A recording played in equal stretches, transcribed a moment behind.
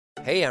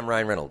Hey, I'm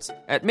Ryan Reynolds.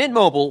 At Mint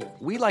Mobile,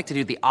 we like to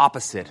do the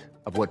opposite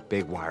of what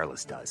Big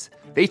Wireless does.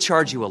 They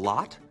charge you a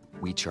lot,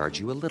 we charge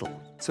you a little.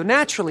 So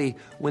naturally,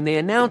 when they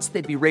announced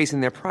they'd be raising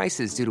their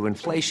prices due to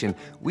inflation,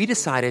 we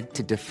decided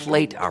to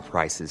deflate our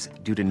prices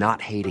due to not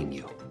hating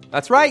you.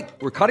 That's right.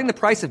 We're cutting the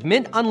price of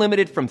Mint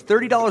Unlimited from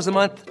 $30 a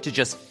month to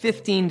just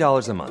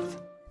 $15 a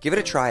month. Give it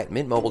a try at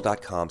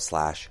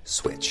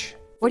mintmobile.com/switch.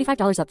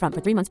 $45 up front for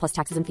 3 months plus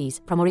taxes and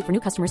fees. Promo rate for new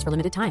customers for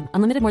limited time.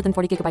 Unlimited more than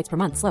 40 gigabytes per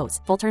month. Slows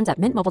full terms at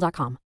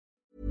mintmobile.com.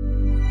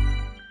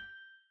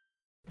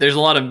 There's a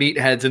lot of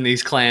meatheads in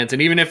these clans,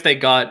 and even if they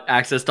got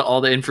access to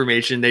all the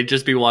information, they'd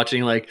just be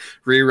watching like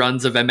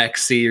reruns of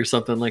MXC or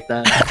something like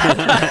that.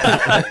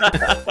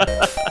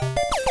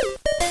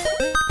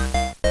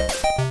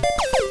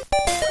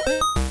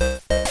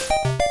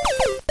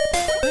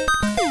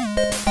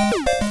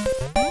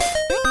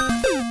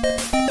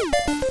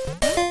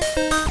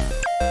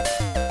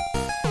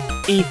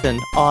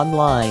 Ethan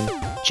online,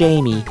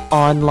 Jamie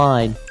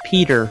online,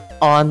 Peter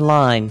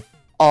online,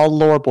 all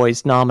lore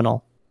boys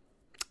nominal.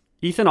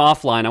 Ethan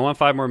offline. I want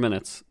 5 more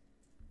minutes.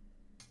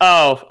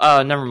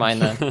 Oh, never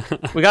mind then.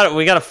 we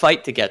got a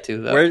fight to get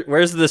to though.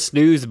 Where's the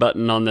snooze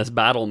button on this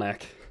battle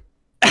mech?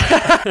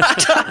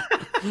 That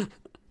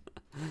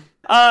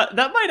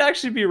might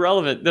actually be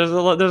relevant. There's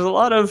a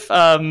lot of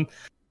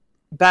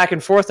back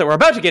and forth that we're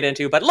about to get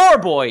into, but lore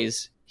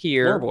boys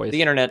here, Lore Boys.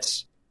 The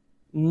internet's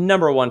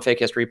 #1 fake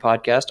history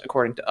podcast,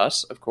 according to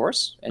us, of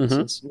course. And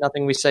since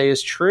nothing we say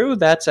is true,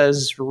 that's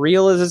as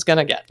real as it's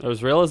gonna get.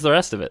 As real as the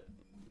rest of it.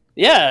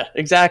 Yeah,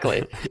 exactly.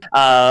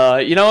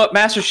 You know what?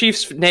 Master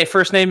Chief's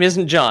first name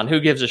isn't John. Who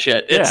gives a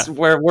shit? It's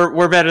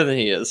we're better than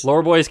he is.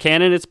 Lore Boys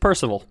canon, it's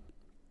Percival.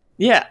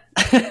 Yeah.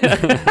 How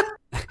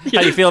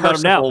do you feel about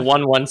him now?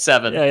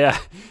 117. Yeah.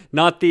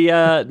 Not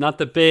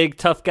the big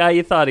tough guy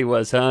you thought he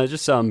was, huh?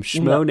 Just some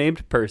schmo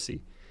named Percy.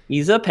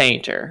 He's a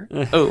painter.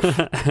 Oof.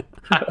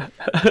 I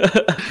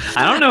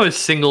don't know a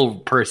single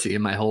Percy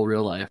in my whole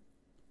real life.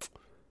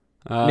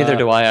 Neither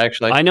do I,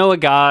 actually. I know a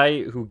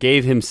guy who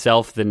gave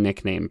himself the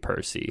nickname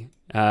Percy,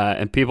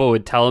 and people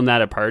would tell him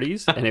that at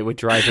parties, and it would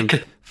drive him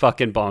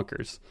fucking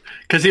bonkers.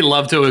 Because he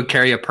loved to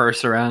carry a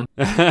purse around.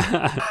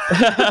 I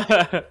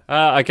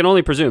can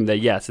only presume that,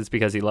 yes, it's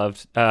because he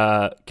loved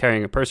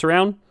carrying a purse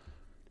around.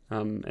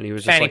 And he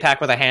was just fanny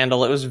pack with a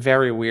handle. It was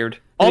very weird.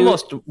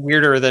 Almost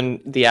weirder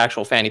than the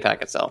actual fanny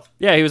pack itself.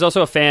 Yeah, he was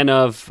also a fan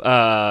of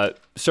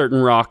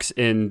certain rocks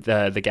in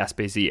the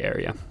Gaspésie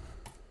area.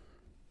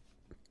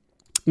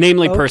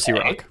 Namely Percy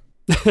Rock.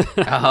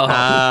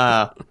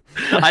 I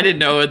didn't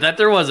know that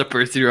there was a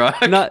Percy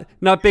Rock.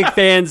 Not big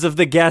fans of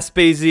the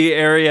Gaspésie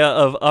area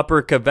of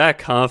Upper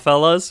Quebec, huh,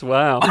 fellas?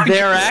 Wow.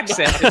 Their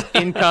accent is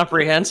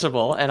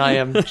incomprehensible, and I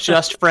am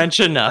just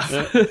French enough.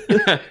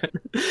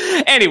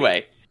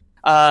 Anyway,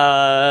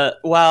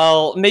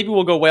 well, maybe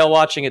we'll go whale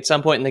watching at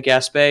some point in the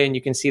Gaspé, and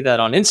you can see that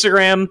on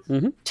Instagram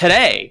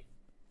today.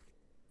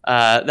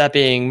 That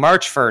being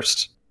March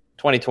 1st,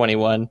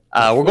 2021.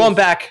 We're going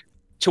back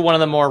to one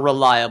of the more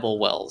reliable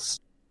wells.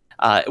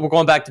 We're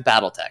going back to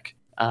BattleTech.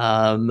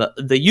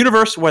 The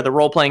universe where the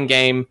role-playing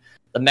game,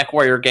 the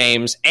MechWarrior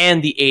games,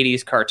 and the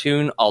 80s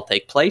cartoon all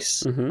take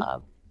place.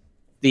 The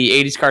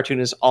 80s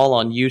cartoon is all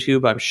on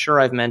YouTube. I'm sure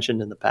I've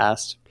mentioned in the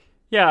past.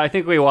 Yeah, I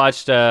think we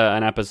watched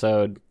an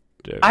episode.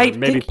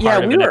 An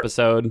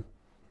episode.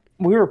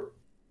 We were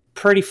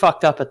pretty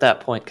fucked up at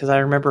that point because I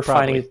remember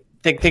finding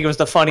think it was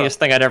the funniest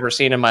thing I'd ever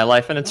seen in my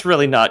life, and it's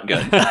really not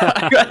good.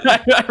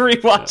 I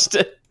rewatched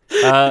it.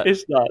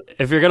 It's not.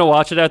 If you're gonna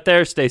watch it out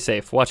there, stay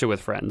safe. Watch it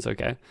with friends,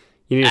 okay?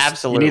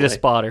 Absolutely. You need a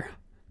spotter.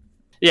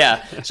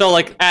 Yeah. So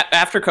like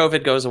after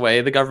COVID goes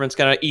away, the government's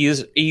gonna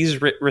ease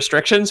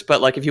restrictions.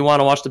 But like if you want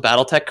to watch the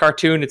BattleTech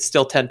cartoon, it's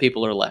still 10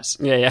 people or less.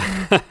 Yeah.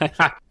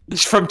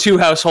 From 2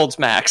 households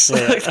max.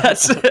 Yeah. Like,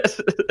 that's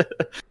it.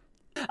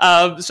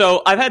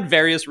 So I've had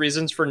various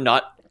reasons for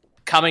not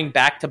coming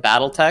back to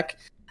BattleTech.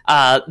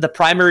 The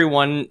primary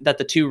one that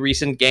the 2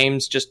 recent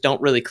games just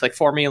don't really click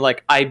for me.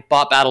 Like I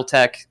bought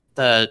BattleTech,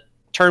 the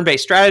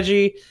turn-based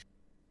strategy.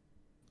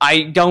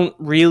 I don't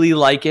really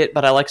like it,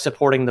 but I like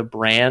supporting the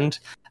brand.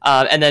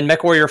 And then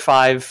MechWarrior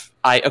 5,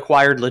 I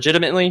acquired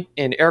legitimately,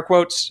 in air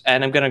quotes,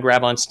 and I'm going to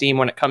grab on Steam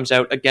when it comes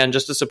out, again,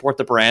 just to support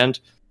the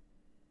brand.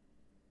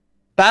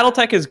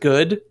 BattleTech is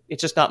good. It's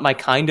just not my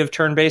kind of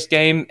turn-based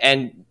game,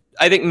 and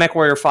I think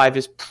MechWarrior 5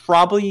 is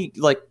probably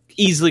like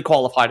easily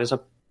qualified as a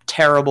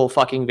terrible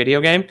fucking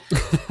video game.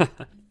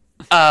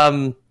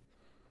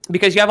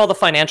 Because you have all the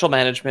financial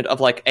management of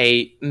like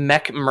a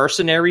mech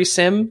mercenary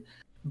sim,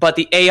 but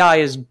the AI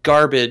is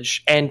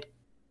garbage and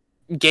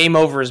game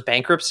over is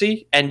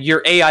bankruptcy, and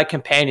your AI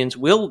companions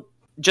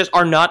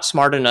are not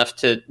smart enough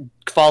to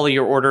follow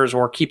your orders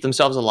or keep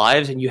themselves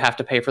alive, and you have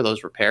to pay for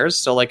those repairs.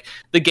 So like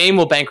the game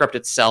will bankrupt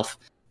itself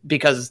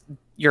because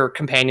your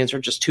companions are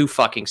just too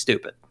fucking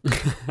stupid.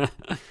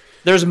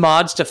 There's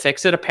mods to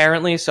fix it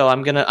apparently, so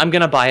I'm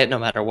gonna buy it no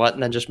matter what,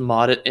 and then just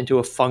mod it into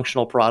a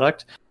functional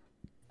product.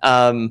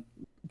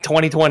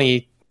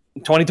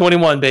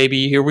 2021,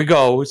 baby, here we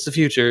go. It's the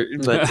future.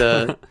 But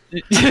I'm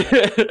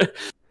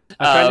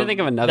trying to think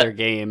of another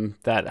game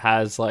that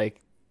has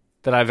like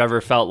that I've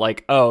ever felt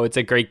like, oh, it's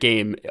a great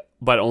game,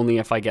 but only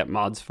if I get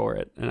mods for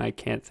it, and I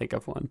can't think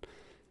of one.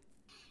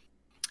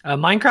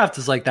 Minecraft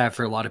is like that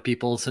for a lot of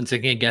people since it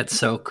can get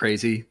so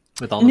crazy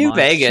with all the New mods.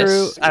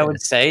 Vegas, True. I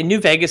would say. New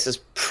Vegas is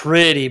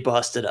pretty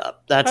busted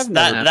up. That's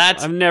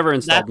I've never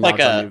installed that's mods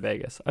like on New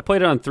Vegas. I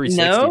played it on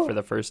 360 No? for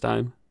the first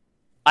time.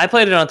 I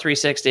played it on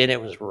 360 and it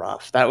was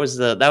rough. That was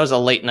a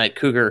late night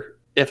cougar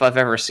if I've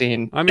ever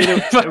seen. I mean,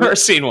 if I've ever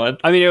seen one.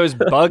 I mean, it was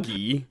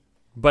buggy,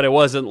 but it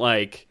wasn't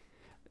like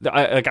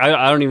I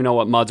don't even know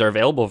what mods are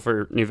available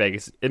for New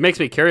Vegas. It makes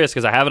me curious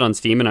because I have it on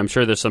Steam and I'm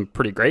sure there's some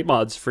pretty great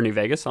mods for New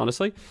Vegas,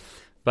 honestly.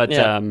 But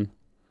I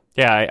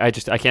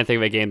can't think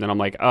of a game that I'm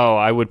like, oh,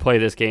 I would play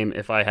this game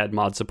if I had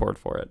mod support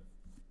for it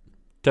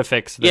to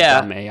fix the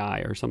dumb AI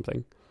or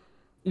something.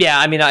 Yeah,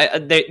 I mean,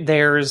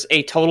 there's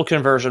a total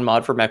conversion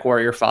mod for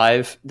MechWarrior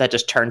 5 that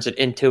just turns it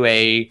into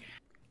a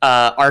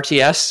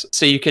RTS,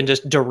 so you can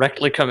just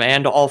directly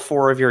command all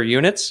 4 of your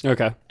units.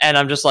 Okay. And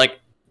I'm just like,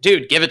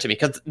 dude, give it to me,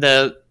 because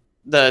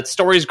the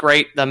story's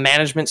great, the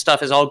management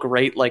stuff is all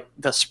great, like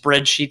the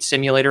spreadsheet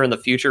simulator in the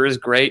future is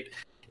great.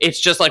 It's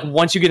just like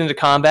once you get into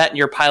combat and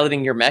you're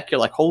piloting your mech,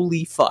 you're like,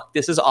 holy fuck,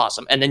 this is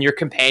awesome. And then your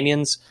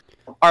companions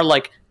are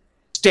like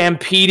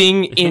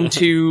stampeding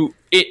into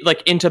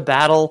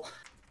battle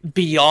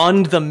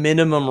beyond the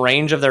minimum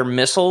range of their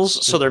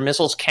missiles, so their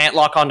missiles can't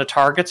lock onto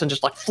targets and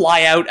just like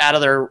fly out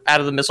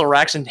of the missile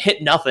racks and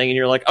hit nothing. And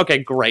you're like, okay,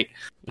 great,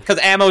 because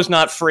ammo's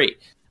not free.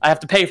 I have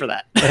to pay for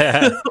that.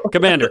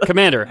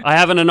 Commander, I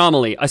have an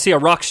anomaly. I see a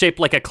rock shaped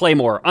like a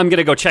claymore. I'm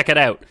gonna go check it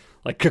out.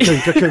 Like, yeah.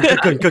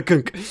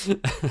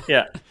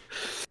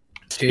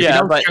 If you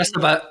don't stress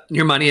about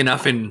your money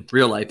enough in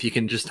real life, you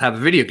can just have a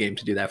video game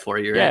to do that for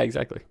you, right? Yeah,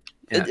 exactly.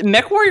 Yeah.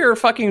 MechWarrior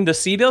fucking the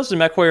C builds in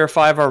MechWarrior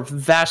 5 are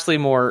vastly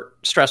more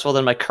stressful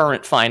than my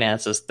current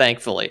finances,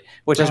 thankfully,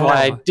 which is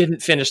why I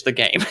didn't finish the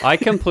game. I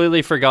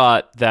completely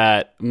forgot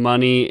that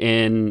money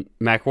in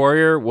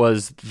MechWarrior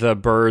was the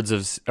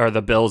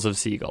bills of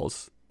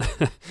seagulls.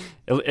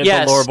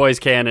 The Lore Boys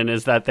canon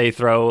is that they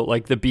throw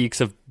like the beaks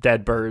of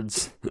dead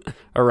birds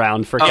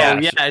around for cash. Oh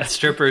yeah, it's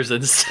strippers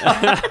and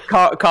stuff.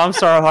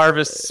 Comstar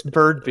harvests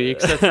bird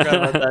beaks. I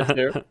forgot about that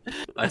too.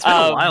 It's been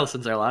a while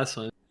since our last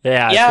one.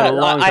 Yeah, it's been a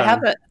long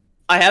time.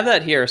 I have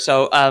that here.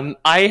 So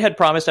I had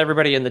promised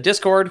everybody in the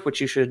Discord,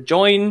 which you should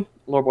join,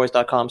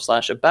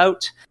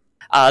 loreboys.com/about,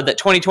 that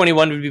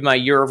 2021 would be my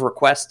year of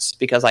requests,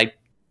 because I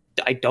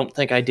don't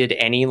think I did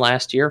any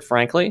last year,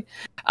 frankly.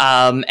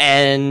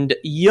 And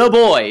ya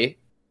boy,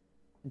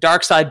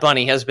 Darkside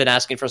Bunny has been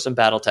asking for some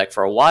BattleTech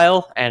for a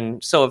while,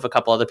 and so have a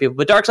couple other people.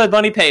 But Darkside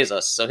Bunny pays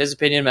us, so his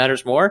opinion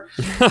matters more.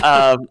 So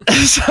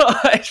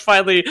I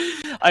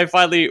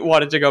finally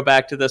wanted to go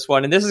back to this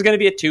one, and this is going to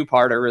be a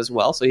 2-parter as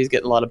well. So he's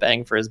getting a lot of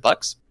bang for his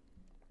bucks.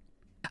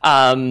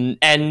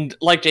 And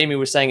like Jamie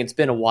was saying, it's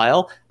been a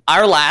while.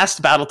 Our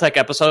last BattleTech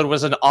episode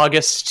was in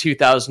August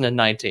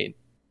 2019.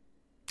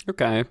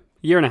 Okay,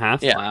 year and a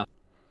half. Yeah. Wow.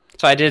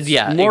 So I did.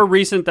 Yeah, more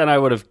recent than I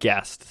would have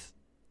guessed.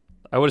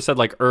 I would have said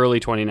like early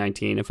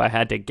 2019 if I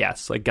had to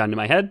guess, like gun to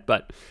my head,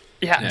 but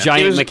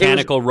giant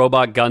mechanical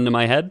robot gun to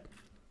my head.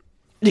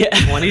 Yeah,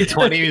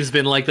 2020 has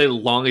been like the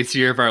longest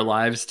year of our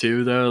lives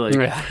too, though. Like,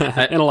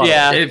 in a lot.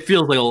 Yeah, it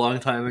feels like a long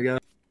time ago.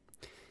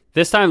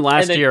 This time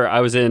last year,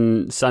 I was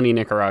in sunny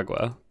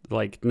Nicaragua,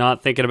 like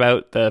not thinking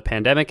about the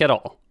pandemic at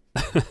all.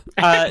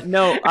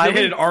 No, I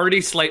had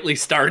already slightly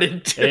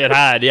started. It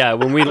had, yeah.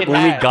 When we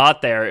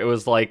got there, it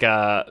was like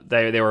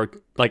they were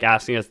like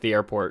asking us at the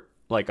airport,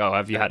 like, "Oh,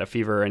 have you had a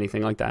fever or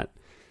anything like that?"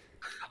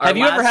 Have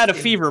you ever had a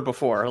fever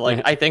before?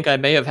 Like, I think I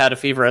may have had a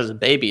fever as a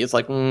baby. It's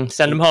like,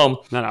 send him home.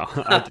 No.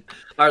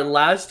 Our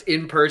last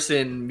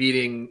in-person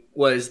meeting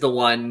was the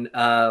one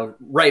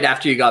right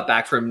after you got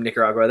back from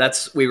Nicaragua.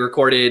 We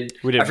recorded.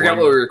 I forgot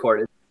what we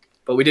recorded,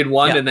 but we did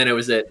one, and then it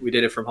was it. We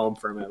did it from home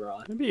for remember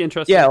on. It'd be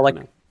interesting. Yeah, like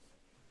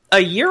a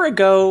year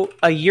ago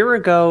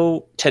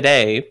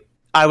today,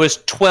 I was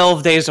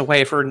 12 days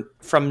away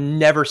from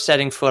never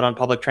setting foot on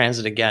public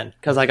transit again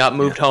because I got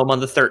moved home on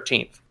the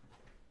 13th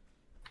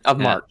of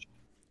March.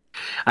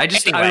 I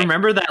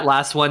remember that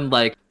last one,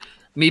 like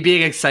me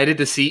being excited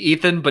to see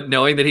Ethan, but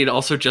knowing that he'd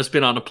also just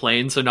been on a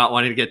plane, so not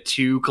wanting to get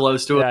too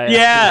close to him.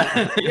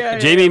 Yeah.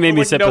 Jamie made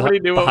me sit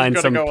behind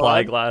some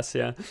plexiglass.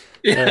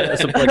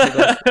 Some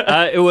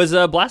plexiglass. It was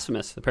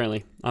Blasphemous,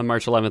 apparently, on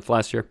March 11th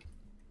last year.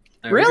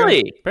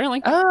 Really?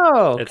 Apparently.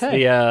 Oh,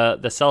 okay.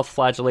 It's the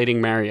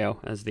self-flagellating Mario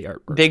as the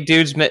artwork.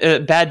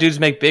 Bad dudes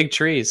make big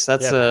trees.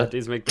 That's bad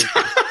dudes make big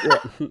trees.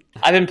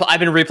 I've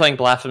been replaying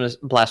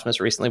Blasphemous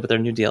recently with their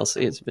new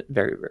DLC. It's been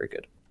very, very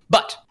good.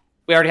 But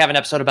we already have an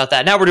episode about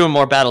that. Now we're doing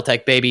more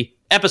BattleTech, baby.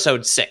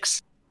 Episode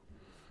 6.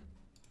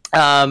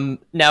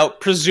 Now,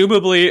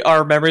 presumably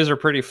our memories are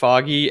pretty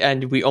foggy,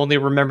 and we only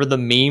remember the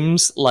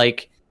memes,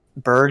 like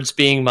birds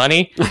being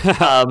money.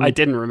 I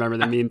didn't remember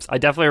the memes. I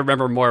definitely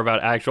remember more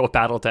about actual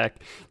BattleTech.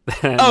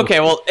 Okay,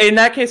 well, in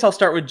that case, I'll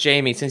start with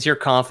Jamie. Since you're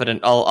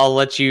confident, I'll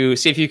let you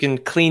see if you can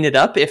clean it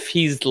up if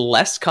he's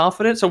less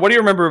confident. So what do you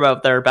remember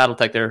about their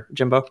BattleTech there,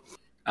 Jimbo?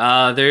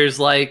 There's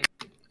like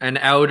an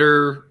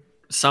outer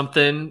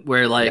something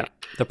where like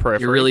the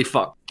periphery. You're really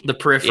fucked. The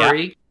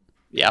Periphery.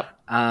 Yep.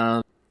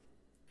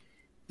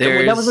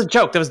 There's... That was a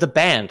joke. That was the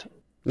band.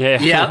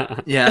 Yeah.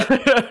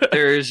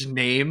 There's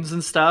names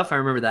and stuff. I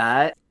remember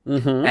that.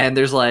 Mm-hmm. And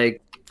there's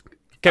like...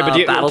 Okay, but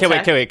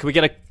wait. Can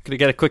we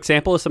get a quick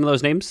sample of some of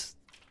those names?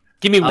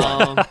 Give me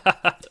one.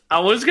 I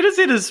was gonna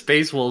say the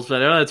Space Wolves,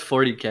 but I know that's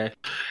 40K.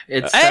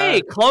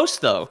 It's close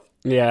though.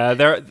 Yeah,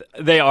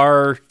 they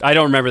are. I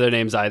don't remember their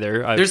names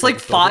either. There's like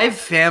 5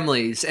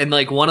 families, and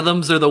like one of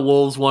them's are the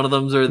wolves, one of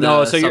them's are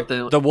the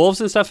something. The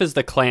wolves and stuff is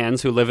the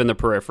clans who live in the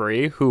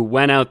Periphery, who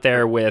went out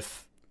there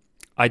with.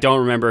 I don't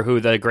remember who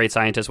the great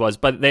scientist was,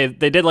 but they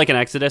did like an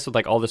exodus with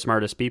like all the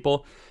smartest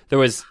people. There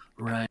was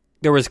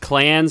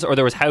clans, or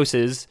there was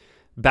houses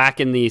back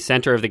in the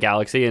center of the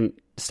galaxy, and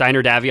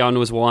Steiner Davion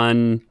was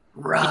one.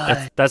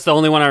 Right. That's the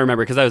only one I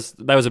remember, because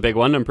that was a big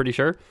one, I'm pretty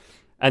sure.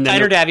 And then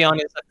Steiner Davion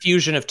is a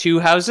fusion of 2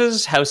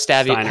 houses. House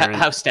Davion.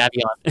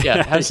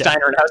 Yeah, House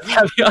Steiner and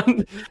House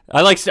Davion.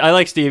 I like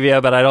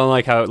stevia, but I don't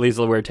like how it leaves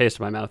a weird taste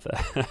in my mouth.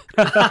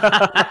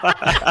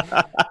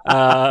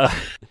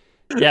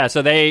 Yeah,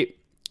 so there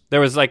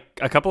was like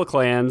a couple of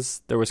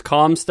clans. There was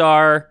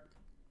Comstar.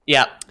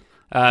 Yeah.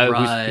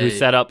 Who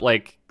set up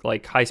like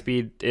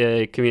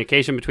high-speed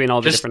communication between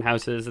all the different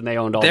houses, and they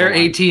owned all. They're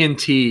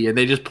AT&T, and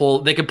they can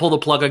pull the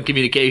plug on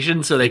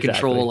communication, so they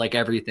control like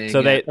everything.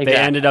 So they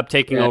ended up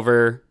taking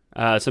over.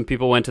 Some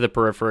people went to the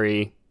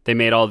Periphery. They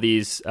made all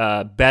these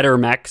better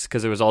mechs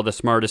because it was all the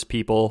smartest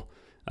people.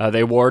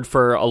 They warred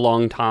for a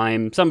long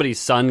time. Somebody's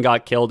son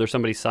got killed, or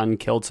somebody's son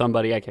killed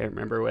somebody. I can't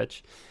remember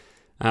which.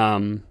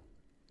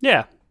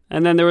 Yeah.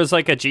 And then there was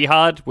like a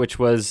jihad, which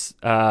was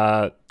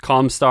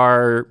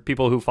Comstar,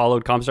 people who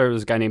followed Comstar. There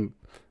was a guy named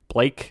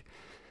Blake,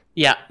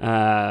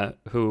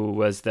 who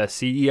was the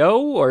CEO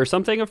or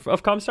something of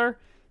Comstar,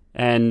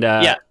 and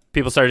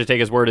people started to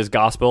take his word as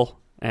gospel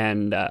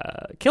and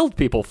killed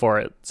people for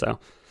it. So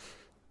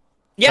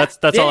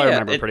that's all I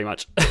remember, pretty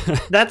much.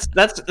 That's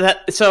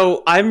that.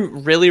 So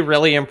I'm really,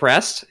 really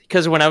impressed,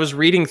 because when I was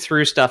reading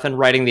through stuff and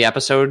writing the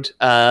episode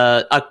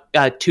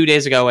 2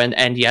 days ago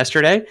and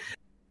yesterday,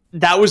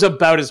 that was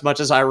about as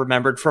much as I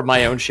remembered from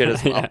my own shit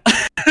as well.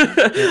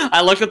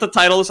 I looked at the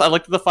titles, I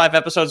looked at the 5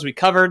 episodes we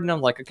covered, and I'm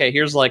like, okay,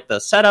 here's like the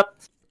setup,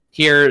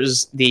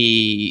 here's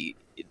the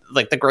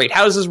great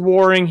houses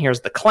warring, here's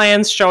the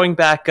clans showing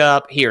back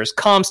up, here's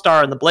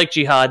Comstar and the Blake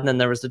Jihad, and then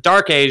there was the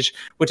Dark Age,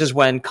 which is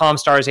when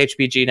Comstar's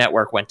HPG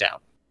network went down.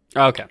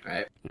 Okay.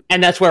 Right.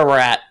 And that's where we're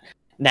at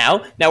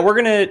now. Now we're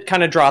going to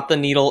kind of drop the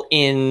needle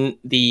in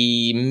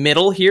the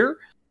middle here,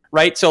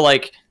 right? So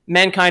like,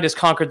 mankind has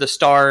conquered the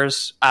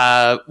stars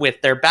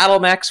with their battle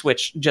mechs,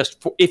 which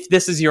if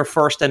this is your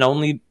first and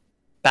only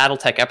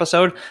Battletech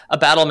episode, a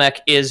battle mech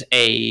is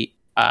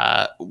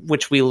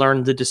which we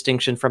learned the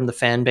distinction from the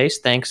fan base.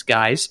 Thanks,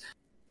 guys.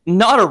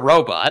 Not a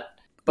robot,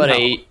 but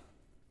a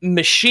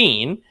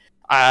machine.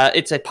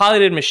 It's a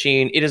piloted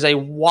machine. It is a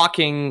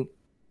walking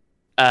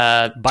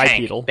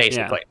bipedal, tank,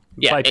 basically.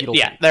 Yeah, bipedal.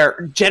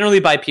 They're generally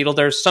bipedal.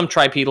 There's some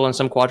tripedal and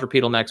some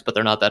quadrupedal mechs, but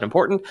they're not that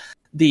important.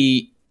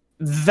 The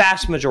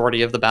vast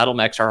majority of the battle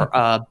mechs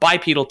are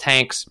bipedal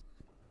tanks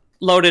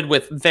loaded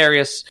with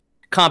various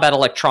combat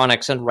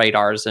electronics and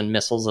radars and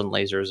missiles and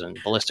lasers and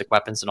ballistic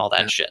weapons and all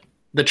that shit.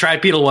 The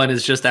tripedal one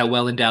is just that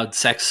well-endowed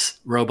sex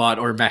robot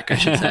or mech, I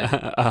should say.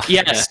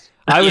 Yes.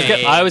 I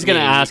was going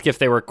to ask if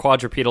they were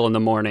quadrupedal in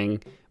the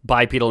morning,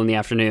 bipedal in the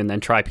afternoon,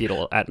 then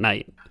tripedal at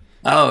night.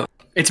 Oh,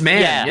 it's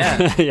man.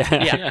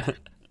 Yeah.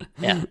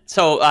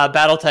 So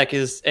Battletech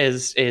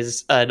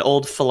is an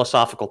old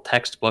philosophical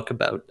textbook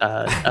about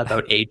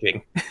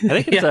aging.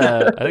 I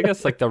think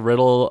it's like a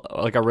riddle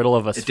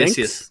of a sphinx.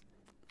 Odysseus.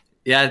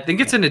 Yeah, I think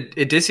it's an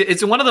Odysseus.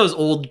 It's one of those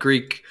old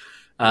Greek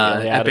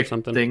epic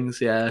things.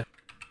 Yeah.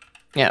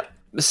 Yeah.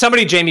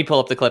 Somebody, Jamie, pull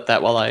up the clip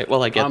that while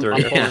I get through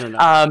it.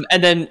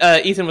 And then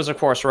Ethan was, of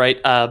course, right.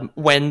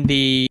 When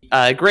the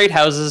great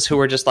houses, who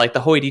were just like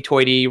the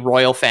hoity-toity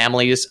royal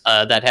families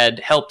that had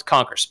helped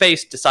conquer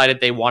space,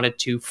 decided they wanted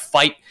to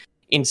fight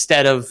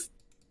instead of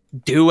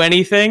do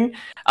anything,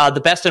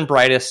 the best and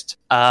brightest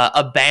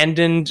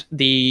abandoned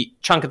the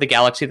chunk of the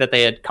galaxy that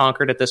they had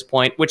conquered at this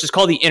point, which is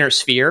called the Inner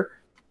Sphere,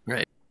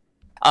 right?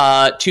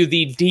 To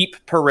the deep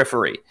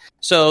Periphery.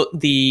 So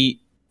the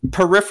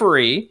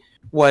Periphery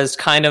was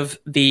kind of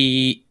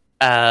the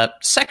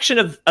section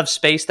of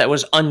space that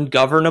was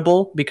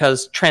ungovernable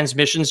because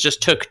transmissions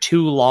just took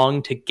too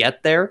long to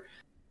get there.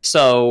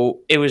 So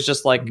it was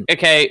just like,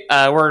 okay,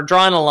 we're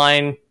drawing a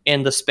line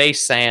in the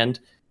space sand.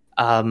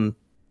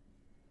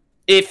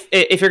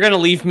 If you're going to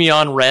leave me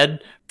on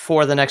red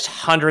for the next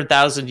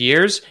 100,000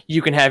 years,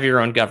 you can have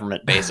your own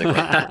government, basically.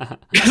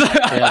 I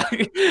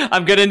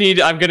need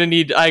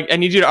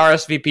you to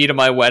RSVP to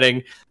my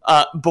wedding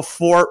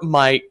before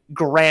my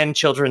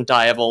grandchildren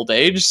die of old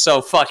age.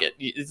 So fuck it,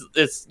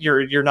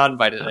 you're not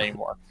invited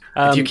anymore.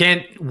 If you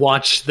can't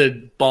watch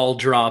the ball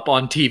drop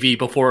on TV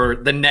before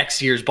the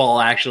next year's ball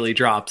actually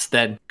drops,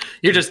 then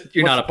you're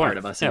not a part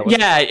of us.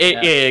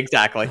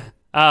 Exactly.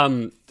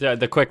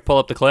 The quick pull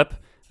up the clip.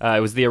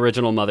 It was the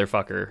original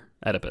motherfucker,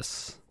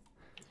 Oedipus.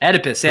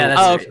 Oedipus, yeah.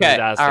 That's okay.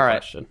 All right.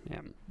 Question.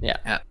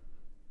 Yeah.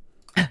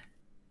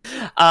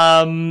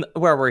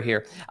 Where we're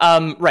here.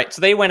 Right.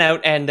 So they went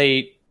out and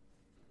they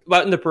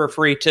went in the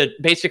periphery to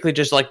basically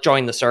just like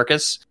join the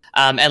circus,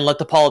 and let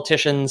the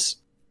politicians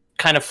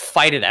kind of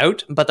fight it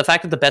out. But the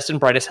fact that the best and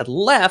brightest had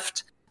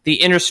left, the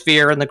Inner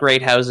Sphere and the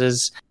Great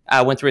Houses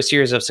went through a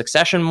series of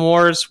succession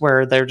wars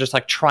where they're just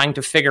like trying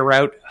to figure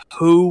out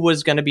who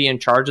was going to be in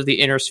charge of the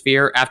Inner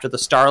Sphere after the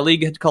Star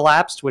League had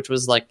collapsed, which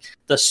was like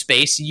the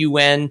space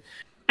UN.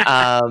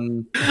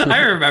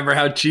 I remember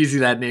how cheesy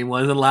that name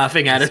was and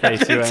laughing at it.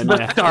 Space UN,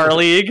 the Star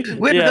League.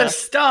 With the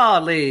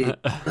Star League.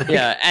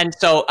 Yeah, and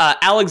so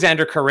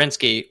Alexander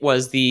Kerensky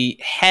was the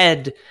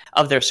head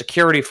of their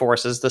security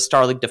forces, the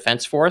Star League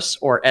Defense Force,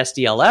 or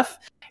SDLF,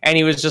 and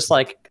he was just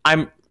like,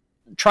 I'm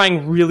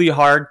trying really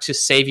hard to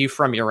save you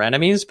from your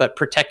enemies, but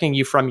protecting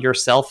you from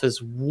yourself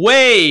is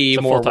way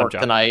more work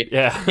than I...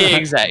 Yeah.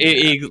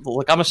 Exactly.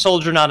 Look, I'm a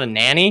soldier, not a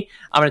nanny.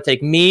 I'm going to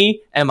take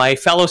me and my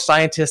fellow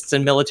scientists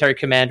and military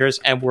commanders,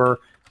 and we're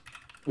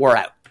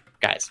out,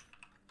 guys.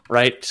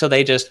 Right? So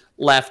they just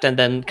left and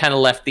then kind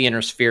of left the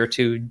Inner Sphere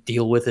to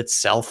deal with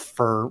itself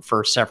for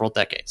several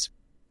decades.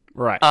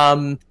 Right.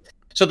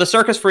 So the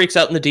circus freaks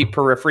out in the deep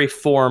periphery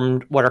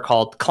formed what are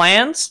called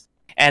clans,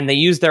 and they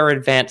use their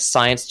advanced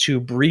science to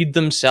breed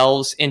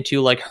themselves into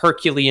like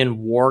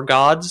Herculean war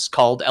gods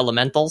called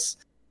elementals.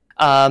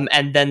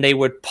 And then they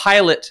would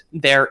pilot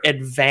their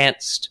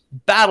advanced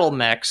battle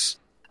mechs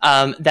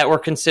that were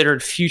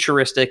considered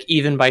futuristic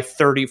even by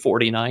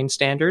 3049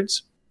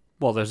 standards.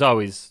 Well, there's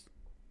always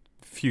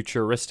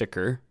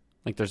futuristicer.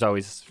 Like, there's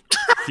always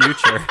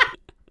future.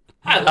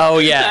 Oh,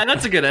 yeah.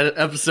 That's a good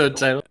episode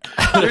title.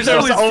 There's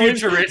always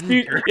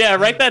futuristic. Yeah,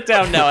 write that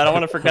down now. I don't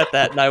want to forget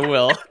that, and I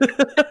will.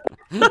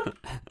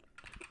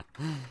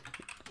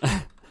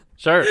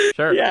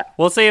 Sure. Yeah.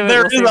 We'll see if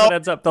it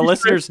ends up. The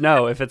listeners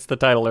know if it's the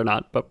title or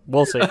not, but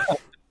we'll see.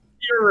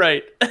 You're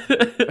right.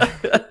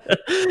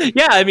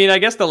 Yeah, I mean, I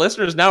guess the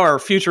listeners now are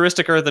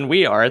futuristicer than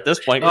we are at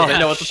this point because they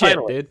know what the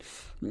title is. Dude.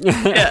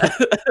 Yeah.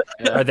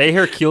 Are they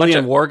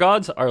Herculean war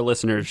gods? Our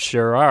listeners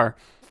sure are.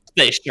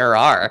 They sure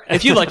are.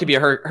 If you'd like to be a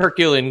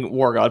Herculean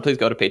war god, please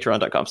go to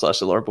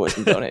patreon.com/theloreboys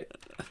and donate.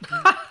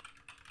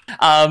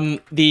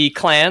 The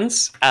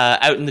clans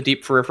out in the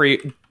deep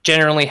periphery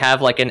generally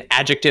have like an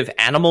adjective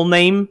animal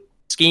name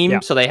scheme. Yeah.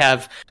 So they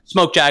have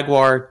Smoke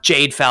Jaguar,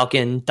 Jade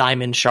Falcon,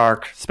 Diamond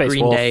Shark, Space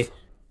Green Wolf. Day.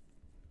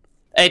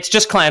 It's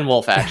just Clan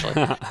Wolf, actually.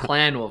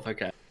 Clan Wolf,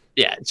 okay.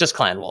 Yeah, it's just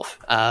Clan Wolf.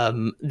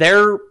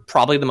 They're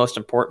probably the most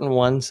important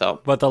one.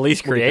 But the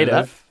least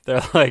creative.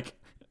 They're like,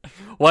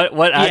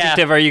 what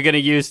adjective are you going to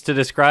use to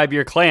describe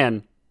your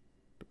clan?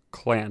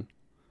 Clan.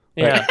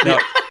 Yeah.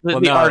 No,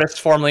 the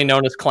artist formerly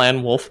known as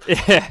Clan Wolf.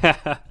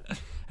 Yeah.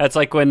 That's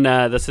like when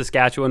the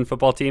Saskatchewan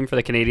football team for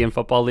the Canadian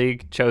Football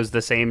League chose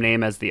the same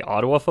name as the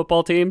Ottawa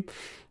football team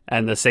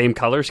and the same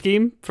color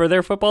scheme for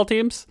their football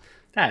teams.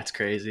 That's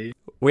crazy.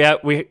 We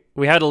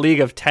had a league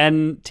of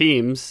 10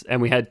 teams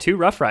and we had 2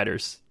 Rough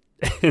Riders.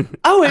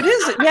 Oh, it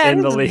is. Yeah,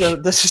 in the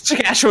league. The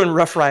Saskatchewan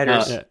Rough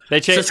Riders. Yeah. They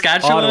changed.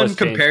 Saskatchewan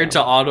compared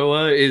to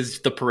Ottawa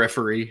is the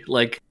periphery.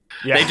 Like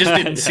they just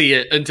didn't see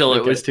it until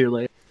it was too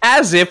late.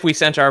 As if we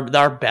sent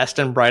our best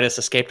and brightest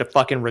escape to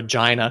fucking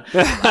Regina.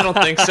 I don't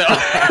think so.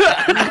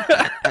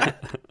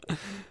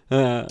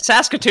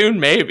 Saskatoon,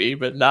 maybe,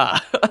 but nah.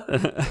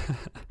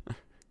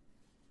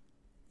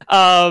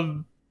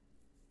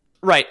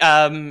 Right.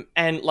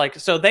 And like,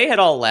 so they had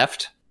all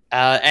left.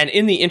 And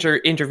in the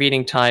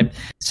intervening time,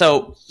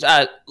 so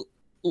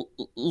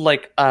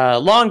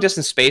long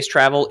distance space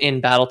travel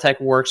in BattleTech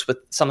works with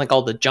something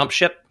called the jump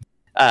ship.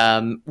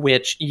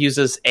 Which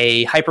uses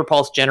a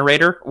hyperpulse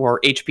generator or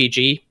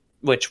HPG,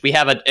 which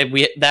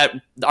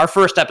our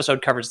first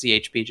episode covers the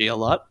HPG a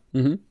lot.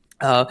 Mm-hmm.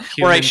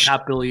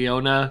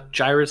 Papilliona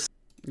gyrus.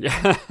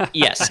 Yeah.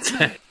 Yes.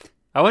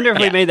 I wonder if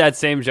we made that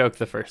same joke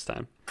the first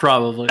time.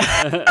 Probably.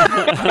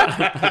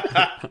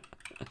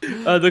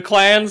 The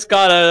clans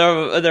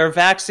got their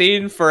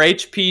vaccine for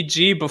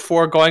HPG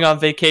before going on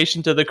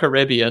vacation to the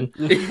Caribbean.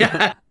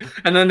 Yeah.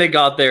 And then they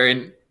got there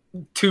in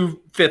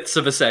 2/5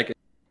 of a second.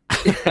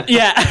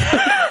 Yeah.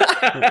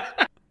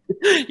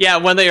 Yeah,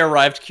 when they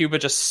arrived, Cuba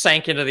just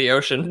sank into the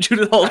ocean due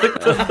to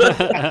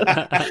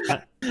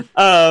the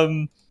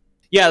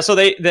yeah, so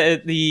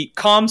the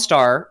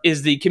Comstar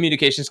is the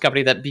communications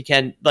company that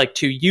began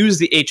to use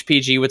the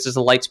HPG, which is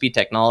the Lightspeed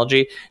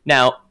technology.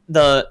 Now,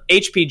 the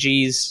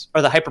HPGs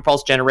or the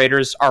hyperpulse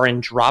generators are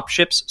in drop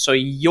ships,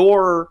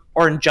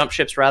 or in jump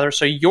ships rather.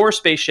 So your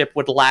spaceship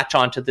would latch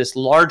onto this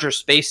larger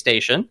space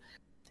station,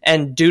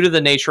 and due to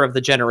the nature of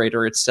the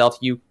generator itself,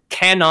 you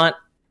cannot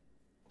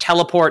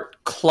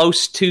teleport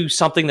close to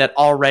something that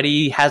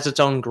already has its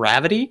own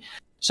gravity.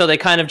 So they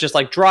kind of just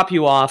drop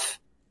you off.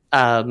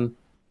 I don't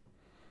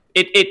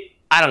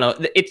know.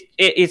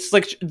 It's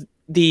like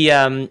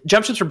the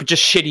jump ships are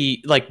just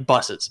shitty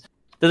buses.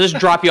 They just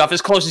drop you off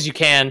as close as you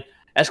can,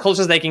 as close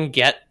as they can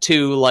get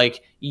to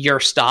your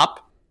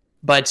stop.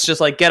 But it's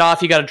just get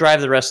off. You got to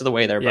drive the rest of the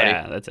way there, buddy.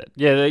 Yeah, that's it.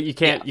 Yeah, you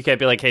can't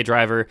be like, hey,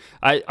 driver.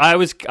 I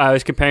was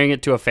comparing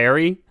it to a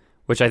ferry,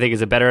 which I think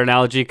is a better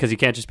analogy because you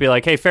can't just be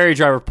like, hey, ferry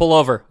driver, pull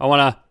over. I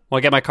want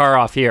to get my car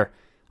off here.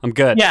 I'm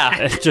good.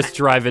 Yeah. Just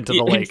drive into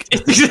the lake.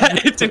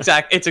 It's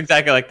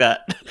exactly like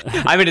that.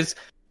 I mean, it's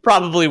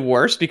probably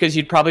worse because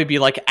you'd probably be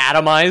like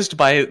atomized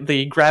by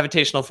the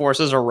gravitational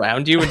forces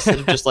around you instead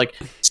of just like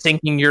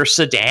sinking your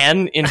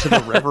sedan into the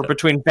river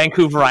between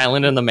Vancouver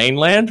Island and the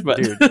mainland. But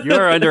dude, you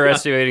are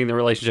underestimating the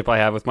relationship I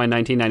have with my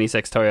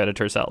 1996 Toyota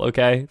Tercel.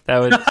 Okay,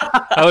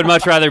 I would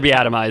much rather be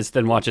atomized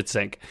than watch it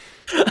sink.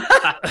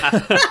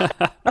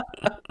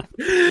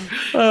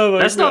 Oh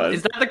my That's God. not.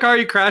 Is that the car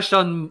you crashed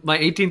on my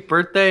 18th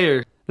birthday?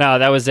 Or No,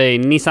 that was a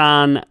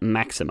Nissan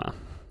Maxima.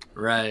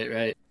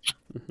 right.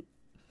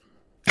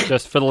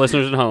 Just for the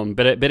listeners at home,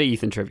 bit of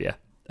Ethan trivia.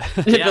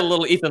 The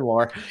little Ethan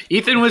lore.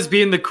 Ethan was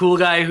being the cool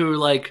guy who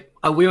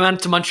we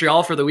went to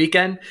Montreal for the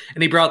weekend,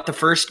 and he brought the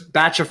first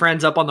batch of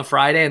friends up on the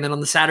Friday, and then on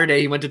the Saturday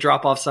he went to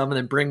drop off some and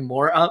then bring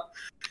more up.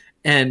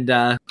 And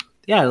the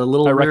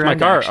little I wrecked my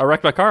car. action. I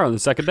wrecked my car on the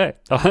second day.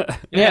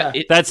 Yeah,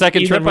 That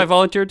second Ethan trip I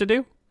volunteered to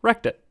do,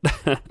 wrecked it.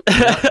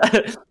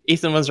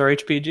 Ethan was our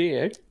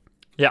HPG, eh?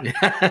 Yeah,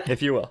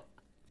 if you will.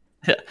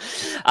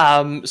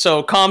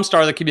 So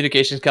Comstar, the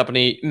communications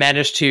company,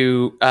 managed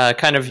to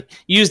kind of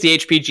use the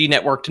HPG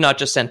network to not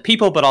just send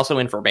people, but also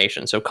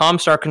information. So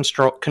Comstar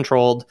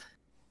controlled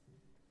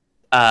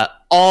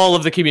all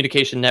of the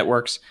communication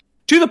networks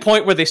to the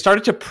point where they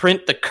started to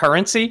print the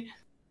currency.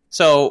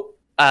 So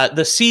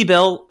the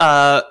C-bill,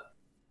 the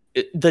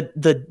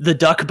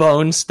duck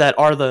bones that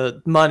are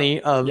the money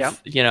of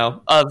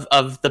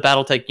of the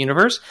BattleTech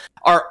universe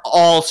are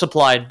all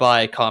supplied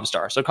by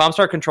Comstar. So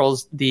Comstar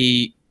controls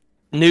the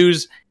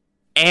news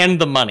and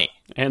the money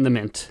And the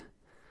mint.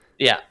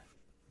 Yeah,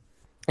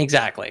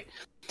 exactly.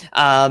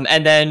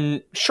 And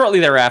then shortly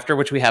thereafter,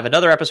 which we have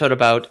another episode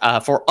about,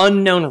 for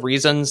unknown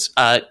reasons,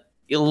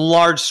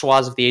 large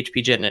swaths of the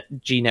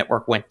HPG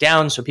network went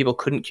down, so people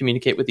couldn't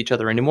communicate with each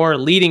other anymore,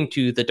 leading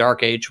to the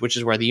Dark Age, which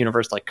is where the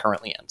universe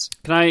currently ends.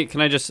 Can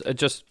I just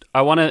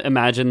I want to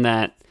imagine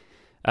that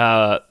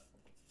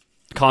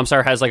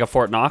Comstar has like a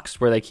Fort Knox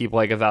where they keep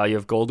like a value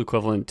of gold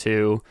equivalent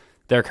to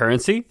their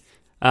currency.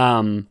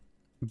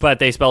 But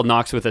they spelled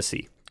Knox with a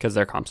C because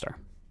they're Comstar.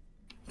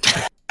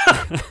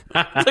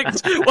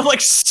 like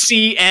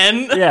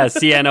CN? Yeah,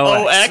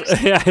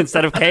 CNOX. Yeah,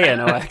 instead of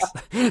KNOX.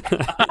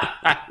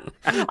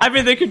 I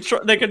mean, they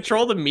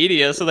control the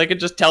media, so they could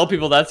just tell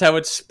people that's how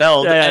it's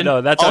spelled. Yeah, and no,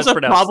 that's how it's also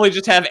pronounced. probably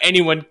just have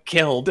anyone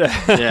killed.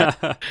 Yeah.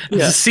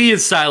 The C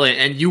is silent,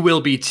 and you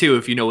will be too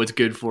if you know what's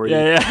good for you.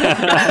 Yeah.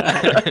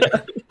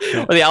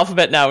 Well, the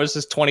alphabet now is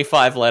just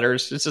 25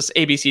 letters. It's just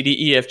A, B, C,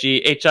 D, E, F, G,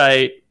 H,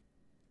 I,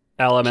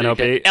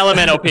 LMNOP.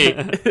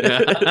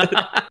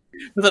 LMNOP.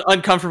 With an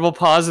uncomfortable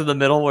pause in the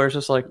middle where it's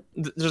just like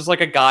there's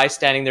like a guy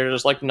standing there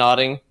just like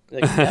nodding.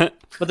 Yeah.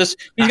 But he's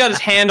got his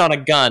hand on a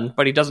gun,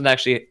 but he's not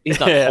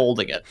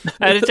holding it.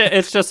 And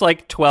it's just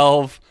like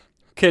 12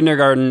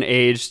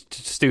 kindergarten-aged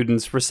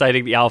students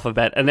reciting the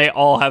alphabet, and they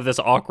all have this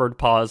awkward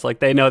pause. Like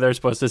they know they're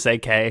supposed to say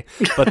K,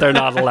 but they're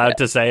not allowed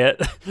to say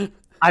it.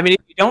 I mean,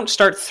 if you don't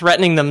start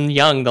threatening them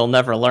young, they'll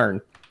never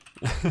learn.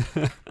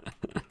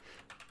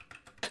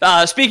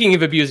 Speaking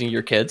of abusing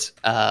your kids,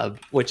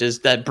 which is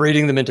that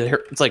breeding them into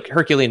it's like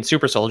Herculean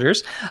super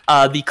soldiers,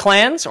 the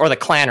clans or the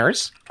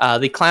clanners,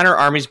 the clanner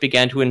armies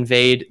began to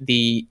invade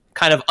the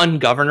kind of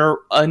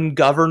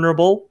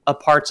ungovernable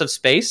parts of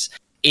space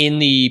in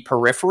the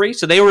periphery.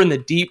 So they were in the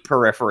deep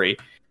periphery,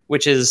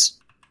 which is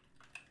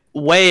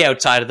way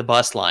outside of the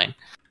bus line,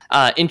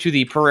 into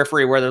the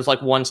periphery where there's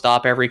like one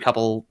stop every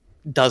couple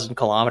dozen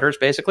kilometers,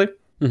 basically.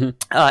 Mm-hmm.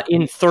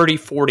 In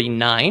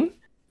 3049,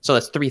 so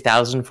that's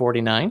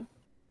 3049.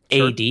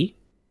 AD,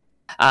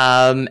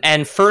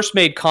 and first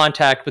made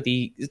contact with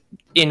the,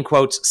 in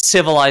quotes,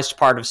 civilized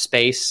part of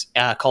space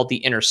called the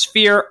Inner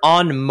Sphere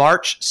on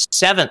March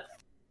 7th,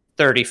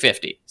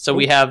 3050. So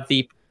we have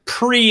the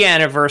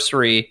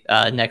pre-anniversary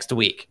next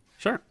week.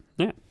 Sure,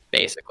 yeah.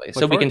 Basically.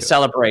 So we can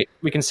celebrate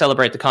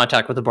the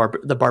contact with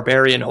the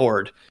barbarian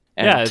horde.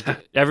 And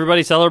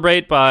everybody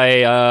celebrate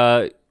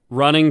by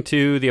running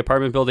to the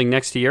apartment building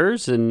next to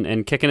yours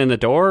and kicking in the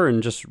door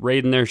and just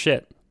raiding their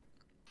shit.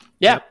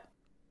 Yeah.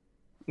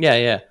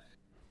 Yeah.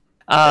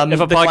 If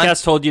a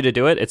podcast told you to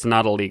do it, it's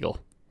not illegal.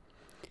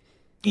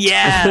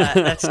 Yeah,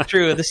 that's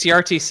true. The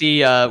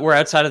CRTC, we're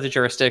outside of the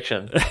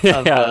jurisdiction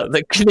of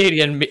the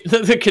Canadian,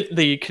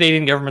 the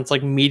Canadian government's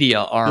like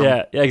media arm.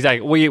 Yeah,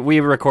 exactly. We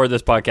record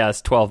this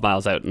podcast 12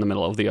 miles out in the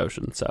middle of the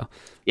ocean, so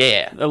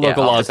the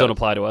local laws don't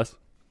apply to us.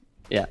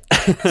 Yeah,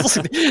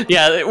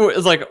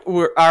 it's like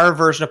our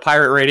version of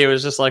pirate radio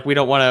is just like we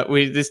don't want to.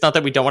 It's not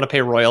that we don't want to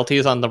pay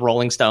royalties on the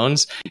Rolling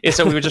Stones. It's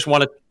that we just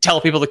want to tell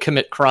people to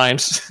commit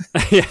crimes.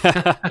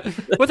 Yeah,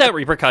 without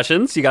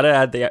repercussions. You got to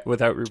add the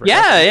without repercussions.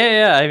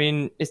 Yeah. I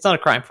mean, it's not a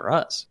crime for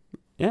us.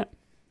 Yeah.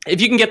 If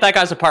you can get that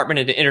guy's apartment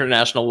into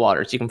international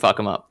waters, you can fuck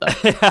him up.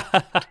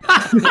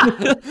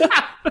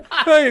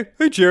 Hey,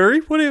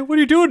 Jerry, what are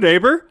you doing,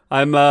 neighbor?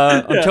 I'm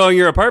towing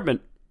your apartment.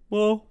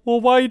 Well,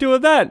 why are you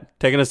doing that?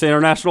 Taking us to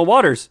international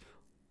waters.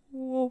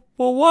 Well,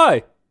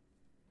 why?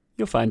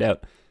 You'll find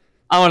out.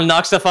 I want to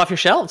knock stuff off your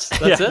shelves.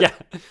 That's it. Yeah.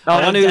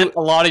 I want to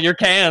a lot of your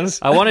cans.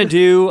 I want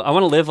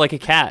to live like a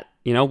cat.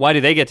 You know, why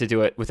do they get to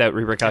do it without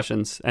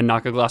repercussions and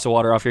knock a glass of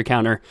water off your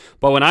counter?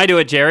 But when I do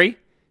it, Jerry,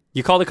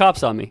 you call the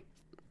cops on me.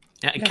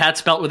 Yeah, cat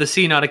spelt with a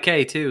C, not a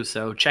K, too.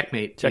 So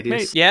checkmate.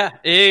 Checkmate. Yeah,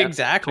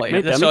 exactly.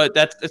 Checkmate, so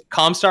that's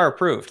Comstar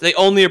approved. They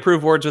only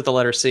approve words with the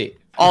letter C.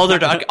 All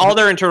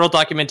their internal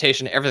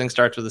documentation, everything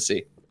starts with a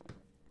C.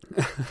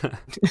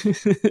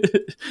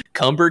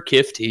 Cumber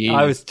Kifty.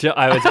 I was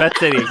about to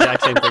say the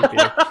exact same thing to you.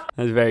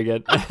 That was very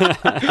good.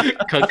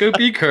 Cuckoo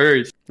be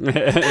cursed.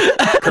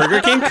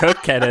 Burger King Cook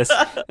Kedis.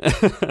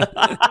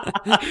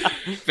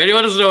 If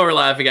anyone doesn't know what we're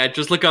laughing at,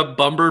 just look up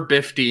Bumber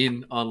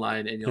Biftine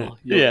online and you'll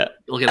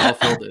get all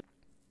filled in.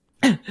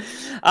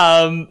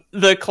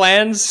 The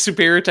clan's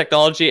superior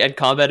technology and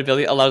combat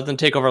ability allows them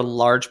to take over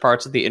large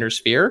parts of the inner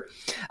sphere,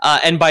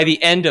 and by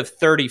the end of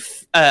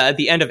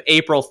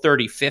April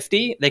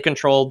 3050, they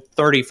controlled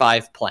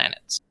 35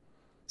 planets.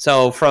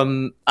 So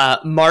from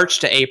March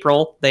to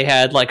April, they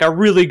had like a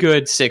really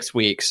good 6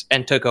 weeks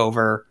and took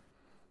over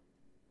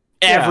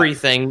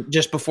everything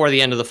just before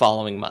the end of the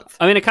following month.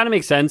 I mean, it kind of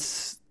makes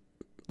sense,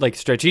 like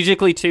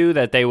strategically too,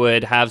 that they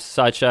would have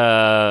such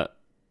a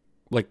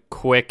like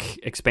quick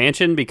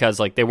expansion because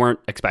like they weren't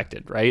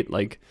expected, right?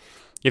 Like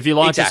if you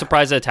launch a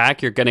surprise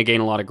attack, you're going to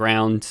gain a lot of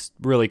ground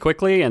really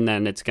quickly, and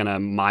then it's going to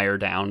mire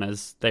down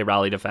as they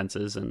rally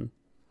defenses and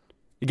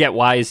get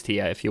wise to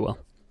you, if you will.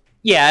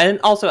 Yeah, and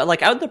also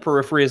like out in the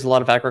periphery is a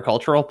lot of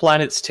agricultural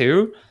planets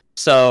too.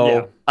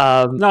 So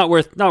not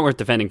worth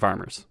defending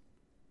farmers.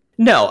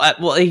 No,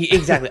 well,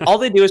 exactly. All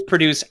they do is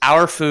produce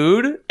our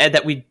food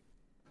that we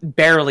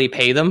barely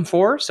pay them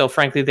for. So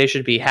frankly, they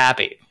should be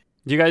happy.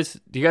 Do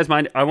you guys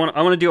mind? I want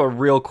to do a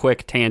real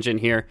quick tangent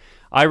here.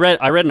 I read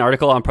an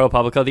article on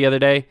ProPublica the other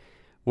day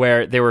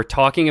where they were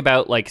talking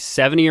about like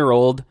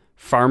 70-year-old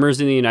farmers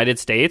in the United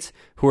States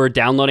who are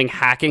downloading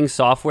hacking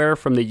software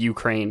from the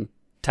Ukraine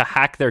to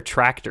hack their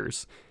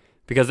tractors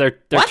because their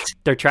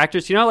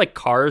tractors. You know, like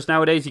cars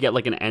nowadays, you get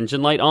like an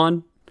engine light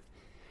on.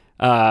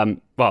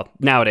 Well,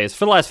 nowadays,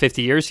 for the last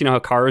 50 years, you know how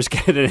cars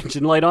get an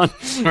engine light on,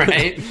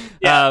 right?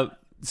 Yeah.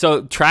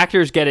 So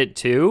tractors get it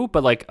too,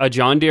 but like a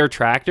John Deere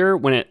tractor,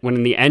 when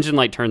the engine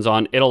light turns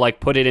on, it'll like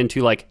put it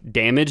into like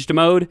damaged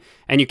mode,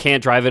 and you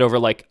can't drive it over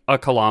like a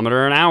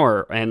kilometer an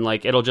hour, and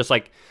like it'll just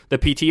like the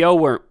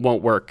PTO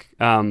won't work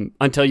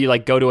until you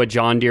like go to a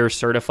John Deere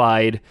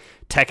certified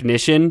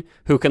technician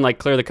who can like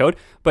clear the code.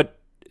 But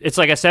it's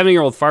like a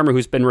 70-year-old farmer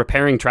who's been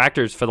repairing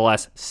tractors for the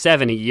last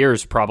 70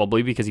 years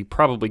probably, because he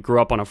probably grew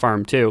up on a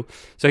farm too,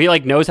 so he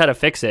like knows how to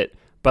fix it.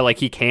 But like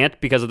he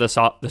can't because of the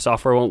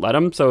software won't let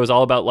him. So it was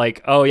all about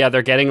like, oh yeah,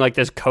 they're getting like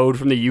this code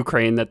from the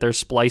Ukraine that they're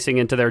splicing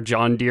into their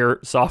John Deere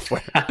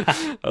software.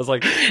 I was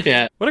like,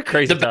 yeah, what a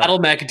crazy. The battle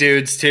mech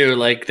dudes too,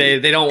 like they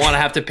don't want to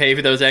have to pay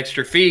for those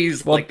extra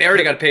fees. Well, like they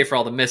already got to pay for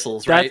all the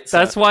missiles, right?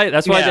 That's why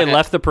they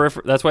left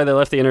the That's why they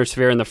left the inner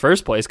sphere in the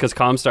first place, because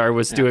Comstar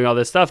was doing all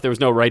this stuff. There was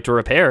no right to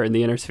repair in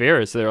the inner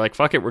sphere, so they're like,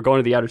 fuck it, we're going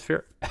to the outer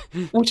sphere.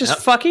 Which is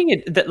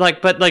fucking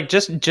like, but like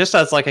just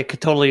as like a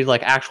totally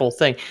like actual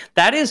thing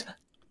that is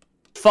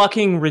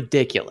fucking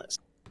ridiculous.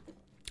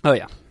 Oh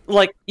yeah,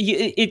 like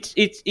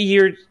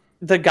you're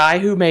the guy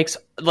who makes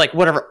like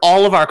whatever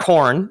all of our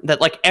corn,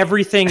 that like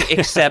everything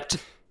except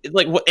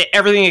like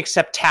everything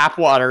except tap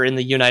water in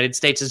the United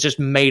States is just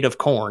made of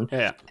corn.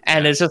 Yeah,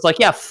 and it's just like,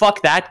 yeah,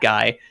 fuck that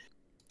guy.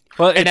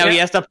 Well, and now he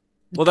has to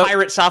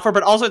pirate software,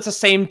 but also it's the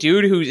same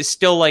dude who is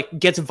still like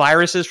gets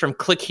viruses from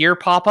click here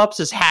pop-ups,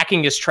 is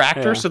hacking his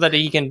tractor so that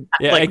he can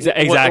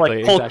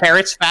pull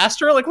carrots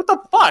faster. Like what the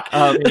fuck?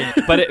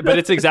 But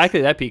it's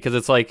exactly that, because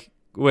it's like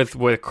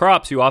with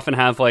crops, you often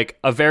have like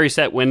a very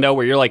set window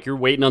where you're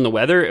waiting on the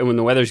weather, and when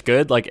the weather's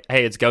good, like,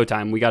 hey, it's go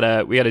time. We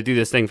gotta do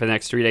this thing for the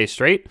next 3 days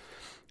straight.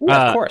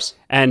 Yeah, of course.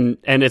 And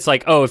it's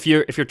like, oh, if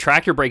your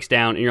tractor breaks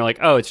down and you're like,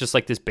 oh, it's just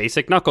like this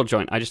basic knuckle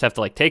joint, I just have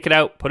to like take it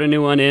out, put a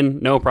new one in,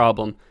 no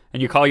problem.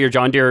 And you call your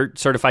John Deere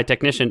certified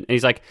technician, and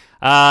he's like,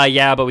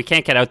 yeah, but we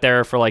can't get out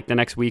there for like the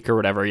next week or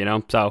whatever, you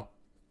know? So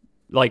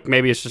like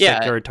maybe it's just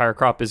like your entire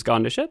crop is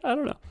gone to shit. I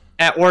don't know.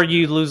 Or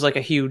you lose like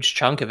a huge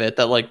chunk of it,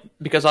 that like,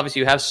 because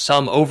obviously you have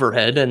some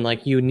overhead and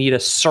like you need a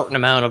certain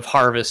amount of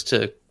harvest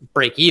to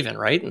break even,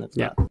 right? And it's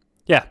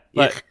yeah.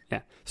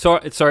 So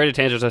sorry to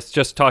tangent us.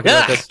 Just talking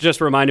about this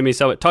just reminded me.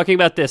 So talking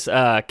about this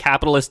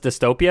capitalist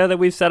dystopia that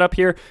we've set up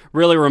here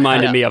really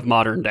reminded me of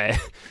modern day.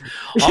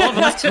 All of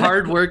us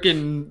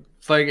hardworking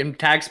fucking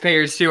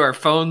taxpayers too. Our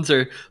phones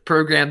are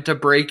programmed to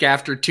break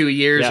after 2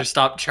 years or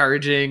stop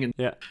charging, and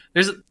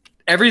there's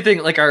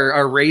everything. Like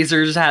our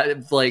razors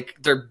have like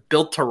they're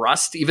built to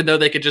rust, even though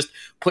they could just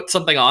put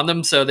something on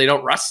them so they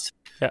don't rust.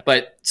 Yeah.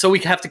 But so we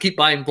have to keep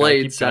buying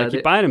blades. Gotta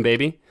keep buying them,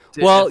 baby.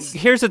 Well,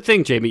 here's the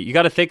thing, Jamie. You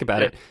got to think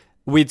about it.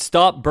 We'd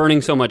stop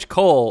burning so much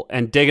coal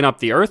and digging up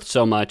the earth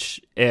so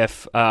much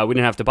if we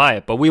didn't have to buy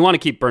it. But we want to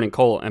keep burning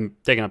coal and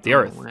digging up the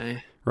earth.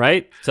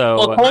 Right?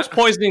 So coal's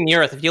poisoning the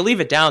earth. If you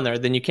leave it down there,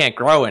 then you can't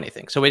grow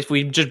anything. So if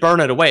we just burn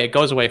it away, it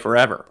goes away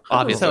forever.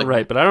 Obviously,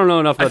 right? But I don't know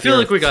enough about I feel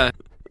like we got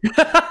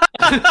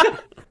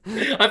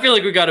I feel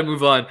like we got to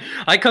move on.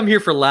 I come here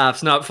for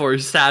laughs, not for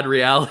sad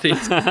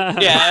realities.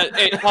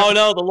 Oh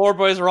no, the lore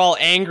boys are all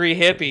angry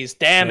hippies.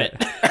 Damn it.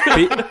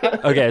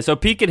 Okay, so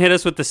Pete can hit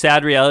us with the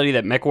sad reality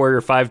that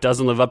MechWarrior 5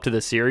 doesn't live up to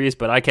the series,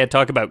 but I can't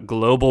talk about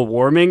global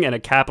warming and a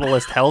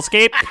capitalist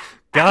hellscape.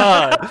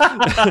 God,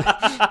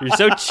 you're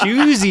so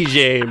choosy,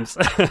 James.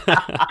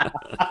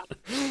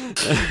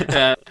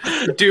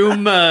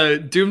 Doom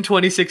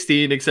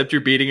 2016, except you're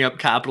beating up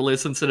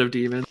capitalists instead of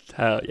demons.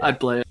 Hell yeah. I'd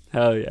play it.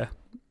 Hell yeah.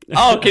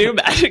 Oh, can you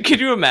imagine? Can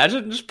you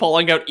imagine just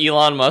pulling out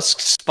Elon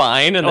Musk's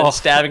spine and then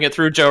stabbing it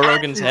through Joe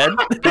Rogan's head?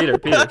 Peter,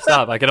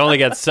 stop! I can only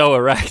get so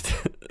erect.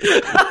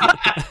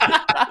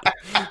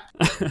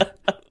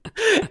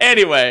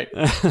 Anyway,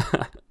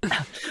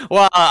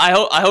 well,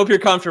 I hope you're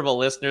comfortable,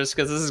 listeners,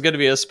 because this is going to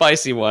be a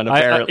spicy one.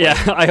 Apparently,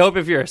 I hope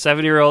if you're a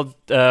 7-year-old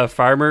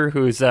farmer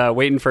who's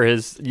waiting for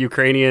his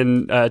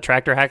Ukrainian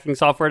tractor hacking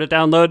software to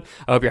download,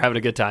 I hope you're having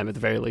a good time at the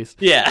very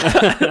least.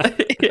 Yeah.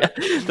 Yeah.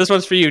 This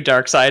one's for you,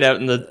 Darkside, out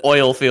in the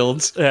oil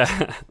fields.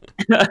 Yeah.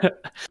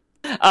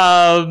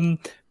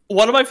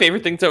 One of my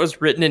favorite things that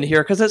was written in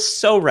here, because it's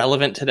so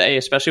relevant today,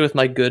 especially with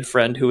my good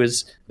friend who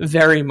is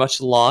very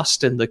much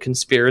lost in the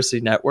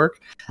conspiracy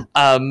network.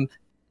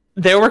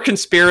 There were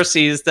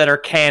conspiracies that are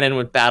canon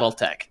with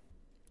BattleTech.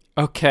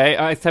 Okay,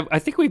 I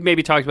think we've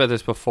maybe talked about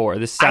this before.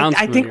 This sounds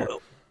familiar. I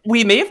think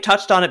we may have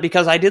touched on it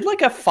because I did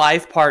like a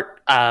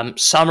 5-part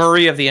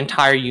summary of the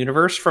entire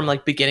universe from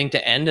like beginning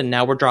to end, and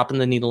now we're dropping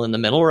the needle in the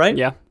middle, right?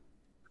 Yeah.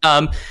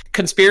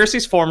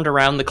 Conspiracies formed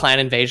around the clan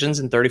invasions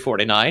in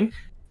 3049.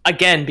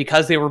 Again,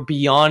 because they were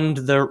beyond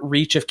the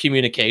reach of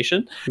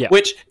communication,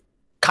 which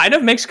kind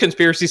of makes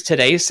conspiracies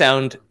today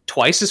sound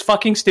twice as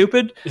fucking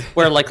stupid,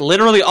 where like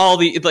literally all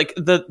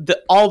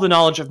the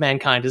knowledge of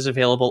mankind is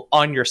available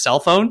on your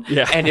cell phone.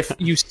 Yeah. And if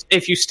you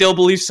still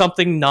believe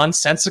something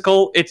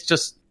nonsensical, it's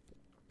just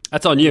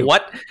that's on you.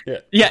 What?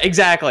 Yeah,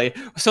 exactly.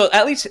 So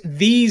at least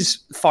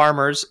these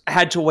farmers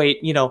had to wait,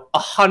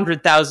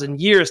 100,000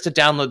 years to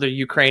download their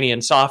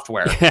Ukrainian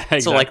software. Yeah,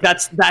 exactly. So like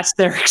that's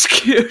their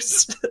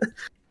excuse.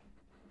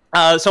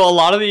 So a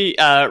lot of the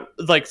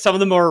some of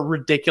the more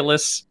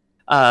ridiculous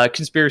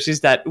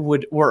conspiracies that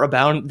were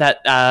abound that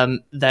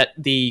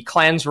the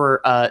clans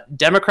were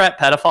Democrat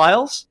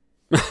pedophiles,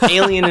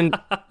 alien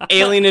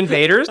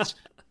invaders,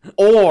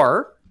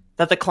 or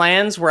that the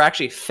clans were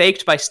actually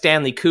faked by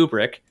Stanley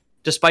Kubrick,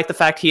 despite the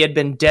fact he had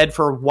been dead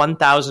for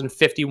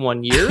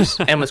 1,051 years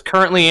and was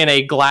currently in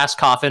a glass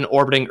coffin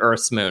orbiting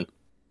Earth's moon.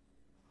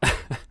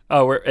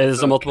 Oh, is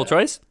this a multiple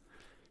choice?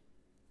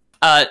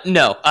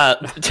 No.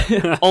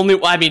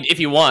 If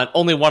you want,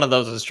 only one of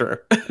those is true.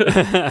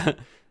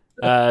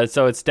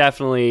 So it's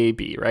definitely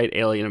B, right?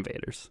 Alien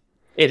Invaders.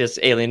 It is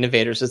Alien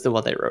Invaders is the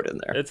one they wrote in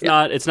there.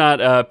 It's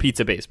not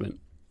Pizza Basement.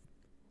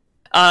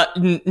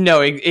 No,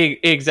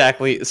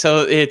 exactly.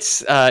 So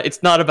it's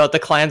not about the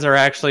clans are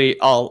actually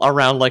all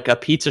around like a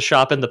pizza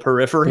shop in the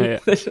periphery.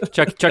 Yeah.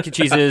 Chuck E.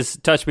 Cheese's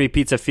Touch Me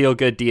Pizza Feel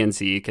Good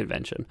DNC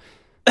convention.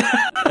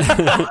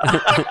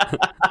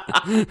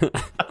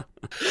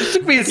 It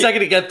took me a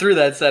second to get through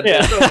that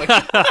sentence.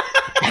 Yeah.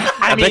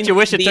 I bet you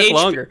wish it took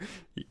longer.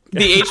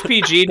 The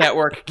HPG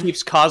network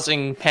keeps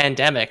causing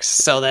pandemics,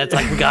 so that's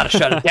like we gotta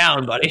shut it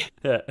down, buddy.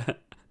 Yeah.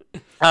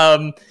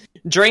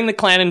 During the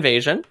clan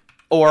invasion,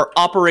 or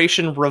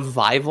Operation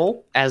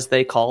Revival, as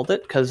they called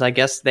it, because I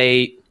guess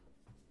they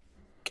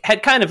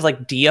had kind of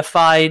like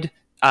deified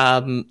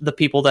the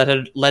people that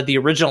had led the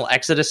original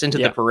Exodus into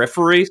the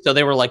periphery, so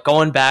they were like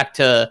going back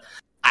to,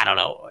 I don't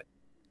know,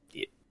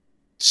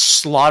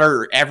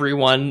 slaughter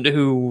everyone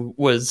who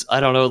was, I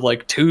don't know,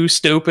 like too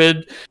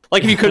stupid.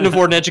 Like if you couldn't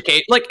afford an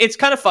education, like it's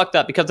kind of fucked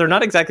up because they're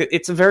not exactly,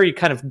 it's a very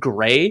kind of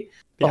gray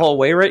the whole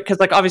way, right? Because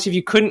like obviously if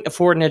you couldn't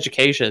afford an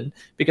education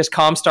because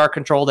Comstar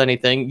controlled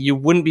anything, you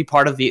wouldn't be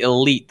part of the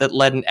elite that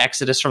led an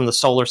exodus from the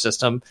solar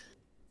system,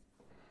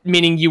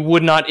 meaning you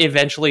would not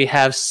eventually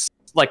have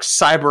like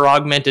cyber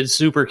augmented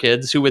super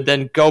kids who would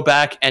then go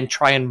back and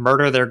try and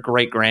murder their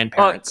great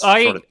grandparents.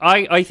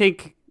 I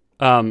think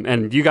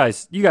and you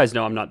guys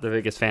know I'm not the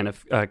biggest fan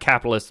of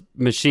capitalist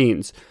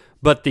machines,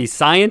 but the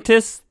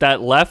scientists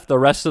that left the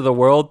rest of the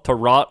world to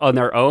rot on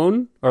their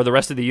own, or the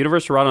rest of the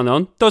universe to rot on their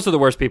own, those are the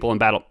worst people in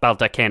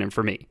BattleTech canon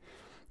for me.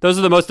 Those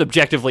are the most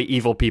objectively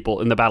evil people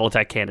in the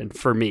BattleTech canon,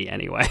 for me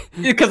anyway.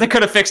 Because they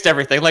could have fixed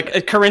everything. Like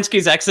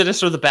Kerensky's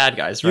Exodus are the bad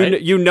guys,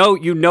 right? You know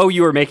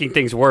you were making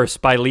things worse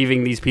by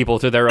leaving these people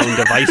to their own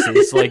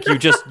devices. Like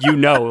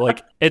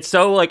like it's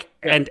so like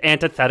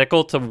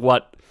antithetical to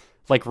what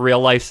like real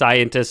life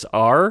scientists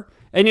are.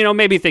 And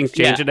maybe things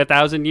change in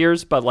 1,000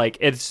 years, but like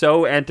it's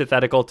so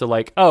antithetical to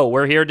like, oh,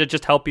 we're here to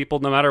just help people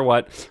no matter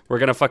what. We're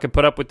gonna fucking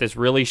put up with this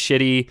really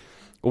shitty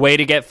way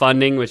to get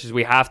funding, which is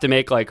we have to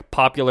make like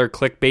popular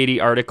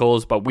clickbaity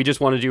articles, but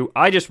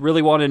I just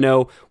really want to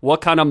know what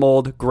kind of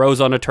mold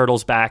grows on a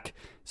turtle's back.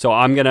 So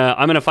I'm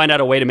gonna find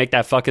out a way to make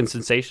that fucking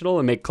sensational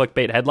and make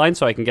clickbait headlines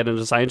so I can get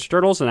into science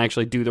journals and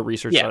actually do the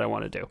research that I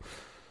want to do.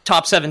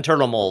 Top 7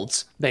 turtle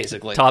molds,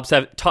 basically. Top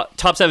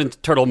seven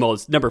turtle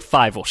molds. Number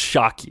 5 will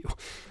shock you.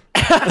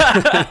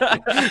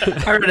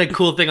 I heard a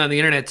cool thing on the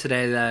internet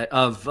today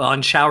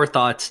on shower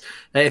thoughts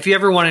that if you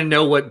ever want to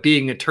know what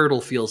being a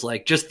turtle feels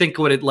like, just think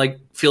what it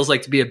feels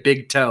like to be a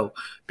big toe,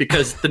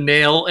 because the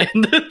nail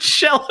and the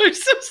shell are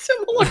so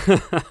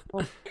similar.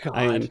 Oh, God.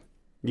 I mean,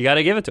 you got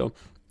to give it to him.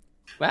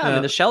 Wow, I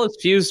mean, the shell is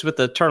fused with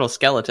the turtle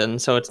skeleton,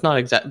 so it's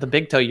not the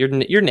big toe.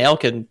 Your nail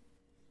can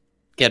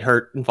get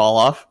hurt and fall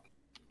off.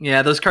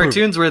 Yeah, those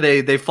cartoons where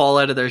they fall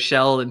out of their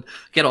shell and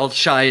get all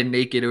shy and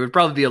naked, it would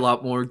probably be a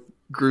lot more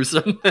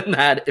gruesome than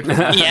that.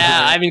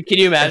 Yeah, I mean, can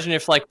you imagine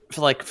if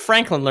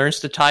Franklin learns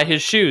to tie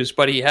his shoes,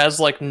 but he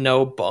has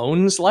no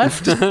bones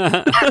left?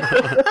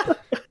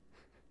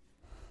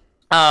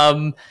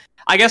 I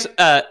guess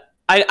I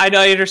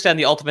understand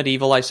the ultimate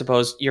evil. I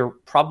suppose you're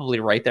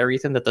probably right there,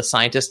 Ethan, that the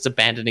scientists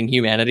abandoning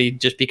humanity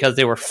just because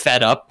they were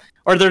fed up,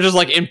 or they're just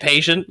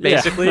impatient,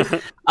 basically.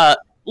 Yeah.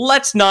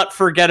 Let's not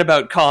forget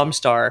about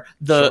Comstar,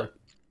 the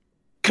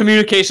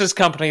communications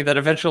company that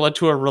eventually led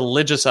to a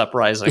religious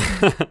uprising.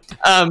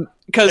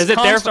 Because is it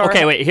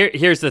okay, wait.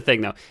 Here's the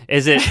thing, though.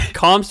 Is it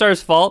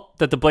Comstar's fault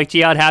that the Blake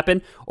Jihad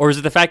happened, or is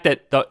it the fact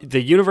that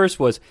the universe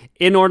was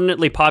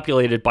inordinately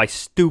populated by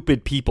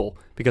stupid people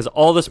because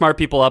all the smart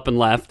people up and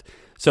left?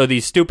 So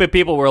these stupid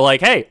people were like,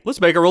 "Hey, let's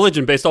make a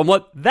religion based on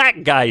what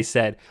that guy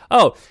said."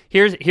 Oh,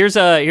 here's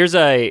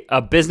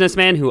a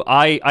businessman who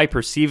I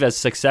perceive as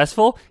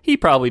successful. He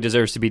probably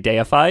deserves to be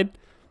deified.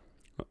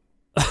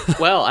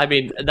 Well, I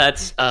mean,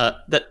 that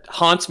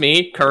haunts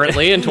me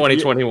currentely in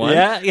 2021.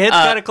 Yeah, it's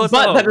kind of close.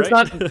 But to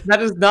home,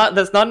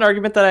 that's not an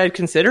argument that I had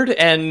considered,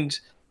 and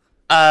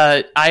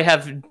I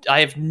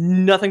have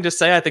nothing to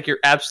say. I think you're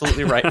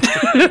absolutely right.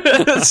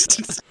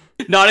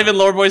 Not even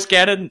Lord Boy's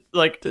canon,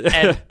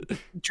 and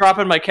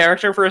dropping my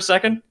character for a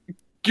second.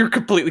 You're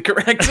completely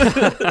correct.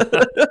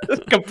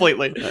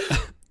 Completely.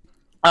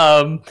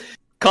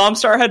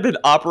 Comstar had been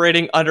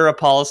operating under a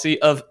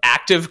policy of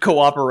active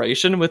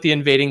cooperation with the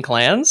invading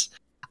clans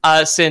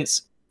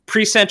since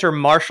Pre-Center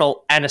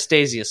Marshal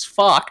Anastasius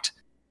Vogt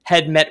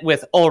had met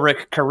with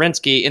Ulrich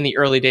Kerensky in the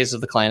early days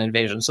of the clan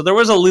invasion. So there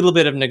was a little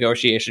bit of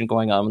negotiation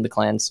going on when the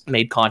clans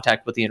made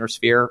contact with the Inner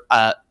Sphere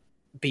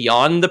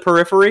beyond the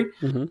periphery,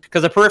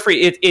 because the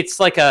periphery it's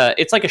like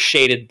a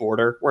shaded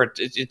border where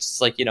it's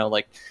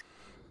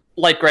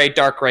light gray,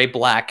 dark gray,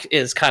 black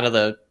is kind of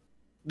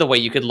the way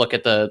you could look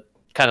at the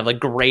kind of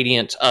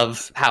gradient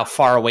of how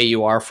far away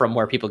you are from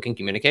where people can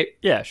communicate.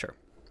 Yeah, sure.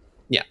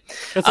 Yeah,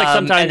 it's like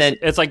sometimes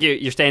it's like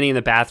you're standing in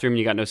the bathroom and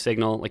you got no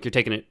signal, like you're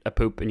taking a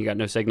poop and you got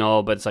no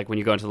signal, but it's like when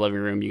you go into the living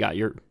room you got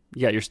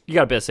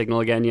a bit of signal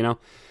again, It's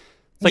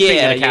like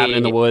being in a cabin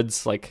in the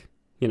woods,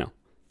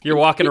 you're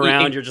walking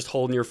around, you're just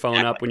holding your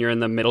phone up when you're in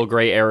the middle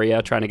gray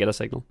area trying to get a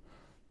signal.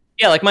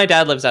 Yeah, my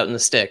dad lives out in the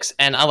sticks,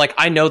 and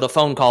I know the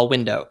phone call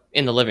window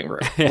in the living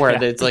room where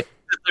it's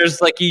there's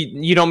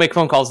you don't make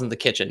phone calls in the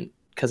kitchen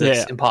because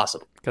it's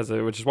impossible, because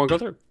it just won't go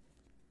through.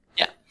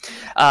 Yeah.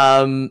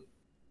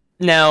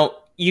 Now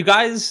you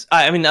guys,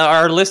 I mean,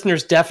 our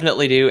listeners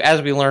definitely do,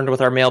 as we learned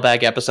with our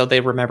mailbag episode.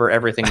 They remember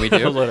everything we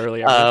do.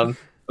 Literally. Everything.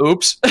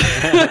 Oops.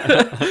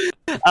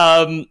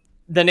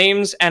 The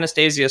names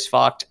Anastasius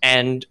Vogt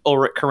and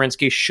Ulrich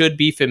Kerensky should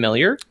be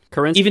familiar,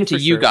 even to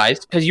you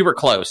guys, because you were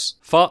close.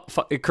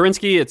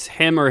 Kerensky, it's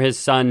him or his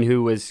son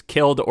who was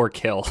killed or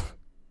killed.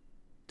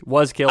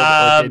 Was killed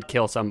or did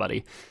kill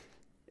somebody.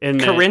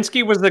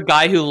 Kerensky was the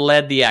guy who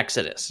led the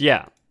Exodus.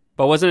 Yeah,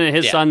 but wasn't it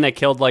his son that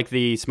killed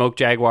the Smoke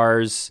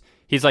Jaguars?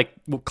 He's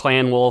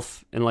Clan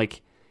Wolf, and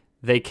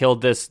they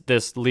killed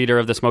this leader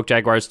of the Smoke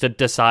Jaguars to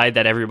decide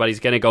that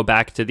everybody's going to go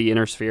back to the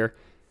Inner Sphere.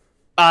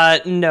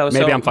 No.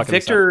 Maybe I'm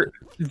fucking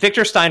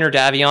Victor Steiner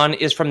Davion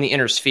is from the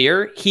Inner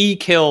Sphere. He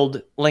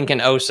killed Lincoln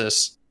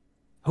Osis,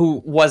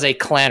 who was a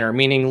clanner,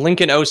 meaning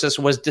Lincoln Osis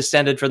was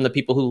descended from the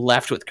people who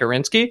left with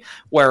Kerensky,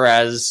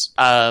 whereas...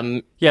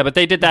 yeah, but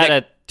they did that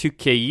at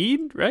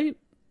Tukaid, right?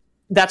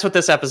 That's what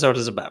this episode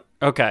is about.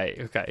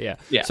 Okay,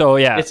 yeah. So,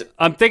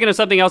 I'm thinking of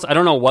something else. I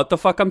don't know what the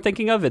fuck I'm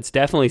thinking of. It's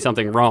definitely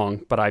something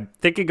wrong, but I'm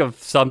thinking of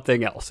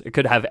something else. It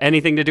could have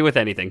anything to do with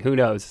anything. Who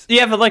knows?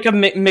 Yeah, but a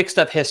mixed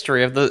up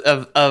history of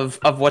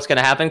what's going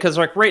to happen, because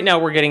right now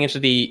we're getting into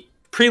the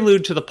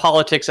prelude to the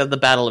politics of the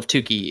Battle of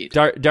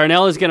Tukaid.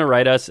 Darnell is going to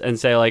write us and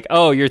say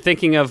oh, you're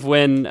thinking of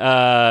when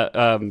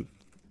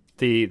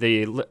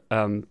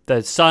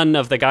the son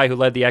of the guy who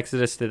led the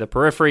Exodus to the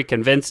periphery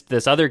convinced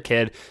this other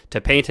kid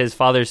to paint his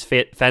father's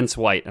fence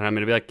white, and I'm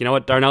going to be like, you know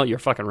what, Darnell, you're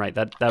fucking right.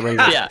 That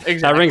rings. Exactly.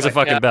 That rings a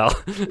fucking bell.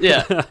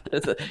 Yeah,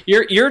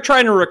 you're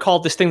trying to recall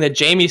this thing that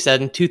Jamie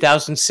said in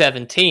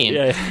 2017,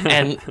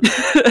 and.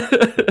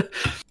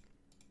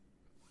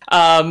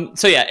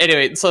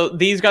 Anyway, so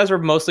these guys are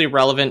mostly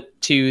relevant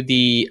to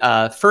the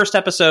first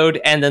episode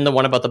and then the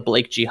one about the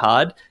Blake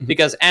Jihad,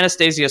 because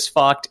Anastasius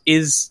Vogt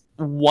is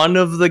one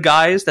of the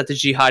guys that the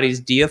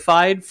jihadis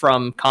deified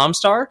from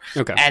Comstar.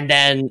 Okay. And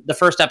then the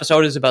first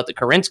episode is about the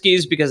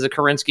Kerenskys, because the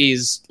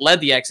Kerenskys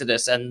led the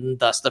Exodus and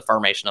thus the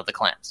formation of the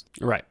clans.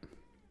 Right.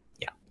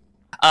 Yeah.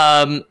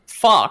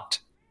 Vogt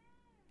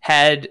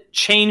had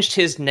changed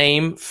his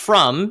name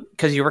from,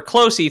 because you were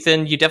close,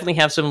 Ethan, you definitely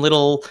have some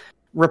little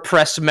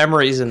repressed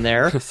memories in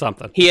there.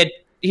 Something. He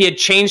had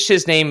changed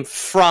his name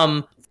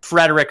from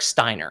Frederick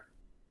Steiner.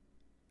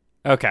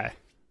 Okay.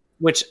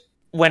 Which,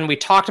 when we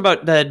talked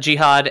about the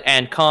Jihad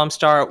and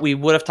Comstar, we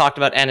would have talked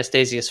about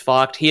Anastasius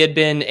Vogt. He had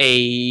been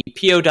a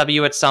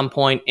POW at some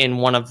point in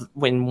one of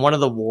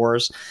the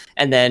wars,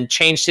 and then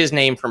changed his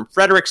name from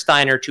Frederick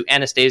Steiner to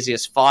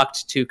Anastasius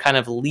Vogt to kind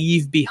of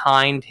leave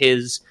behind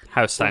his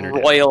House Steiner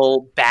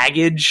royal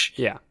baggage.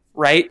 Yeah.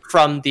 Right?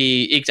 From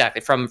being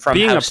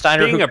House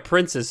Steiner. Being a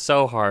prince is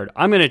so hard.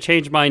 I'm going to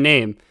change my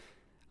name.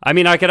 I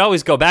mean, I could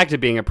always go back to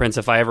being a prince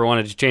if I ever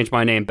wanted to change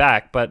my name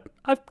back, but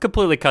I've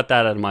completely cut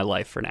that out of my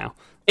life for now.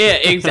 Yeah,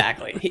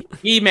 exactly.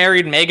 He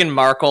married Meghan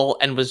Markle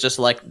and was just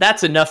like,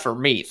 that's enough for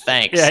me,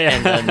 thanks. Yeah.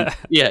 And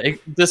then,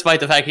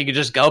 despite the fact he could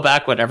just go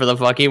back whenever the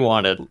fuck he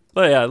wanted.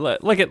 But yeah,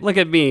 look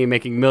at me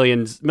making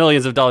millions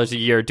of dollars a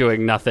year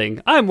doing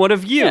nothing. I'm one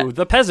of you,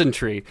 the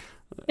peasantry.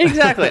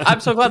 Exactly. I'm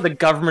so glad the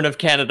government of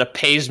Canada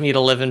pays me to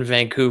live in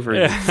Vancouver.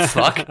 You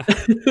fuck.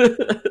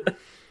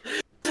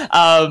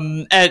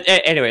 And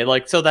anyway,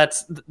 like, so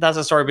that's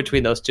a story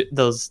between those two,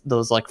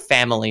 those like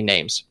family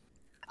names.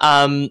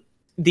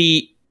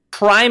 The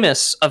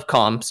Primus of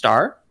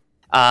Comstar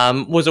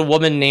was a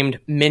woman named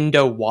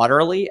Mindo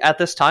Waterley at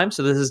this time.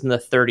 So this is in the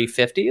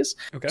 3050s.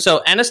 Okay.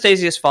 So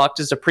Anastasius Vogt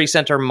is a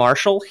pre-center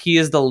marshal. He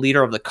is the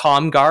leader of the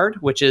Com Guard,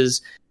 which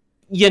is,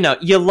 you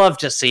love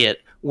to see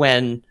it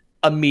when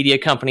a media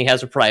company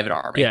has a private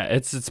army. Yeah,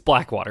 it's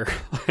Blackwater.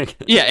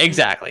 Yeah,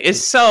 exactly.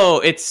 It's so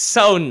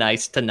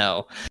nice to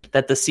know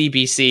that the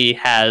CBC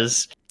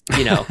has,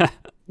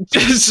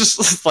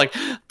 just like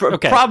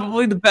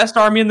probably the best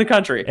army in the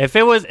country. If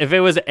it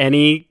was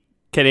any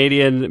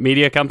Canadian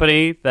media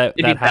company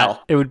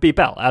it would be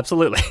Bell,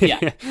 absolutely.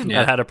 Yeah.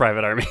 That had a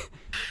private army.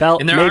 Bell,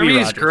 and their army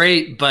is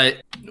great,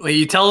 but when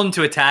you tell them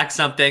to attack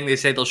something, they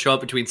say they'll show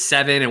up between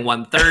 7 and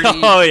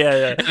 1:30. Oh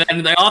yeah.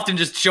 And they often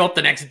just show up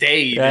the next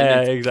day.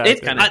 Yeah, exactly.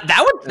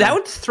 That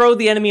would throw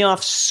the enemy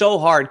off so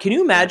hard. Can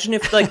you imagine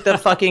if like the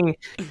fucking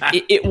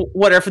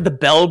if the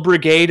Bell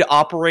Brigade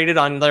operated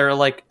on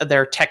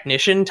their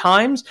technician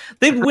times?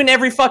 They'd win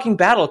every fucking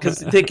battle because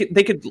they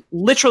could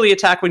literally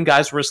attack when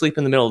guys were asleep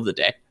in the middle of the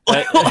day.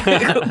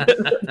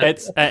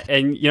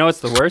 And you know what's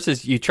the worst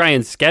is you try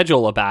and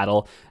schedule a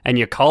battle and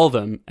you call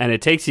them and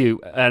it takes you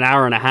an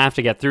hour and a half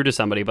to get through to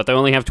somebody, but they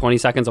only have 20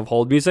 seconds of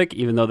hold music,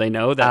 even though they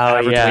know that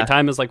average wait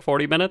time is like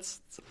 40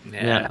 minutes.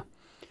 Yeah.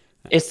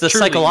 It's the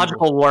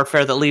psychological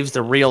warfare that leaves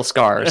the real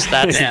scars.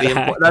 That's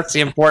that's the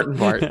important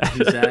part.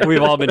 Exactly.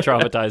 We've all been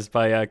traumatized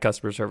by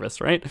customer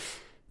service, right?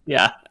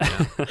 Yeah.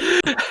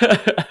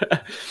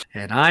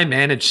 And I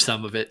managed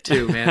some of it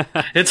too, man.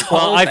 It's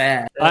all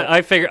bad.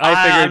 I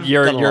figured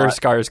your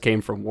scars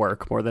came from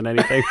work more than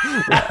anything.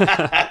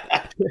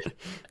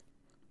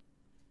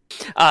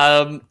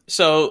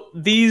 So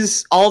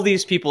all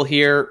these people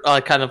here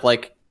kind of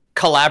like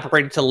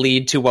collaborated to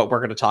lead to what we're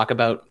going to talk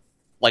about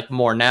like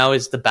more now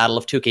is the Battle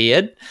of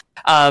Tukayid.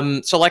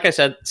 So like I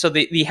said, so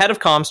the head of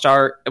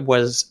Comstar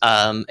was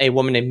a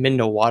woman named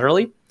Mindo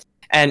Waterley.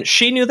 And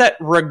she knew that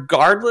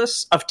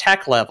regardless of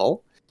tech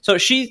level, so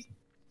she's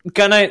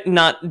gonna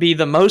not be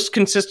the most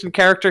consistent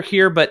character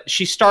here, but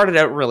she started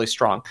out really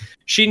strong.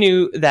 She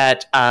knew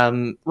that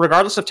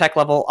regardless of tech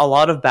level, a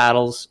lot of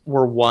battles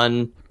were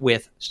won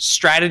with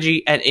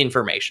strategy and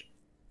information.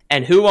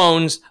 And who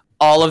owns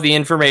all of the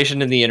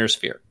information in the Inner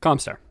Sphere?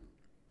 Comstar.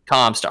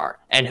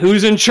 And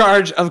who's in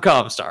charge of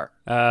Comstar?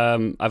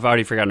 I've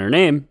already forgotten her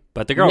name,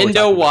 but the girl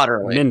Mindo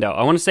Waterley. Mindo.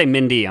 I want to say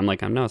Mindy. I'm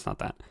like, no, it's not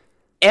that.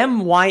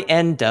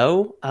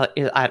 M-Y-N-Do?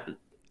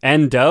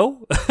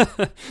 Endo?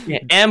 Yeah,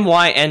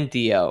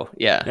 M-Y-N-D-O.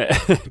 Yeah.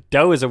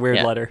 Do is a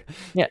weird letter.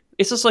 Yeah.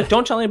 It's just like,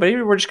 don't tell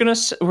anybody. We're just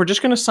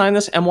gonna sign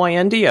this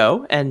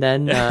M-Y-N-D-O, and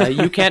then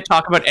you can't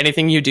talk about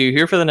anything you do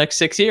here for the next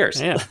 6 years.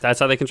 Yeah, that's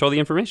how they control the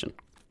information.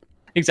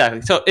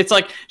 Exactly. So it's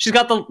like she's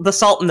got the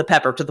salt and the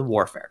pepper to the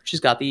warfare. She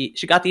got the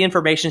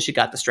information. She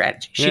got the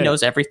strategy. She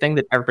knows everything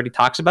that everybody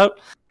talks about.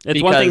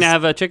 It's one thing to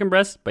have a chicken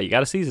breast, but you got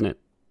to season it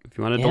if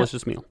you want a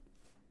delicious meal.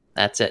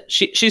 That's it.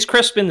 She's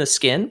crisp in the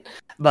skin,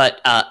 but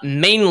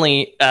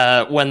mainly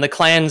when the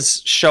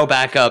clans show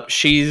back up,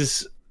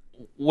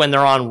 when they're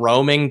on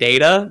roaming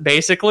data,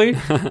 basically,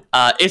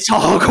 it's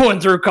all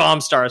going through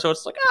Comstar. So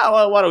it's like,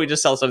 why don't we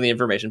just sell some of the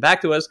information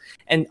back to us?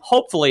 And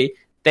hopefully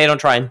they don't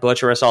try and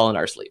butcher us all in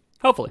our sleep.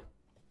 Hopefully.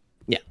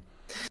 Yeah.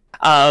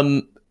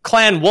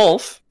 Clan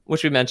Wolf,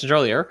 which we mentioned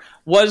earlier,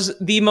 was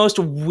the most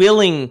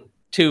willing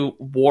to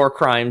war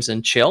crimes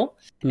and chill.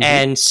 Mm-hmm.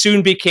 And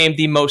soon became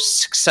the most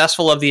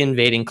successful of the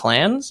invading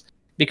clans,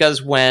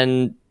 because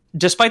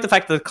despite the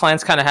fact that the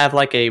clans kind of have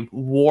like a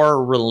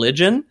war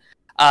religion,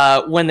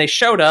 when they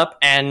showed up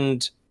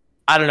and,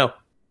 I don't know,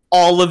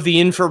 all of the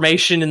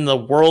information in the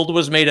world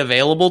was made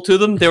available to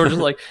them, they were just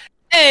like,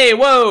 hey,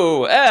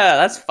 whoa,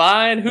 that's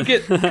fine. Who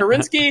get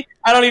Karinsky?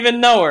 I don't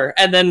even know her.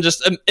 And then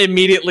just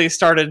immediately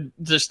started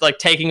just like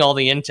taking all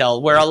the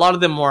intel, where a lot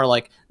of them more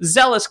like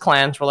zealous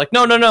clans were like,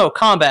 no,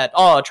 combat,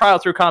 trial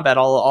through combat,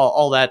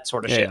 all that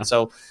sort of shit. Yeah.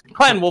 So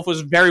Clan Wolf was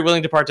very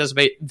willing to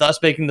participate,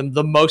 thus making them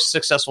the most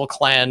successful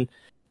clan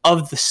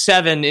of the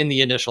 7 in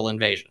the initial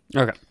invasion.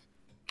 Okay.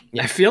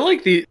 Yeah. I feel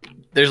like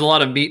there's a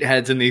lot of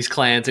meatheads in these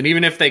clans, and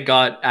even if they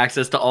got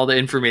access to all the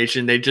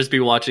information, they'd just be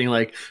watching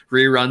like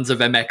reruns of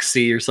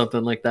MXC or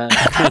something like that.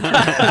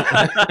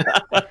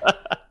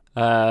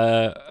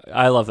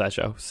 I love that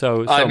show. So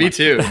me much.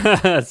 too.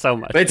 So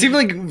much. But it seemed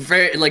like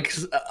very like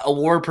a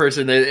war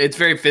person. It's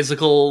very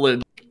physical,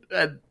 and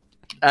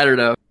I don't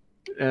know.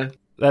 Yeah.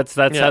 That's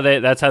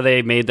how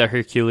they made the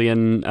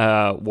Herculean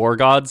war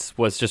gods,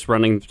 was just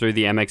running through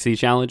the MXC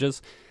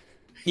challenges.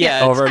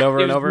 Yeah, over and over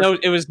and over.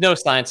 It was no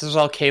science. It was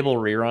all cable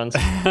reruns.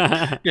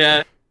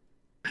 Yeah.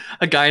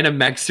 A guy in a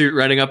mech suit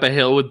running up a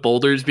hill with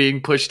boulders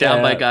being pushed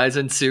down by guys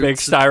in suits. Big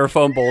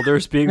styrofoam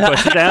boulders being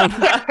pushed down.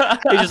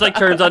 He just like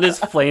turns on his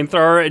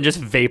flamethrower and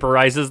just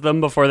vaporizes them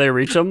before they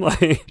reach him.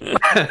 Like,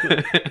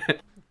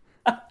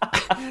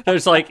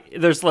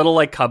 there's little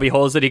like cubby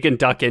holes that he can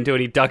duck into,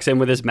 and he ducks in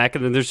with his mech,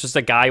 and then there's just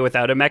a guy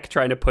without a mech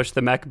trying to push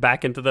the mech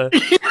back into the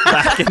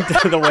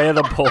way of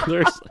the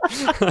boulders.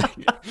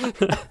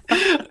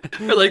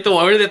 Or like the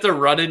one where they have to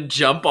run and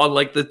jump on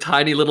like the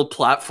tiny little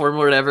platform or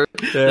whatever.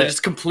 Yeah. They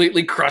just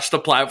completely crush the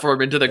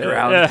platform into the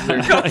ground.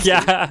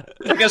 Yeah.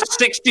 Like a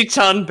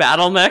 60-ton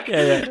battle mech.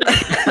 Yeah.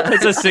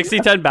 It's a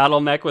 60-ton battle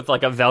mech with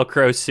like a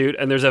Velcro suit,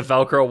 and there's a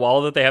Velcro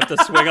wall that they have to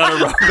swing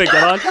on a rope and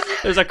get on.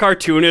 There's a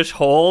cartoonish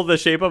hole the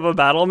shape of a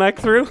battle mech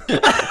through.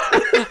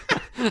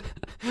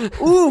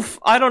 Oof,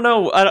 I don't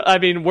know. I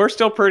mean, we're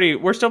still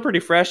pretty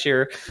fresh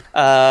here.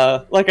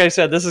 Like I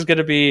said, this is going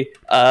to be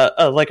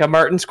like a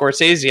Martin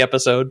Scorsese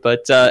episode,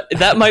 but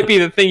that might be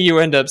the thing you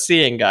end up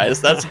seeing, guys.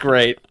 That's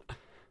great.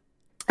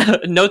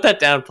 Note that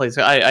down, please.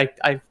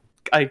 I'm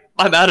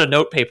out of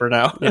note paper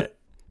now. Yeah.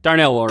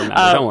 Darnell will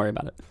remember. Don't worry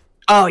about it.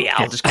 Oh yeah,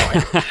 I'll just go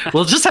in.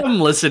 We'll just have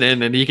him listen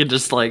in, and he can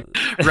just like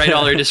write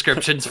all their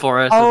descriptions for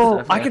us.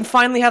 Oh, I can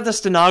finally have the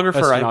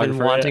stenographer I've been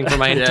wanting for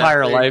my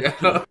entire life.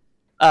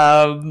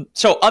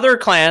 So other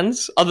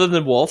clans, other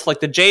than Wolf, like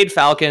the Jade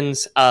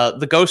Falcons,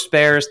 the Ghost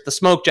Bears, the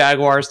Smoke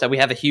Jaguars that we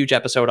have a huge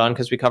episode on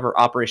because we cover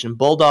Operation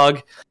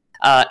Bulldog,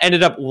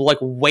 ended up like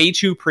way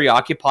too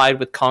preoccupied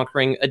with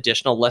conquering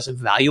additional less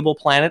valuable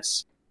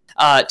planets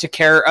to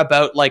care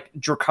about like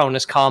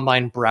Draconis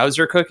Combine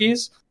browser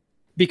cookies.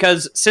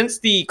 Because since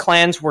the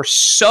clans were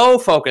so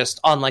focused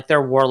on like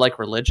their warlike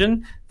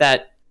religion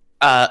that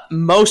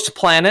most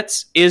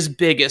planets is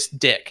biggest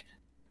dick,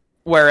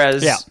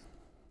 whereas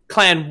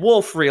Clan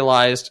Wolf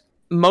realized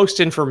most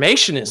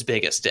information is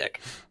biggest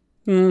dick.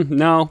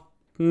 No.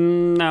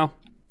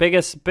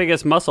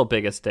 Biggest muscle,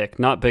 biggest dick,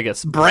 not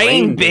biggest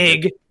brain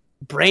big.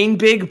 Brain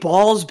big,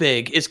 balls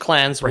big is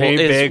Clan's. Brain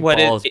big,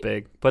 balls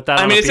big. Put that.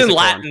 I mean, it's in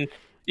Latin.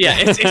 Yeah,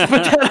 it's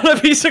put that on a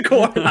piece of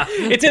corn.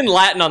 It's in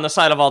Latin on the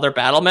side of all their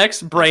battle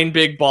mechs. Brain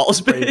big, balls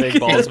big. Brain big,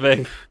 balls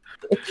big.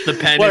 The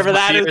pen is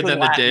mightier than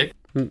the dick.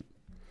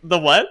 The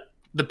what?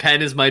 The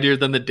pen is mightier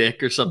than the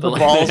dick, or something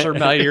like that. The balls are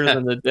mightier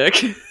than the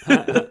dick.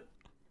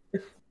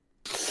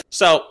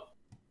 So,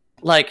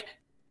 like,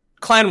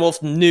 Clan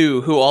Wolf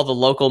knew who all the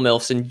local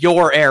MILFs in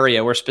your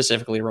area were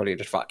specifically ready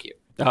to fuck you.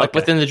 Okay. Like,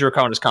 within the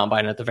Draconis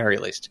Combine, at the very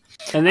least.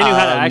 And they knew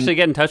how to actually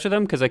get in touch with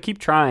them? Because I keep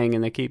trying,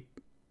 and they keep...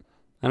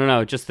 I don't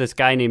know, just this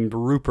guy named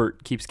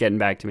Rupert keeps getting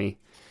back to me.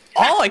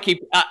 I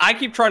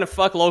keep trying to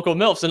fuck local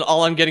MILFs, and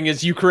all I'm getting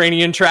is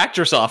Ukrainian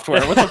tractor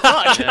software. What the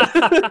fuck?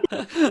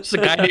 It's a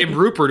guy named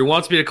Rupert who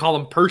wants me to call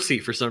him Percy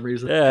for some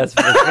reason. Yeah, it's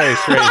very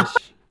strange.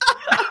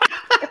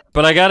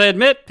 But I gotta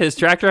admit, his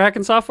tractor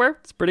hacking software,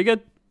 it's pretty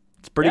good.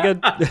 It's pretty good.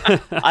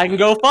 I can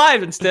go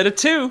 5 instead of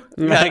 2.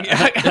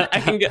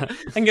 I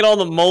can get all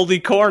the moldy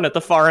corn at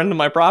the far end of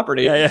my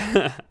property.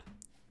 Yeah.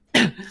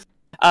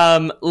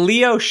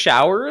 Leo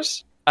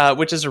Showers,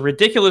 which is a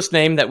ridiculous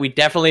name that we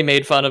definitely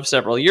made fun of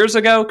several years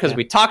ago because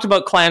we talked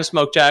about Clan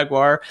Smoke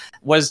Jaguar,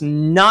 was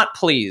not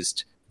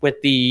pleased with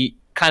the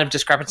kind of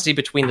discrepancy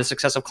between the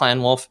success of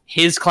Clan Wolf,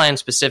 his clan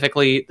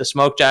specifically, the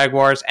Smoke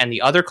Jaguars, and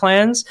the other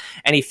clans,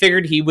 and he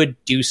figured he would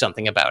do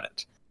something about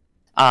it.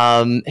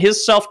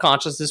 His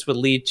self-consciousness would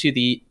lead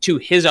to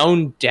his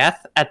own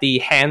death at the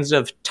hands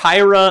of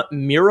Tyra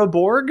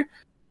Miraborg,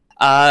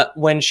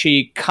 when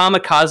she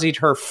kamikazed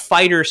her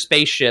fighter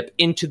spaceship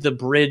into the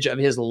bridge of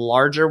his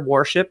larger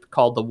warship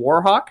called the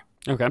Warhawk.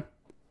 Okay.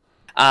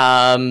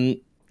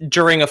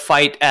 During a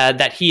fight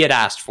that he had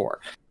asked for.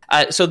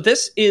 So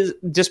this is,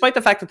 despite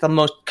the fact that the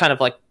most kind of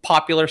like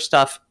popular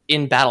stuff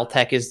in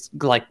BattleTech is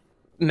like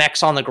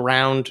mechs on the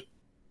ground,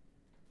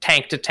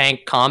 tank to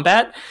tank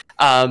combat,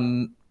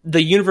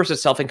 the universe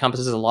itself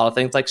encompasses a lot of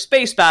things like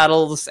space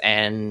battles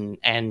and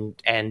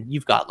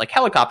you've got like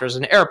helicopters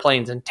and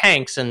airplanes and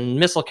tanks and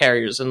missile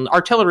carriers and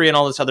artillery and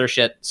all this other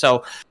shit.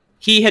 So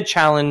he had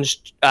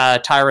challenged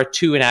Tyra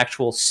to an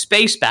actual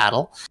space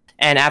battle,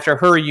 and after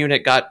her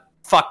unit got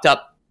fucked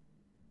up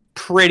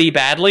pretty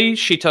badly,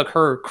 she took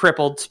her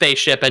crippled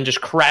spaceship and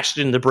just crashed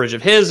into the bridge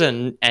of his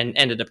and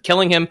ended up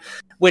killing him,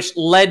 which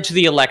led to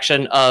the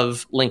election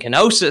of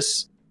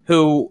Lincolnosis,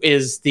 who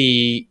is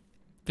the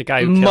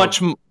guy who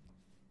killed...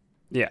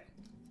 Yeah.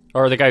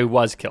 Or the guy who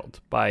was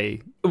killed by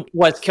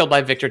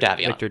Victor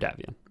Davion. Victor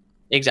Davion.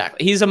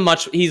 Exactly. He's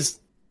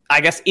I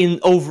guess in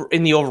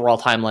the overall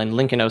timeline,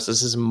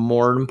 Lincolnosis is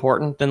more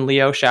important than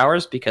Leo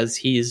Showers because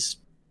he's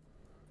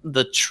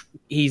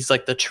he's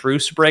like the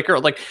truce breaker.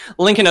 Like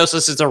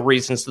Lincolnosis is the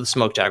reason the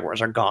Smoke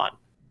Jaguars are gone.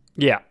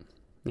 Yeah.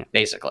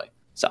 Basically.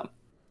 So,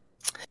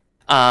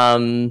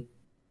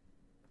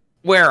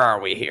 where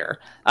are we here?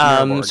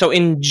 So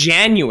in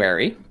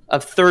January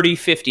of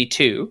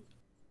 3052,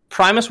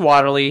 Primus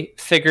Waterly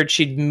figured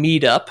she'd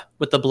meet up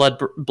with the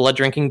blood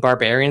drinking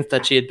barbarians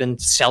that she had been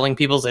selling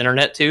people's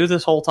internet to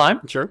this whole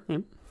time. Sure. Yeah.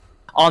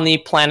 On the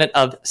planet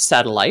of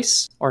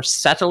Satellice, or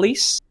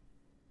Satellice.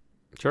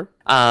 Sure.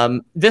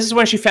 This is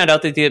when she found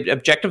out that the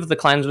objective of the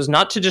clans was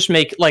not to just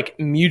make like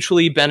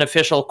mutually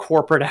beneficial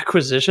corporate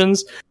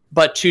acquisitions,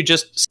 but to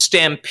just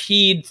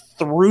stampede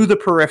through the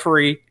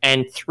periphery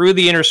and through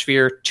the inner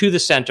sphere to the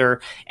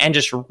center and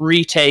just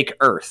retake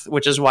Earth,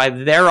 which is why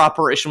their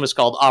operation was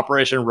called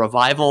Operation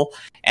Revival,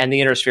 and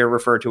the inner sphere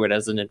referred to it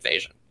as an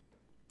invasion.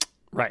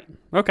 Right.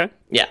 Okay.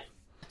 Yeah.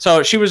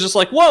 So she was just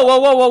like,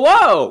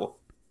 whoa.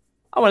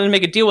 I wanted to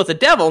make a deal with the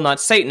devil, not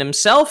Satan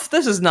himself.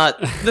 This is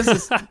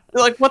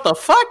like, what the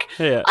fuck?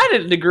 Yeah. I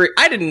didn't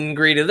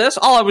agree to this.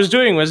 All I was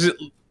doing was,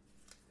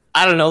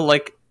 I don't know,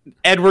 like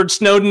Edward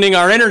Snowdening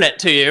our internet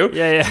to you.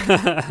 Yeah.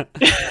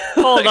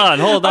 Hold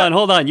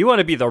on. You want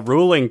to be the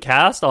ruling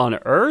caste on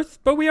Earth?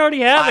 But we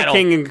already have a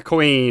king and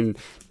queen.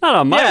 Not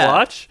on my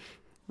watch.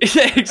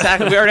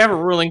 Exactly. We already have a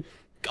ruling.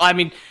 I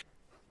mean,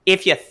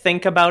 if you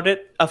think about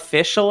it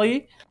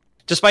officially,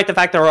 despite the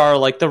fact there are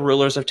like the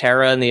rulers of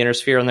Terra and the Inner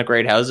Sphere and the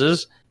Great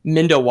Houses,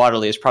 Mindo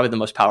Waterly is probably the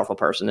most powerful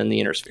person in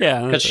the Inner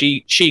Sphere because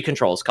she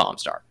controls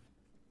Comstar.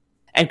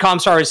 And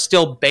Comstar is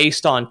still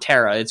based on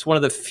Terra. It's one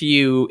of the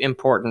few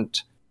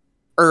important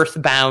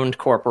Earthbound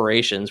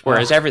corporations,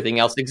 whereas everything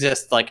else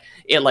exists like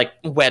it like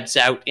webs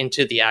out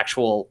into the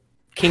actual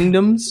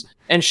kingdoms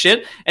and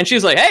shit. And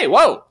she's like, "Hey,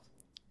 whoa,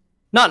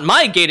 not in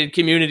my gated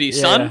community,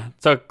 son." Yeah.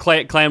 So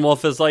Clan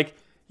Wolf is like,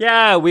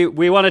 "Yeah,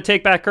 we want to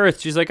take back Earth."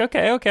 She's like,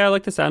 "Okay, I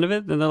like the sound of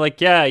it." And they're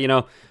like,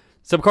 "Yeah,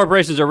 some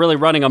corporations are really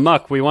running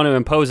amok. We want to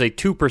impose a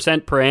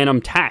 2% per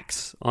annum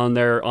tax on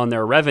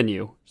their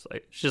revenue."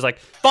 She's like,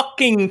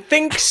 "Fucking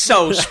think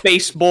so,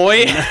 space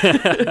boy."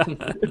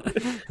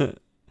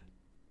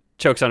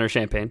 Chokes on her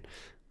champagne.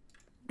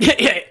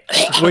 Yeah.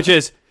 Which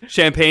is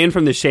champagne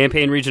from the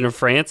Champagne region of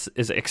France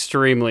is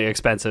extremely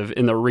expensive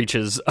in the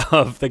reaches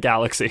of the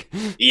galaxy.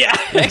 Yeah,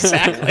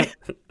 exactly.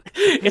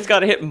 It's got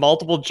to hit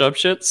multiple jump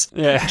ships,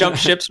 and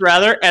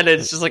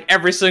it's just like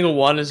every single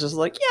one is just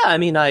like, yeah. I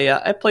mean,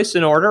 I placed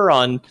an order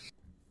on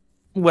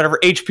whatever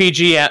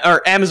HPG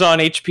or Amazon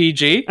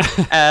HPG,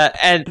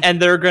 and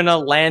they're gonna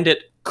land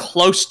it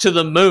close to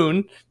the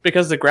moon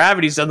because the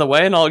gravity's in the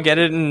way, and I'll get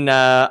it, and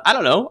I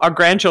don't know, our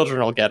grandchildren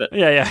will get it.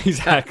 Yeah,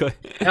 exactly.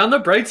 And on the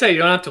bright side, you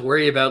don't have to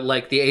worry about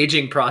like the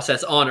aging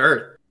process on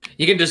Earth.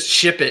 You can just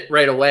ship it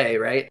right away,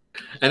 right?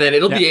 And then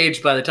it'll be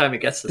aged by the time it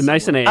gets to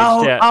nice and aged.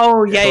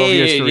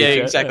 Yeah,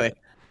 exactly.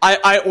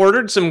 I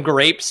ordered some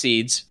grape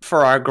seeds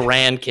for our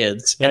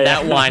grandkids, and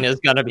that wine is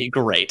gonna be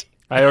great.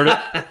 I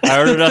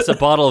ordered us a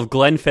bottle of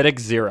Glenfiddich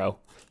Zero.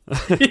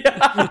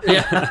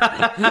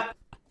 Yeah.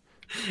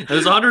 It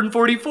was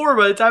 144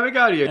 by the time it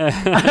got here.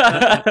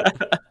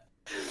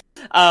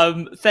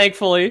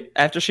 Thankfully,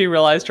 after she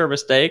realized her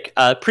mistake,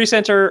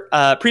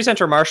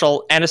 Precenter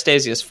Marshal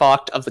Anastasius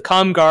Vogt of the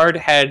Com Guard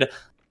had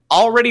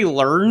already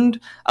learned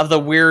of the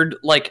weird,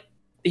 like,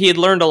 he had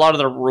learned a lot of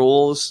the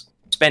rules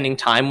spending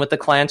time with the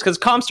clans, because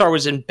Comstar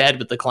was in bed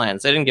with the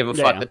clans. They didn't give a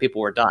fuck that people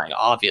were dying,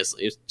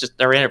 obviously. It's just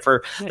they're in it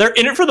for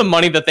the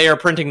money that they are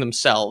printing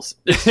themselves.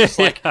 It's just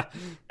like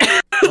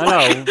I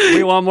know.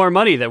 We want more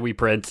money that we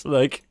print.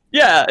 Like,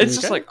 yeah, it's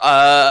just like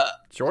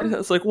sure.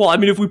 It's like, well, I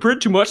mean, if we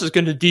print too much, it's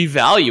going to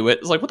devalue it.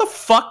 It's like, what the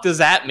fuck does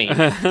that mean?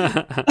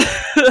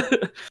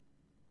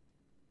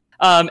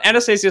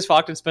 Anastasius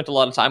Vogt had spent a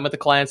lot of time with the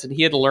clans, and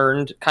he had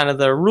learned kind of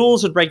the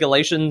rules and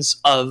regulations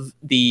of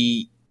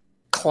the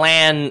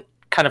clan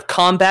kind of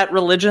combat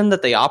religion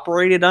that they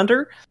operated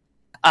under,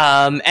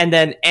 and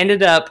then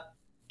ended up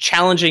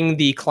challenging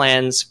the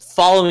clans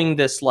following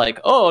this, like,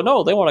 oh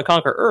no, they want to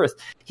conquer Earth.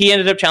 He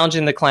ended up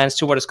challenging the clans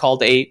to what is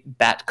called a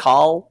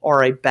Bat-Kal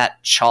or a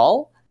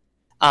Bat-Chal.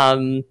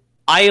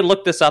 I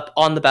looked this up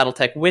on the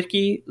Battletech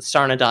wiki,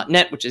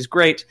 Sarna.net, which is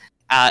great.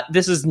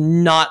 This is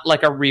not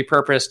like a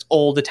repurposed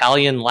old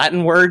Italian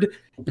Latin word.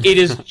 It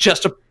is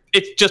just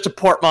a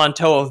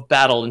portmanteau of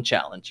battle and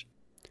challenge.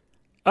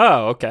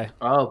 Oh, okay.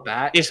 Oh,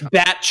 It's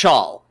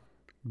Bat-Chal.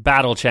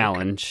 Battle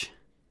challenge.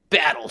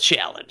 Battle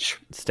challenge.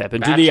 Step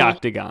into the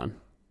octagon.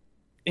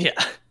 Yeah.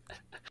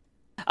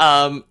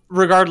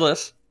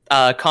 Regardless,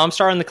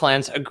 Comstar and the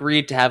clans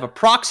agreed to have a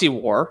proxy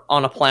war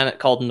on a planet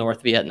called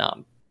North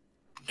Vietnam.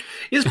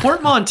 Is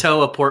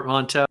portmanteau a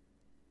portmanteau?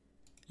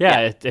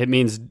 Yeah. It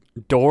means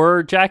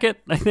door jacket,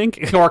 I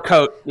think. Door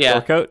coat. Yeah.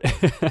 Door coat.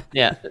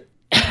 Yeah.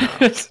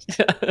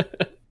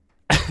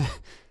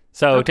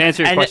 So to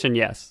answer your question,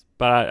 yes.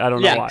 But I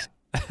don't know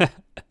why.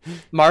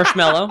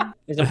 Marshmallow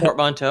is a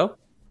portmanteau.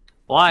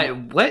 Why?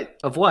 What?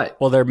 Of what?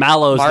 Well, they're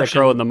mallows that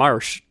grow in the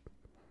marsh.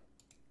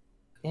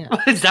 Yeah.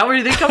 Is that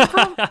where they come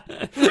from?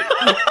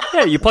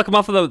 Yeah, you pluck them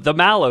off of the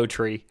mallow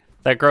tree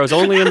that grows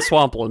only in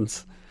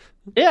swamplands.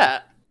 Yeah.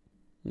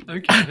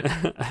 Okay.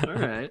 All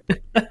right.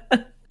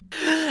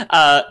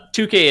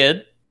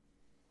 2K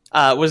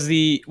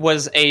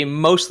was a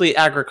mostly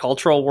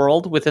agricultural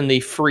world within the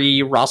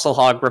Free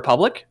Rosselhog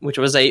Republic, which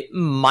was a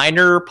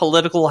minor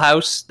political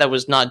house that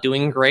was not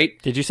doing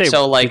great. Did you say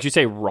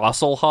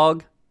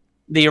Rosselhog?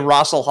 The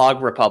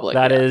Rosselhog Republic.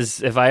 That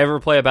is, if I ever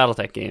play a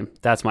BattleTech game,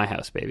 that's my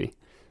house, baby.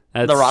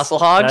 The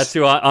Rosselhogs? That's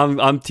who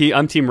I'm Team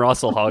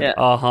Rosselhog,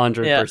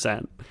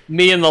 100%.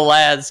 Me and the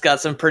lads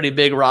got some pretty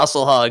big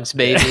Rosselhogs,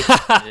 baby.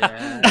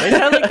 They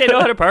sound like they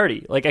know how to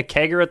party. Like a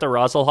kegger at the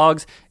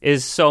Rosselhogs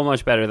is so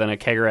much better than a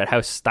kegger at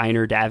House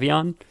Steiner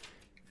Davion.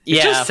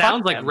 It just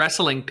sounds like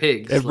wrestling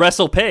pigs.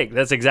 Wrestle pig.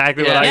 That's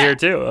exactly what I hear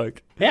too.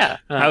 Like,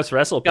 House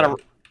Wrestle Pig.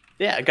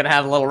 Gonna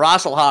have a little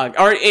Rosselhog.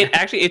 Or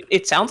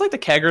it sounds like the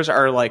keggers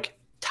are like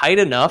tight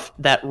enough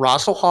that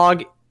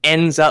Rosselhog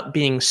ends up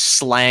being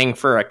slang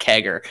for a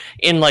kegger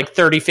in like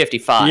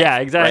 3055. Yeah,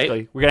 exactly.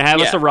 Right? We're gonna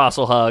have us a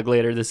Rosselhog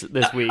later this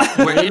week.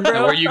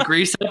 where you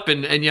grease up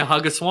and you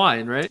hug a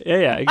swine, right?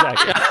 Yeah,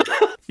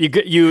 exactly.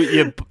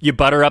 You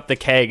butter up the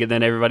keg and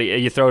then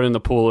you throw it in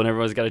the pool and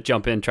everyone's got to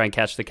jump in and try and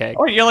catch the keg.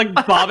 Or you're like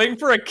bobbing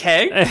for a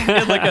keg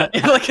in like an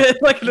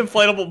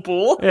inflatable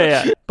pool.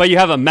 Yeah. But you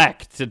have a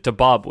mech to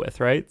bob with,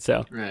 right?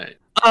 So right.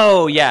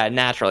 Oh yeah,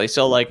 naturally.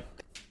 So like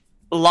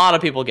a lot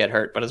of people get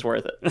hurt, but it's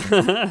worth it.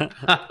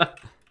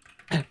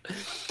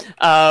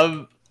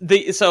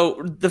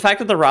 The fact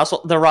that the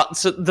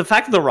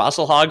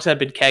Rosselhogs had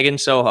been kegging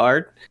so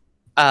hard,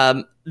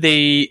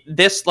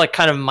 this like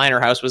kind of minor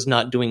house was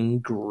not doing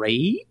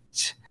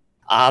great,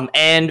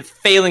 and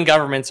failing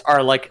governments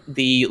are like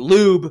the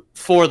lube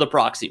for the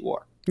proxy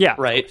war. Yeah,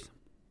 right.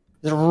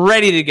 They're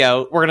ready to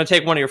go. We're going to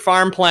take one of your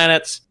farm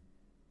planets,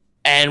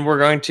 and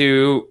we're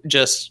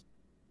just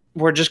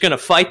going to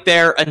fight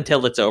there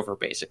until it's over,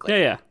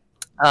 basically. Yeah.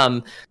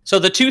 So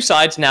the two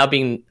sides now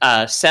being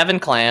 7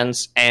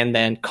 clans and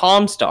then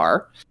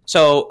Comstar.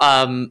 So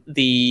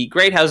the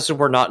Great Houses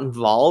were not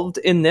involved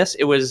in this.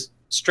 It was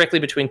strictly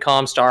between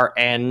Comstar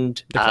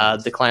and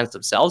the clans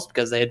themselves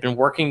because they had been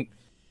working,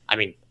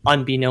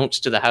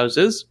 unbeknownst to the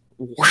houses,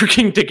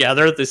 working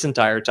together this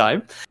entire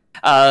time.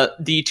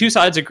 The two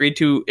sides agreed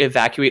to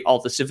evacuate all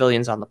the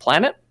civilians on the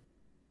planet.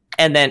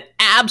 And then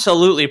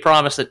absolutely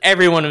promised that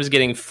everyone was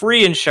getting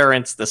free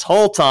insurance this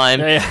whole time.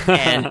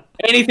 And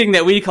anything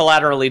that we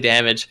collaterally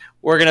damage,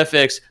 we're going to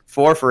fix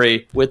for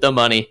free with the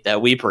money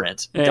that we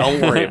print.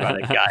 Don't worry about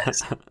it,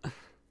 guys.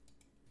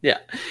 Yeah.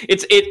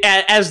 It's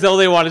as though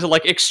they wanted to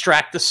like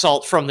extract the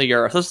salt from the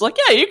earth. It's like,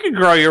 yeah, you can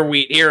grow your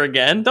wheat here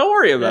again. Don't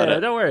worry about it.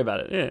 Don't worry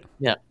about it.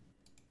 Yeah.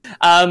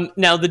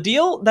 Now the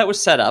deal that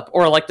was set up,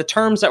 or like the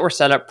terms that were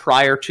set up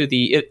prior to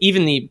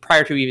even the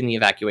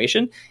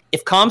evacuation,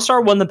 if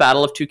Comstar won the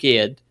Battle of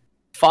Tukeyid,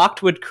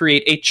 Focht would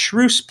create a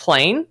truce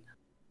plane.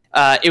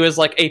 It was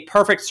like a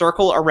perfect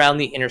circle around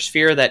the inner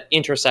sphere that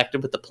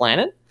intersected with the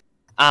planet.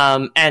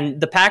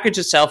 And the package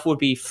itself would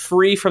be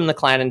free from the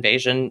clan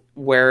invasion,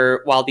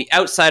 while the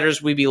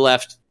outsiders would be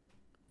left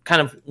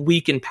kind of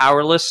weak and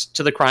powerless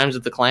to the crimes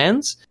of the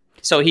clans.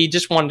 So he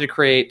just wanted to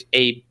create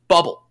a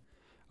bubble.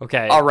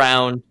 Okay.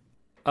 Around.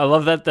 I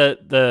love that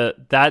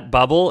that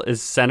bubble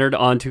is centered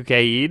on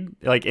Tukeyid,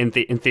 like in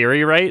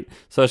theory, right?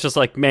 So it's just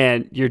like,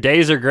 man, your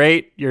days are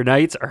great, your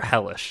nights are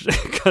hellish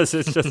because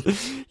it's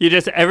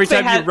just every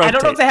time you rotate. I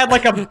don't know if they had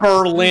like a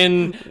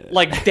Berlin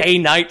like day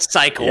night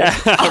cycle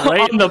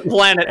on the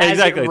planet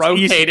exactly. As it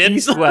rotated,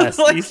 east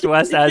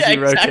west as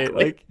you rotate.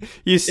 Like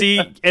you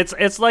see,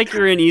 it's like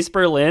you're in East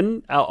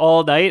Berlin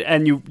all night,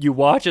 and you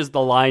watch as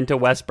the line to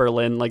West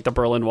Berlin, like the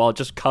Berlin Wall,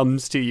 just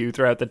comes to you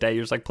throughout the day.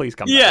 You're just like, please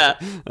come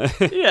back.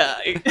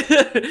 Yeah.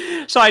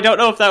 So I don't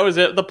know if that was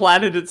it. The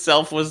planet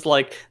itself was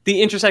like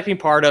the intersecting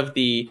part of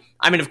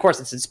of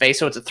course it's in space,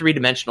 so it's a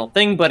 3-dimensional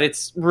thing, but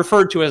it's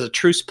referred to as a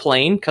truce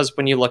plane because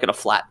when you look at a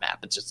flat map,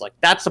 it's just like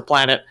that's the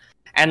planet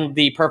and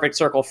the perfect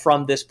circle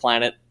from this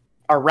planet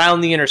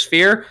around the inner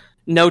sphere,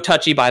 no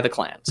touchy by the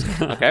clans.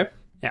 Okay.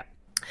 Yeah.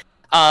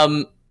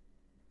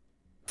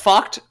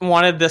 Focht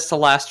wanted this to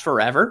last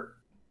forever.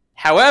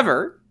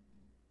 However,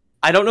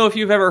 I don't know if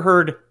you've ever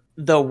heard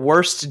the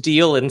worst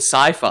deal in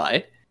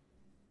sci-fi.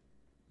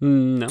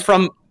 No.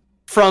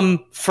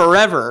 From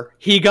forever,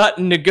 he got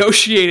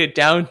negotiated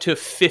down to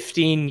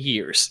 15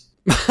 years.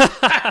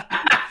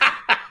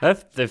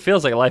 It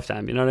feels like a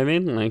lifetime, you know what I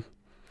mean? Like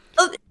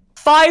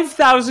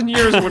 5,000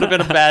 years would have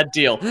been a bad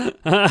deal.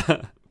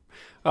 But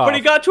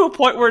he got to a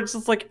point where it's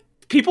just like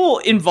people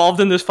involved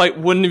in this fight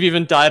wouldn't have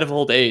even died of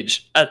old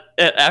age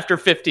after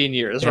 15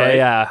 years, right?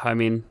 Yeah, I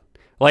mean,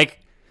 like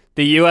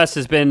the U.S.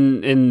 has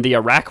been in the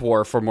Iraq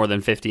War for more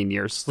than 15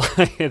 years.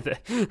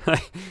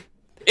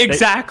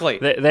 Exactly.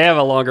 They have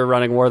a longer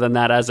running war than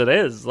that as it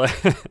is.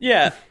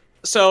 Yeah.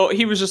 So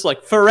he was just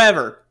like,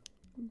 forever.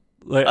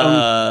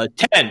 10,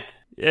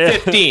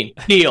 15,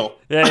 deal.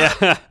 Yeah.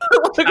 Like,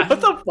 what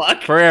the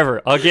fuck?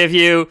 Forever. I'll give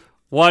you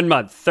 1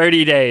 month,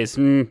 30 days.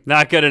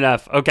 Not good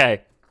enough.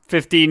 Okay.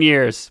 15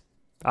 years.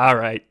 All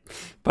right.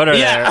 Put her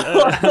there.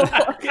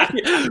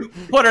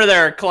 Put her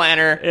there,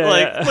 clanner.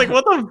 Yeah, like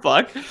what the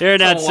fuck? You're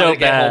not so bad.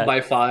 Get home by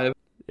 5.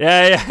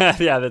 Yeah.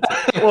 That's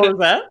it. What was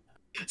that?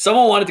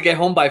 Someone wanted to get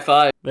home by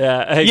 5.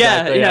 Yeah,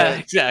 exactly. Yeah,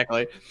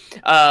 exactly.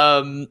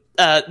 The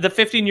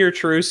 15-year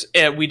truce,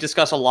 we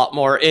discuss a lot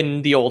more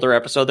in the older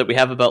episode that we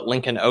have about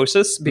Lincoln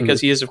Osis,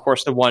 because he is, of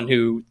course, the one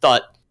who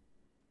thought,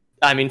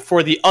 I mean,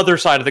 for the other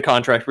side of the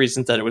contract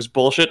reasons, that it was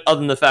bullshit, other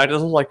than the fact that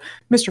it was like,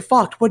 Mr.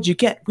 Fox, what'd you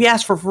get? We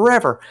asked for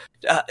forever.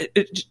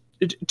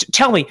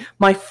 Tell me,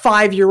 my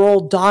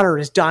 5-year-old daughter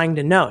is dying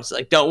to know. It's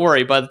like, don't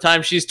worry. By the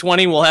time she's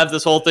 20, we'll have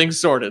this whole thing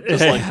sorted.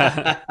 It's like,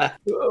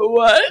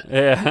 what?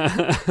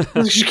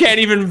 Yeah. She can't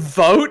even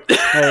vote?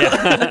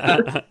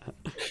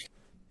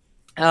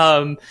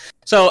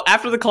 So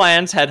after the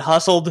clans had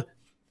hustled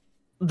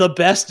the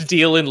best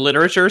deal in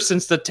literature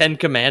since the Ten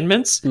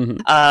Commandments,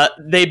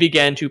 they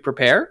began to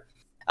prepare.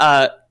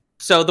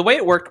 So the way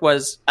it worked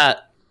was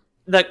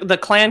the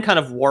clan kind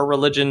of war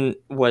religion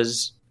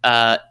was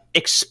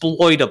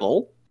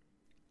exploitable.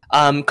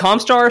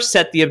 Comstar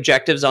set the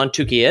objectives on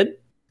Tukid,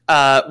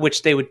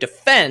 which they would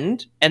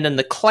defend, and then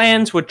the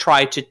clans would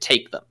try to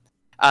take them.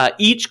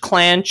 Each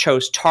clan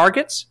chose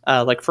targets.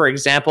 Like, for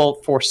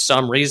example, for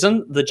some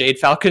reason, the Jade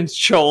Falcons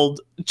chose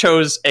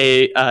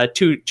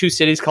two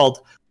cities called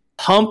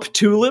Hump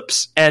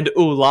Tulips and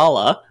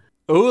Ulala.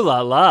 Ooh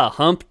la la,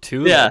 Hump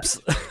Tulips.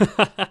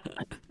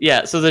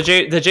 Yeah, so the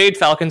Jade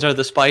Falcons are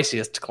the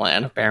spiciest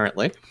clan,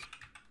 apparently.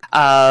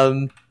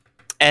 And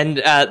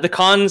the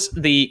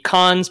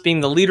Khans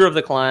being the leader of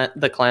the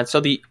clan. So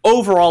the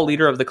overall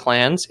leader of the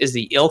clans is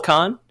the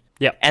Ilkhan.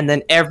 Yeah. And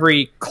then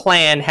every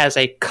clan has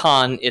a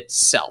Khan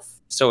itself.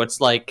 So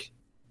it's like,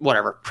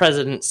 whatever,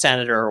 president,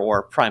 senator,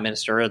 or prime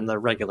minister, and the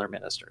regular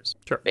ministers.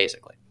 Sure.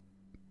 Basically.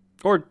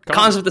 Or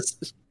Khans of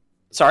the...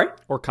 Sorry?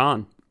 Or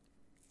Khan.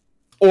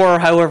 Or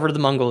however the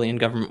Mongolian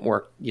government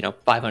worked,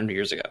 500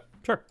 years ago.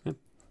 Sure. Yeah.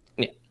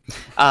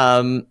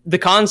 The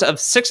Khans of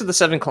 6 of the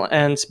 7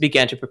 clans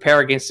began to prepare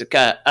against,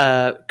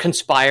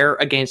 conspire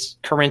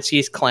against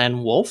Kerensky's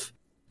clan Wolf.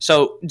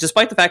 So,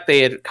 despite the fact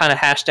they had kind of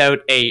hashed out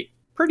a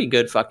pretty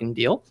good fucking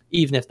deal,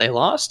 even if they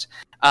lost,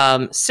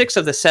 6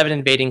 of the 7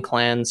 invading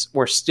clans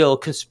were still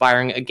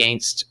conspiring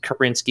against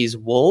Kerensky's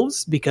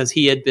wolves, because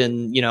he had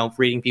been,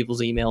 reading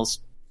people's emails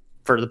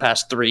for the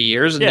past 3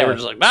 years, and they were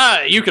just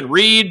like, you can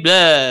read,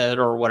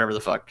 or whatever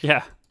the fuck.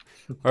 Yeah.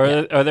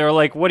 Or they were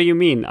like, what do you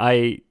mean?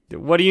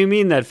 What do you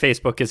mean that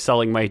Facebook is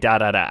selling my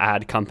data to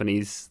ad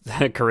companies,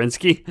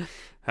 Kerensky?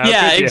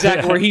 Yeah,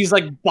 exactly. Where he's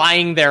like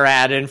buying their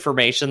ad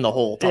information the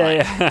whole time.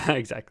 Yeah,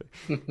 exactly.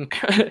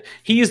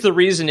 He's the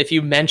reason if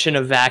you mention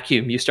a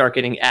vacuum, you start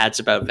getting ads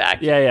about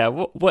vacuum. Yeah.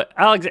 What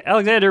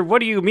Alexander, what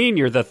do you mean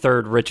you're the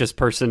 3rd richest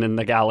person in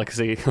the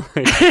galaxy?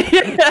 What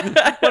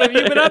have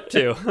you been up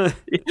to?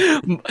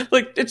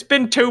 Like, it's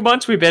been 2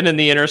 months we've been in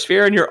the inner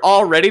sphere, and you're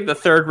already the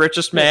 3rd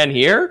richest man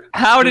here?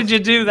 How did you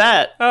do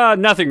that?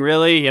 Nothing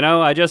really.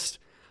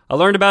 I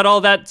learned about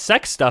all that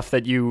sex stuff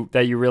that you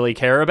really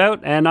care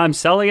about, and I'm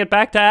selling it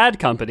back to ad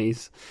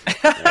companies.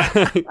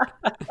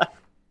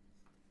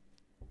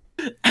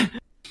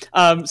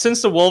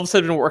 Since the Wolves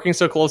had been working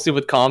so closely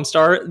with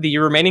Comstar, the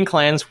remaining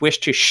clans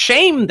wished to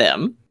shame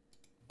them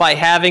by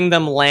having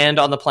them land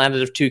on the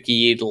planet of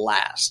Tukiyid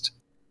last.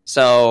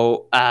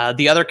 So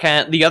the other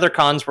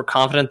Khans were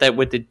confident that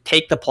would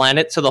take the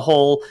planet, so the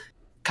whole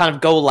kind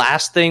of go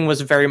last thing was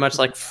very much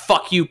like,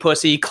 fuck you,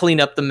 pussy, clean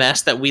up the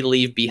mess that we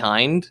leave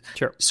behind.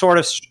 Sure. Sort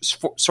of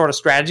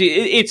strategy.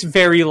 It's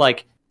very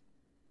like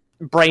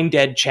brain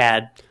dead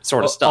Chad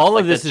sort of stuff. All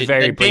like of this is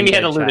very brain Jamie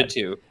dead had alluded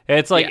Chad. to.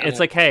 It's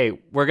like, hey,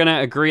 we're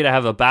gonna agree to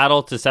have a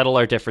battle to settle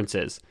our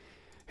differences.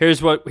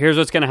 Here's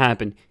what's gonna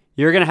happen.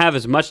 You're gonna have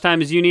as much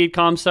time as you need,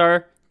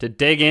 Comstar, to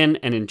dig in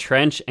and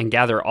entrench and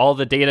gather all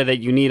the data that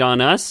you need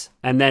on us.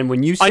 And then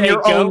when you say on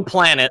your go, own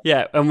planet,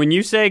 yeah, and when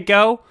you say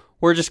go,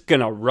 we're just going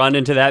to run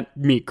into that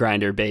meat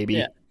grinder, baby.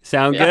 Yeah.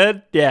 Sound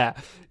good? Yeah.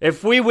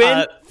 If we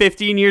win,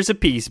 15 years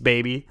apiece,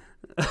 baby.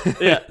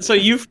 Yeah, so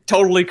you've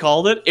totally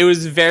called it. It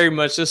was very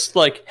much just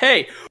like,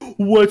 hey,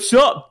 what's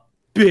up,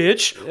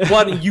 bitch?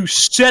 Why don't you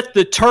set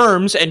the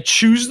terms and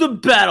choose the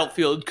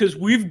battlefield, because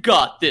we've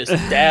got this.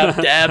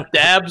 Dab, dab,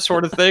 dab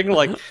sort of thing.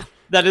 Like,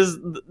 that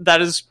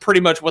is pretty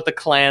much what the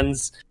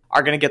clans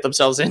are going to get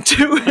themselves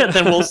into. And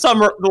then we'll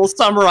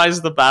summarize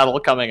the battle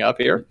coming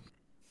up here.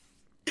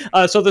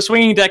 So the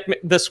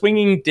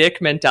swinging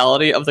dick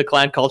mentality of the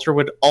clan culture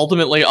would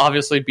ultimately,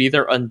 obviously, be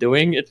their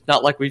undoing. It's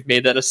not like we've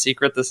made that a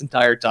secret this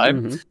entire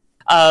time.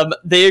 Mm-hmm.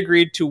 They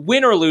agreed to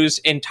win or lose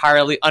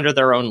entirely under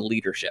their own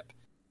leadership,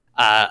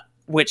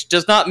 which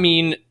does not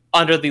mean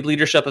under the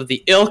leadership of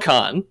the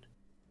Ilkhan.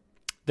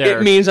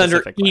 It means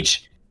under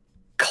each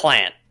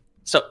clan.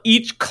 So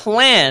each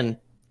clan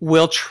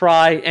will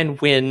try and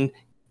win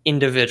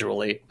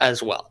individually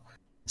as well.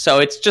 So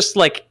it's just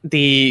like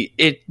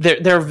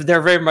they're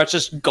very much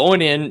just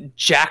going in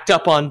jacked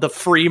up on the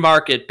free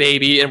market,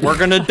 baby, and we're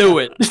gonna do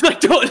it.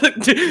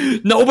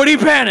 Nobody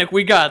panic,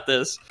 we got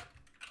this.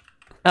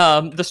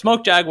 The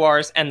Smoke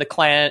Jaguars and the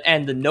clan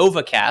and the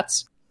Nova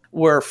Cats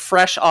were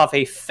fresh off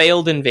a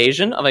failed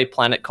invasion of a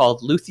planet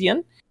called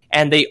Luthien,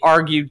 and they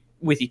argued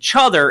with each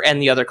other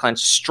and the other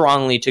clans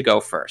strongly to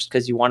go first,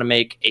 because you want to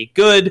make a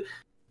good,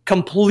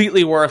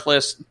 completely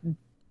worthless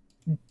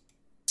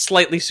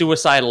slightly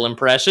suicidal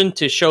impression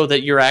to show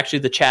that you're actually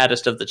the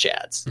chaddest of the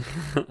chads.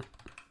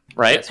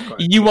 Right? Yes,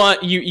 you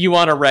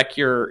want to wreck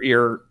your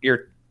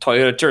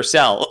Toyota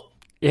Tercel.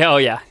 Yeah, oh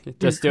yeah.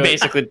 Just do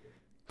basically. It.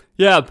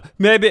 Yeah,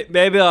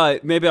 maybe I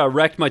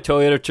wrecked my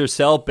Toyota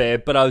Tercel,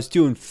 babe, but I was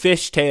doing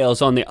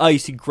fishtails on the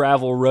icy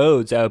gravel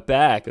roads out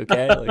back,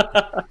 okay? Like,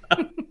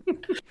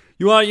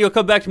 you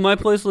come back to my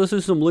place, listen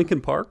to some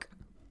Linkin Park?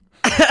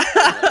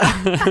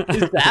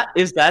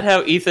 Is that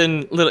how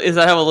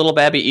a little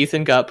babby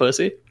Ethan got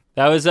pussy?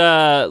 That was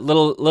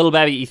little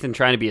babby Ethan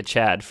trying to be a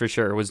Chad for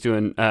sure. Was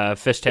doing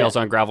fishtails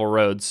on gravel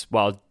roads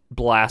while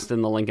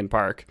blasting the Linkin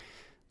Park.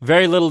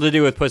 Very little to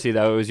do with pussy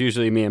though. It was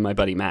usually me and my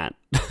buddy Matt.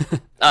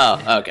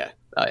 Oh, okay.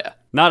 Oh yeah.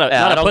 Not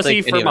a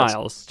pussy for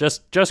miles.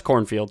 Just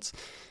cornfields.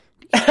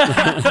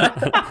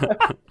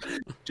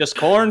 Just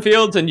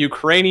cornfields and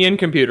Ukrainian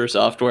computer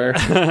software.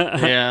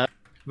 Yeah.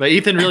 But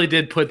Ethan really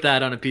did put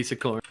that on a piece of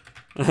corn.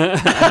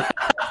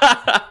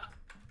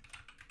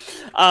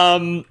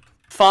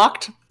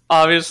 Focht,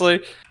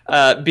 obviously,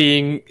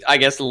 being, I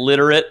guess,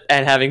 literate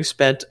and having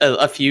spent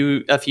a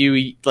few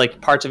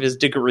like parts of his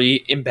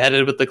degree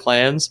embedded with the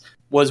clans,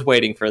 was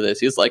waiting for this.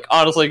 He's like,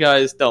 honestly,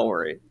 guys, don't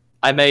worry.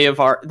 They may have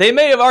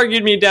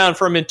argued me down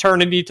from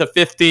eternity to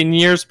 15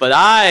 years, but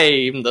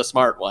I'm the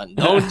smart one.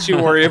 Don't you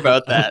worry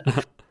about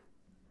that.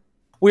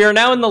 We are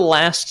now in the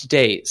last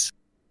days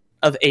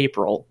of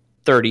April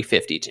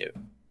 3052.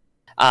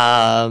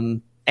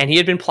 And he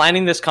had been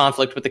planning this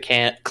conflict with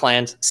the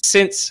clans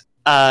since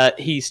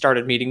he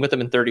started meeting with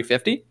them in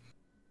 3050.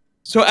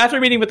 So after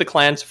meeting with the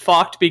clans,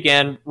 Focht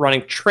began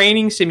running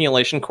training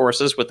simulation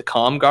courses with the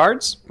Comm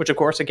Guards, which of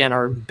course, again,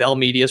 are Bell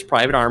Media's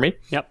private army.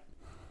 Yep.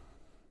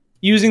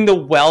 Using the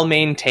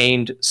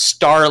well-maintained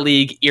Star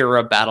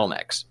League-era battle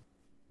mechs.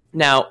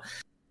 Now,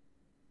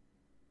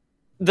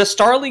 the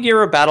Star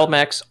League-era battle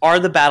mechs are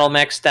the battle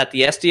mechs that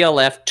the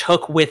SDLF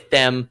took with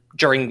them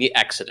during the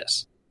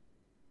Exodus.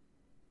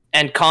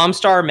 And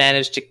Comstar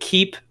managed to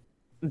keep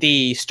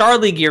the Star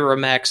League-era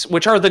mechs,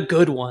 which are the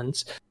good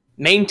ones,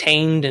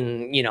 maintained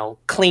and,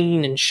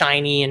 clean and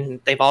shiny, and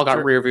they've all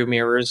got rear view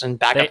mirrors and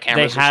backup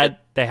cameras.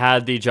 They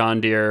had the John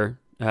Deere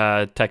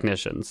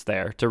technicians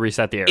there to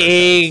reset the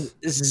area.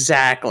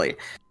 Exactly.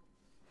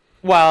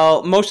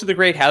 While most of the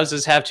great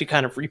houses have to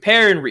kind of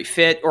repair and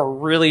refit, or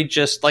really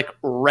just like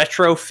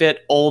retrofit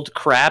old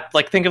crap.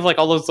 Like think of like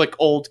all those like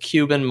old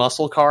Cuban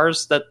muscle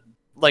cars that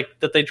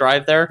they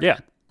drive there. Yeah.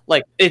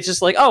 Like it's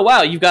just like, oh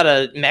wow, you've got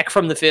a mech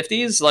from the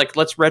 50s. Like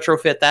let's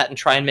retrofit that and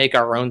try and make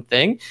our own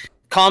thing.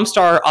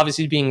 Comstar,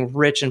 obviously being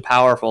rich and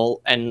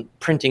powerful and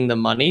printing the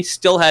money,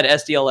 still had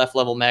SDLF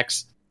level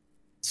mechs.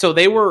 So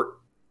they were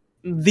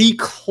the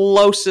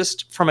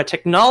closest from a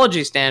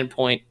technology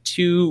standpoint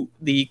to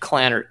the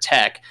Clanner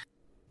tech,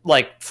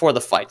 like for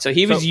the fight. So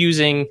he was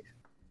using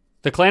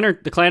the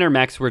Clanner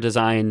mechs were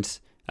designed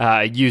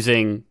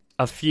using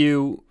a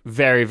few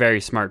very,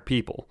 very smart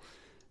people.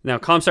 Now,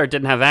 Comstar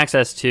didn't have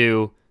access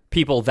to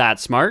people that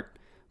smart,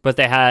 but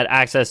they had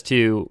access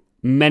to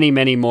many,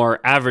 many more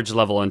average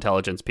level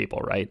intelligence people,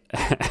 right?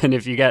 And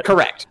if you get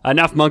correct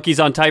enough monkeys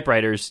on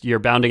typewriters, you're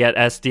bound to get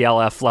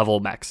SDLF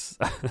level mechs.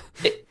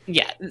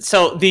 Yeah.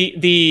 So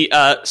the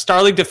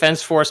Star League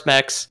Defense Force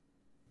mechs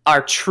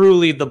are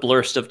truly the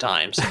blurst of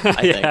times,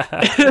 I think.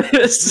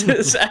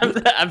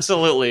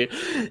 Absolutely.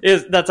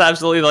 That's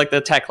absolutely like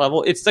the tech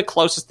level. It's the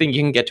closest thing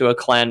you can get to a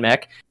clan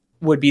mech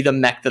would be the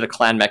mech that a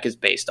clan mech is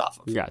based off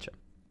of. Gotcha.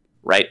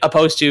 Right?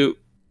 Opposed to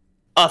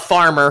a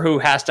farmer who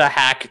has to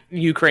hack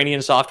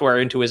Ukrainian software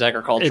into his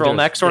agricultural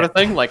mech sort of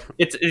thing. Like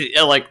it's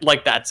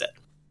like that's it.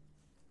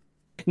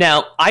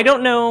 Now, I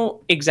don't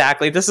know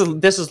exactly. This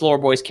is Lore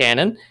Boy's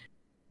canon.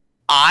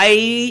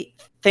 I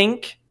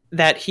think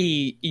that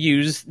he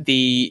used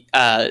the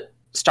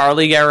Star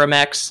League era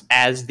mechs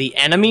as the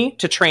enemy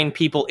to train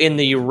people in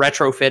the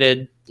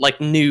retrofitted, like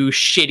new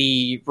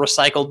shitty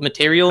recycled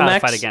material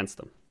mechs. Fight against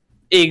them.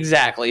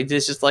 Exactly.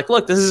 It's just like,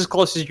 look, this is as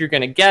close as you're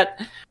going to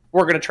get.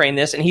 We're going to train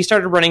this. And he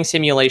started running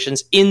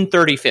simulations in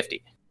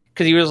 3050.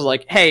 Because he was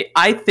like, hey,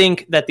 I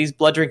think that these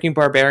blood-drinking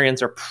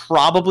barbarians are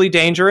probably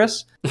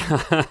dangerous.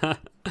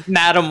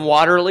 Madam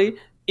Waterley,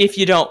 if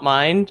you don't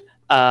mind,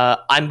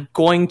 I'm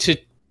going to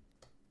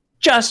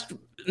just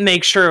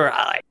make sure...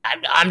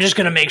 I'm just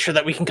going to make sure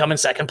that we can come in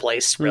second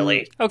place,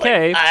 really.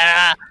 Okay.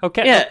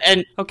 Okay. Yeah,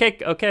 and...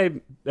 Okay,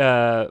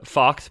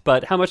 Fox,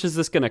 but how much is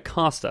this going to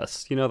cost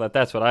us? You know,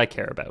 that's what I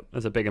care about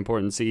as a big,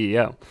 important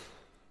CEO.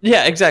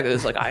 Yeah, exactly.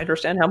 It's like, I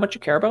understand how much you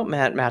care about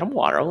Madam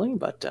Waterley,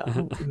 but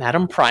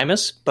Madam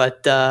Primus,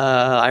 but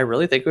I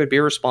really think it would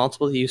be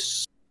responsible to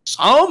use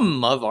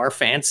some of our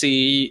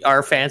fancy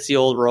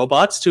old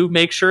robots to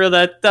make sure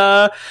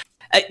that,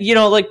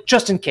 like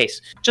just in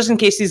case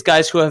these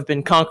guys who have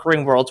been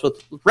conquering worlds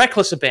with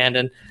reckless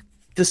abandon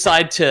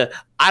decide to,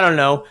 I don't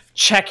know,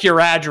 check your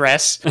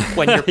address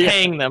when you're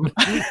paying them.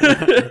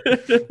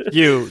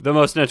 You, the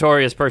most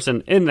notorious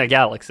person in the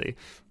galaxy.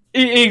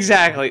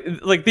 Exactly.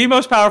 Like the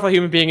most powerful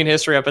human being in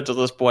history up until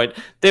this point.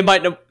 They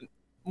might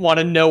want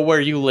to know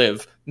where you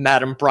live,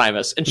 Madam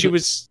Primus. And she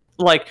was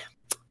like,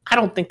 I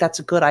don't think that's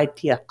a good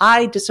idea.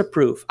 I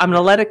disapprove. I'm going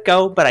to let it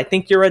go, but I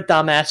think you're a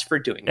dumbass for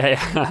doing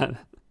it.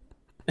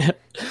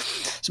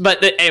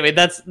 But anyway,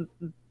 that's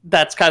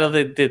kind of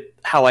the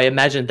how I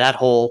imagined that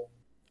whole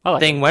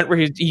thing went, where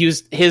he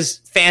used his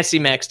fancy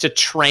mechs to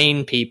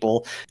train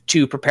people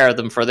to prepare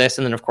them for this,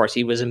 and then of course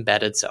he was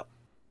embedded. So,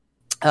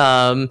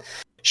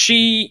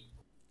 she,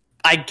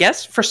 I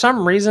guess for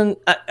some reason,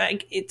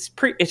 it's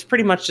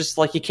pretty much just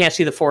like you can't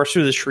see the forest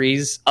through the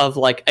trees of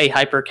like a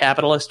hyper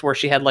capitalist, where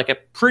she had like a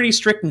pretty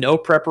strict no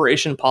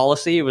preparation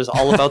policy. It was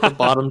all about the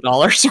bottom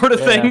dollar sort of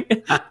thing.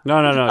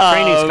 No.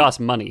 Trainees cost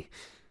money.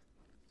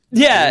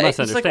 Yeah, it's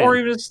like, or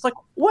he was just like,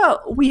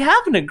 well, we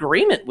have an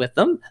agreement with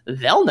them.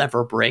 They'll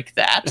never break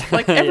that.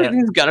 Like,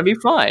 everything's gonna be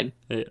fine.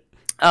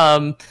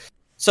 Yeah.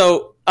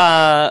 So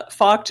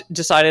Vogt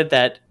decided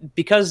that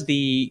because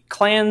the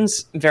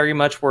clans very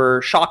much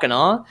were shock and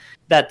awe,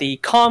 that the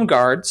comm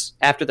guards,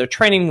 after their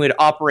training, would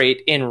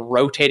operate in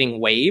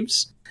rotating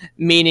waves,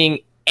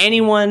 meaning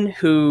anyone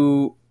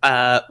who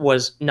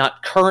was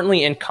not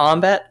currently in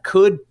combat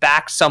could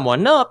back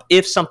someone up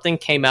if something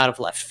came out of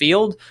left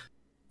field,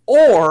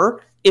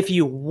 or if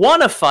you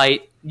want to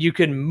fight, you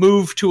can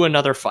move to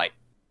another fight.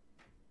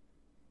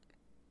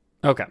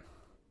 Okay.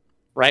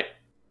 Right?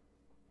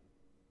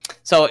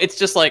 So it's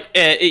just like,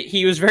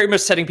 he was very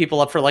much setting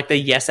people up for like the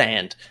yes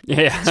and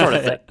sort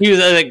of thing. He was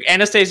like,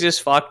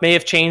 Anastasius Vogt may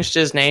have changed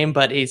his name,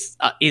 but he's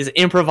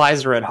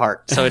improviser at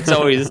heart. So it's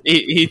always,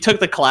 he took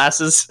the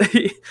classes,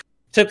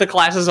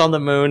 on the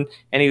moon,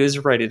 and he was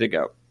ready to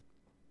go.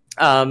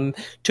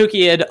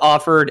 Tukid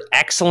offered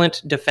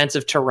excellent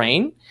defensive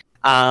terrain.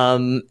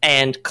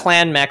 And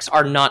clan mechs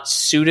are not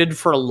suited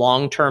for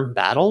long-term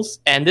battles,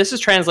 and this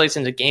translates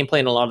into gameplay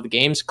in a lot of the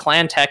games.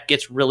 Clan tech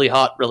gets really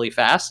hot really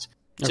fast,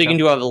 so you can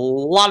do a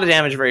lot of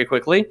damage very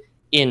quickly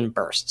in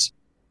bursts.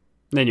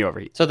 Then you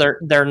overheat. So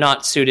they're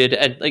not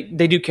suited. Like,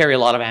 they do carry a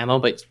lot of ammo,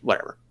 but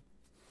whatever.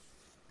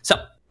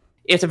 So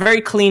it's a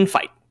very clean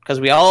fight, because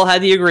we all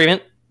had the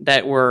agreement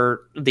that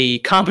the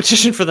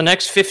competition for the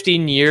next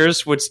 15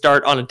 years would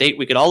start on a date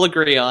we could all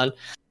agree on,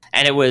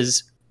 and it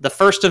was the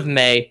 1st of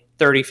May,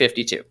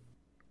 3052.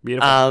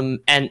 Beautiful.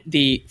 And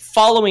the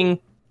following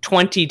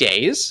 20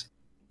 days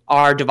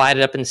are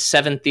divided up in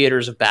 7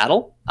 theaters of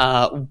battle,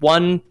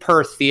 1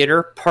 per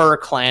theater per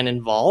clan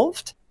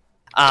involved.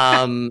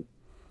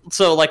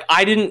 So like,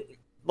 I didn't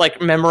like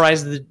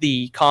memorize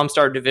the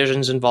Comstar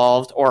divisions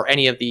involved or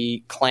any of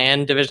the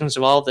clan divisions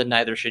involved, and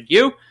neither should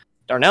you,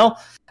 Darnell.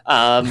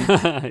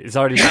 It's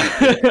already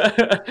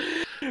done.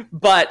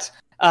 But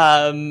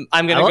I'm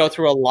going to go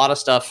through a lot of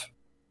stuff.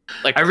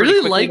 Like, I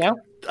really like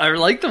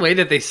the way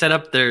that they set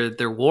up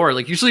their war.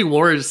 Like, usually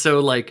war is so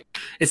like,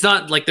 it's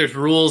not like there's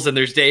rules and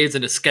there's days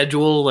and a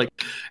schedule. Like,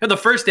 and the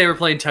first day we're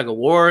playing tug of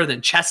war,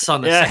 then chess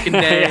on the second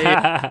day.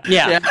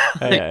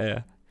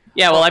 Yeah.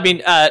 Yeah, well, I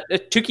mean,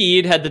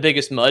 Tukid had the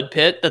biggest mud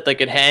pit that they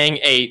could hang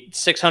a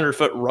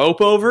 600-foot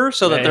rope over,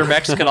 so that their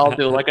mechs could all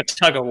do like a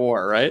tug of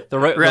war, right? The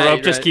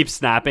rope just keeps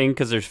snapping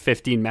because there's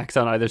 15 mechs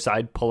on either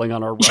side pulling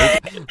on a rope.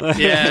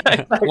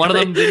 Yeah, one of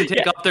them didn't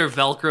take off their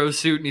Velcro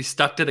suit and he's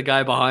stuck to the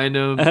guy behind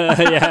him. Well,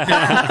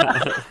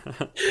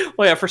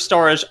 yeah, for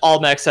storage, all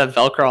mechs have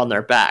Velcro on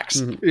their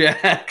backs. Mm-hmm.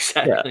 Yeah,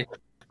 exactly. Yeah.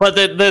 But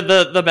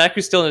the mech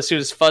who's still in the suit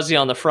is fuzzy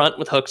on the front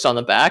with hooks on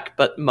the back,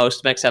 but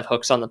most mechs have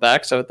hooks on the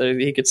back, so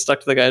he gets stuck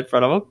to the guy in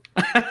front of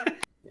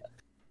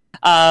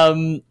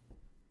him.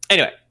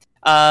 Anyway,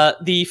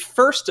 the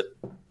first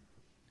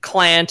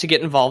clan to get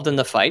involved in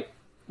the fight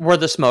were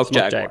the Smoke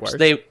Jaguars.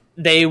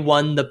 They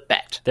won the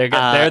bet. They're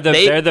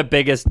the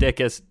biggest,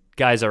 dickest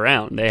guys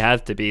around. They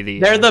have to be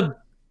They're the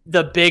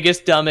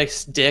biggest,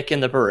 dumbest dick in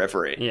the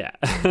periphery. Yeah.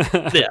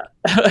 Yeah.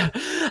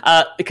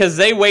 Because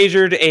they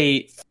wagered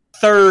a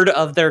third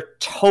of their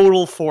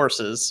total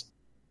forces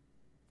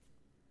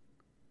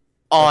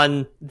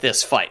on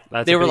this fight.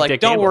 They were like,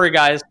 "Don't worry,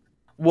 guys.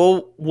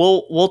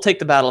 We'll take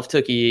the Battle of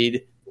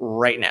Tukid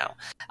right now."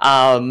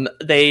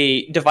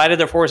 They divided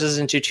their forces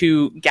into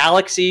 2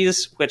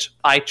 galaxies, which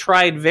I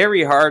tried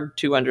very hard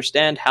to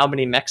understand how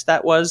many mechs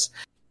that was.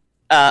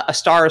 A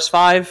star is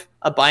 5,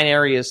 a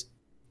binary is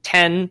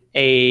 10,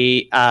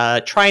 a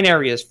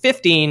trinary is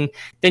 15,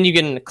 then you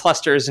get into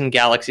clusters and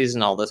galaxies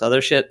and all this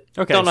other shit.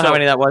 Okay, don't know how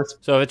many that was.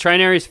 So a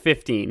trinary is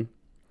 15.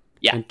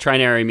 Yeah. And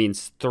trinary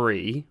means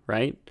 3,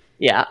 right?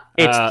 Yeah.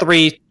 It's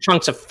 3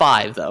 chunks of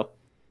 5, though.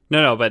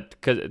 No, but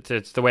because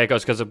it's the way it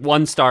goes. Because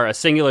a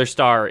singular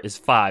star is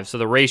 5, so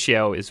the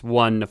ratio is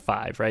 1 to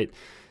 5, right?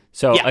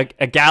 So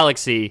a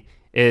galaxy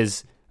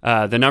is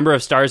the number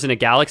of stars in a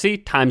galaxy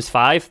times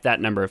 5, that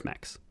number of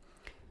mechs.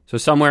 So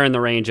somewhere in the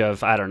range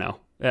of, I don't know,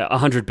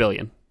 100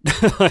 billion.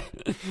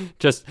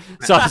 Just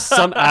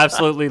some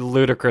absolutely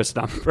ludicrous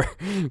number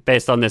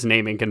based on this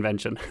naming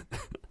convention.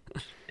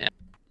 Yeah.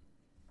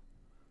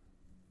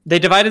 They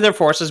divided their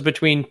forces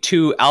between the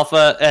 2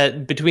 alpha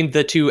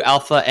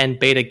and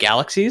beta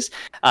galaxies,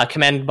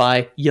 commanded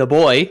by ya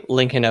boy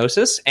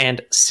Lincolnosis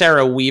and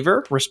Sarah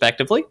Weaver,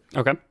 respectively.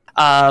 Okay.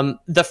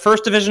 The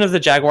 1st division of the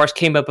Jaguars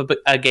came up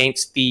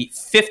against the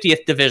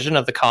 50th division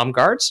of the Comm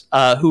Guards,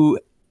 who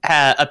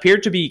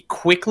appeared to be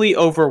quickly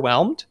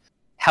overwhelmed,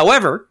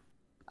 However,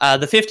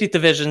 the 50th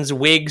Division's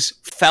wigs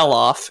fell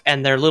off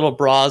and their little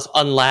bras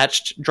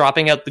unlatched,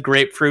 dropping out the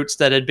grapefruits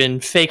that had been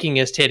faking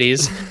as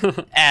titties.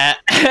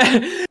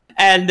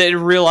 And they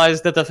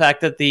realized that the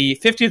fact that the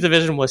 50th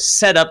Division was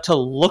set up to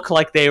look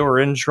like they were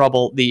in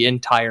trouble the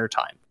entire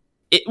time.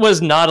 It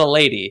was not a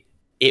lady.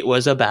 It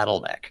was a battle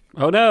mech.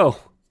 Oh, no.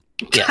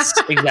 Yes,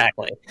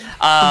 exactly.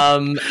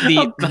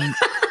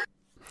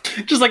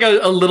 Just like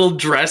a little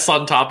dress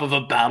on top of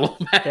a battle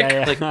mech.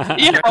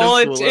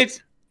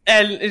 It's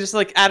and it's just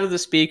like out of the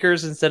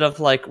speakers, instead of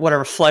like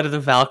whatever Flight of the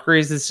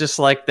Valkyries, it's just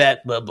like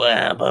that like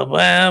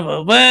the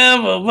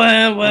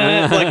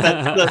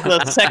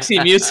sexy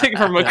music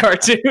from a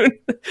cartoon.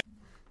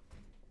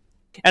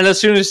 And as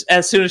soon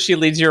as she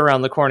leads you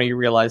around the corner, you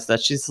realize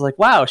that she's like,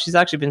 wow, she's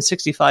actually been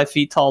 65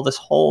 feet tall this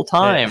whole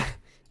time. Yeah.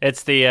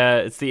 It's the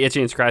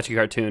Itchy and Scratchy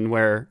cartoon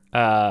where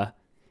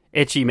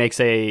Itchy makes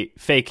a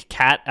fake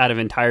cat out of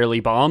entirely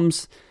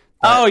bombs.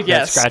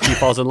 That Scratchy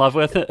falls in love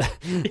with it.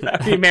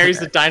 Yeah, he marries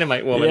the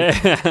dynamite woman.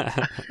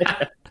 Yeah.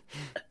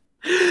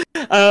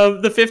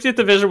 The 50th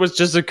Division was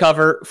just a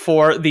cover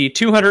for the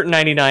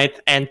 299th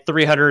and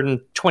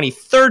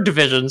 323rd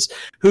Divisions,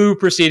 who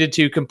proceeded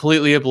to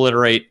completely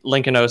obliterate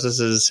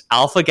Lincolnosis'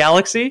 Alpha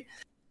Galaxy.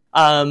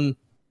 Again,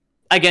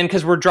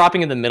 because we're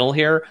dropping in the middle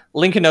here,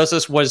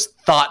 Lincolnosis was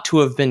thought to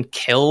have been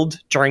killed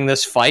during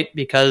this fight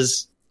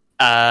because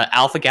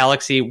Alpha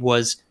Galaxy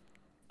was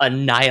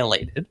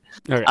annihilated.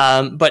 Okay.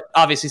 But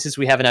obviously, since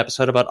we have an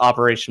episode about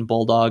Operation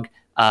Bulldog,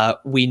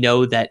 we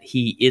know that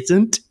he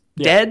isn't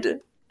dead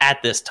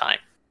at this time.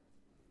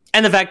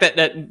 And the fact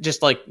that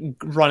just like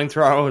running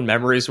through our own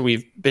memories,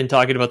 we've been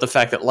talking about the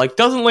fact that like,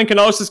 doesn't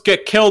Lincolnosis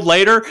get killed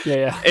later?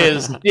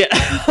 Is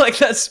like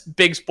that's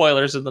big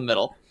spoilers in the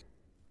middle.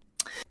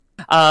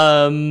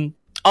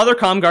 Other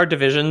Comguard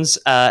divisions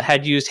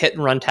had used hit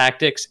and run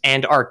tactics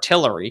and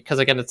artillery, because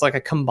again, it's like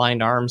a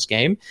combined arms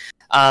game,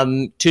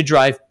 to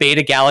drive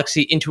Beta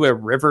Galaxy into a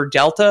river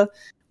delta,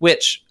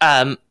 which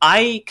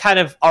I kind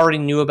of already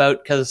knew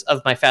about because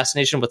of my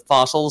fascination with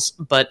fossils.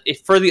 But if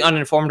for the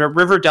uninformed, a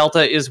river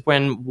delta is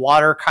when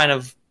water kind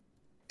of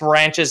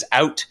branches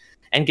out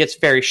and gets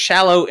very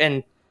shallow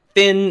and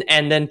thin,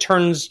 and then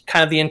turns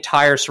kind of the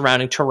entire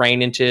surrounding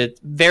terrain into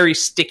very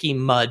sticky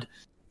mud.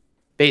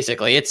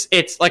 Basically, it's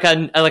like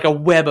a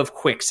web of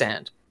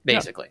quicksand.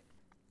 Basically,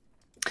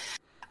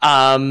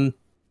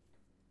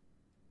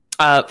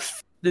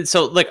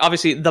 so like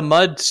obviously the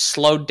mud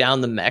slowed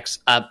down the mechs.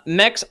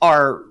 Mechs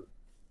are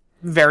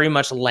very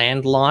much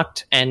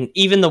landlocked, and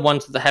even the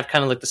ones that have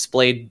kind of like the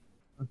splayed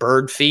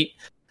bird feet,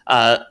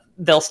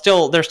 they're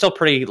still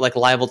pretty like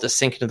liable to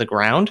sink into the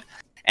ground.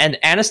 And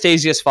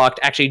Anastasius Vogt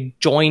actually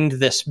joined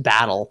this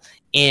battle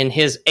in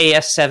his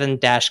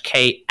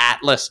AS-7-K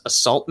Atlas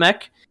assault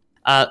mech.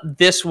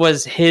 This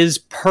was his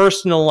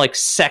personal, like,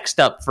 sexed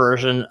up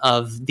version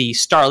of the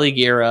Star League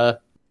era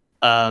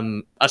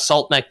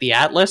assault mech, the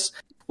Atlas,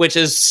 which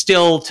is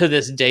still to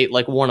this date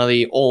like one of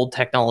the old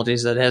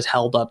technologies that has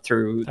held up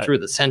through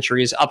the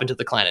centuries up into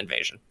the Clan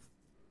Invasion.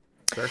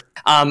 Sure.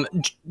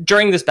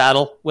 During this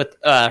battle, with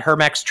her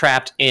mechs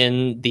trapped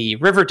in the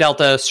river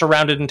delta,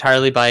 surrounded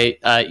entirely by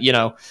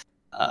I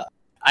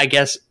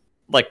guess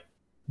like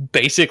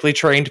basically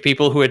trained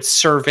people who had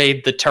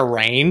surveyed the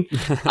terrain.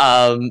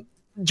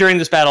 During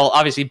this battle,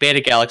 obviously, Beta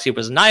Galaxy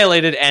was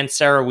annihilated, and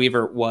Sarah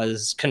Weaver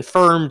was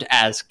confirmed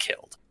as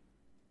killed.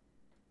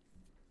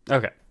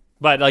 Okay.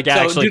 But, like,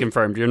 actually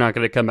confirmed. You're not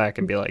going to come back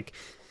and be like,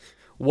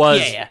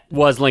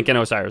 was Lincoln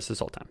Osiris this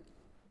whole time?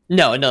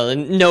 No,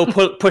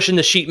 pushing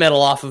the sheet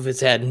metal off of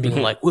his head and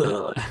being like,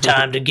 whoa,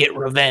 time to get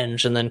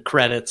revenge, and then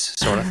credits,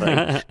 sort of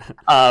thing.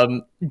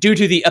 Due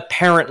to the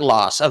apparent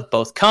loss of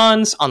both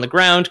Khans on the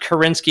ground,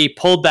 Kerensky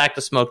pulled back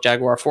the Smoke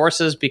Jaguar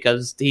forces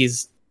because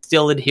he's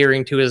still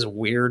adhering to his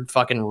weird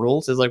fucking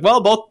rules. He's like,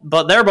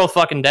 but they're both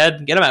fucking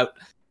dead. Get them out.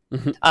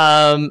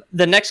 Mm-hmm.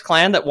 The next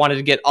clan that wanted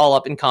to get all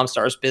up in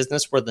Comstar's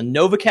business were the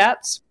Nova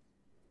Cats.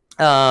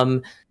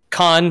 Khan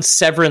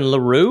Severin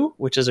LaRue,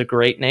 which is a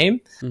great name,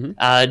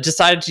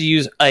 decided to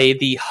use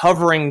the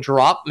hovering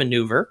drop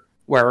maneuver,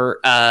 where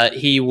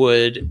he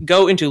would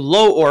go into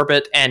low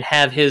orbit and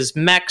have his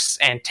mechs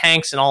and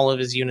tanks and all of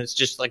his units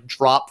just like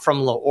drop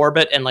from low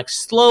orbit and like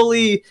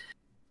slowly,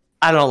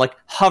 I don't know, like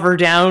hover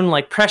down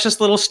like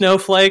precious little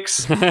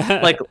snowflakes,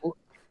 like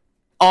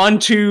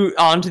onto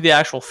the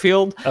actual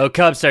field. Oh,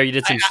 Comstar, you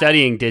did some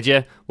studying, did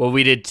you? Well,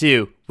 we did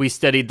too. We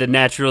studied the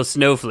natural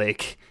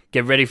snowflake.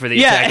 Get ready for the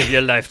attack of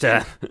your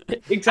lifetime.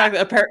 Exactly.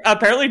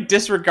 Apparently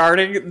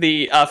disregarding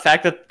the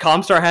fact that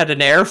Comstar had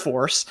an air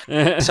force.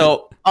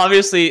 So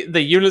obviously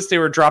the units they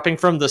were dropping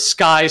from the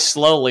sky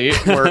slowly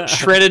were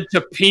shredded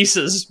to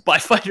pieces by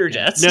fighter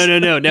jets.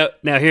 No.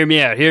 Now hear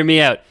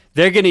me out.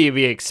 They're going to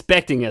be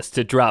expecting us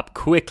to drop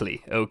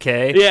quickly,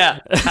 okay? Yeah.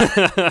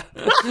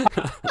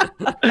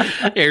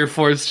 Air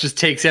Force just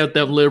takes out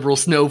them liberal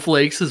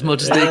snowflakes as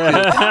much as they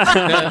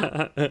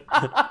could.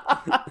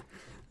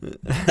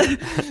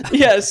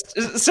 Yes,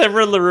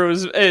 Severin LaRue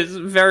is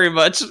very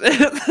much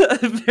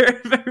very,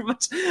 very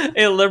much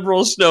a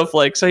liberal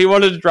snowflake, so he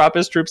wanted to drop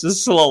his troops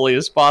as slowly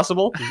as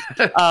possible.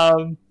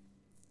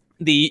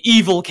 the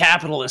evil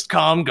capitalist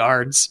comm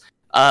guards,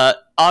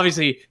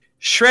 obviously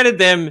shredded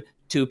them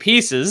to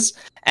pieces,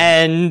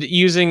 and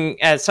using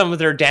some of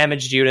their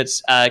damaged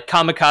units,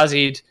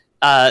 kamikazed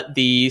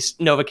the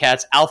Nova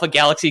Cats Alpha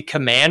Galaxy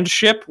command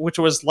ship, which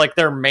was like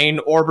their main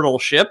orbital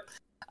ship,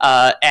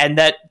 and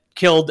that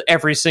killed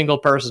every single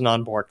person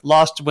on board.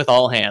 Lost with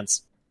all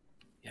hands.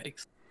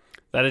 Yikes.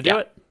 That'd do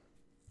it.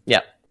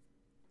 Yeah.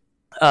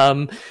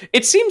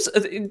 It seems,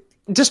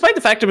 despite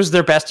the fact it was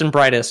their best and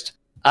brightest,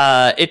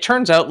 it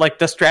turns out like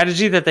the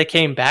strategy that they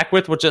came back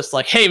with was just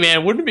like, hey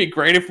man, wouldn't it be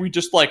great if we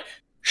just like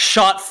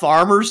shot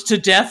farmers to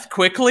death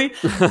quickly?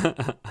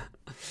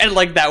 And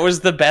like that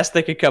was the best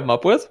they could come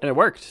up with. And it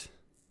worked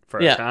for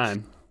a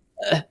time.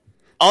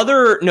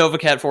 Other Nova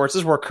Cat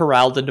forces were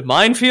corralled into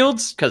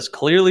minefields, because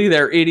clearly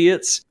they're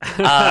idiots,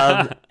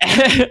 and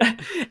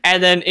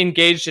then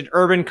engaged in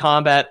urban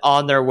combat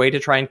on their way to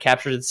try and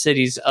capture the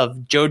cities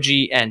of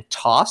Joji and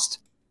Tost.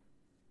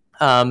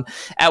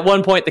 At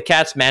one point, the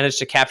Cats managed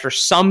to capture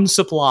some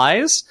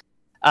supplies,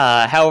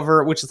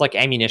 however, which is like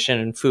ammunition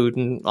and food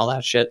and all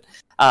that shit.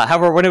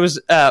 However, when it was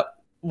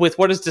with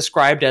what is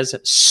described as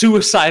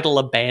suicidal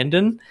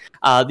abandon,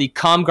 the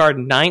Comguard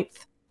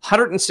 9th,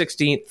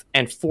 116th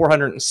and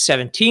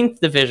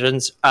 417th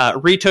Divisions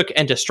retook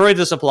and destroyed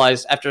the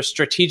supplies after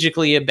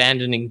strategically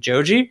abandoning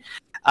Joji,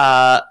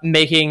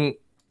 making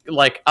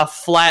like a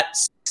flat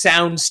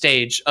sound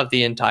stage of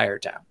the entire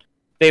town.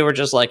 They were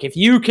just like, if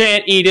you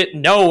can't eat it,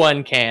 no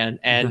one can,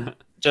 and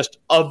just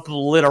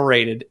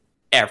obliterated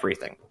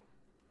everything.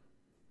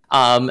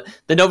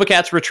 The Nova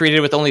Cats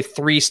retreated with only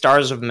 3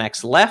 stars of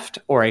mechs left,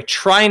 or a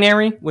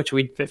trinary, which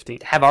we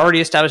have already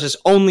established as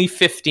only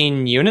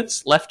 15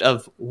 units left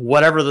of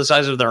whatever the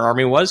size of their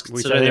army was,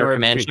 considering their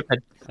command ship had...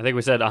 I think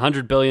we said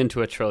 100 billion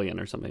to a trillion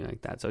or something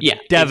like that. So yeah,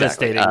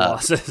 devastating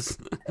losses.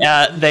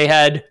 They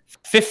had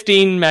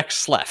 15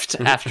 mechs left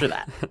after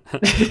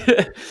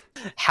that.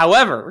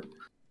 However,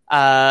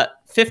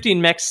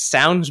 15 mechs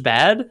sounds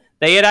bad.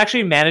 They had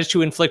actually managed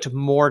to inflict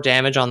more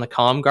damage on the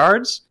comm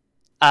guards,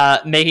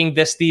 making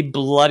this the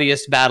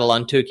bloodiest battle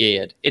on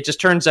Tukeyid. It just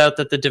turns out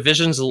that the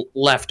divisions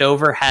left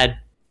over had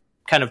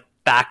kind of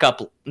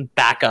backup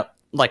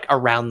like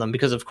around them,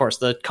 because of course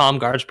the comm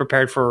guards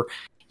prepared for,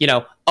 you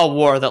know, a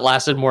war that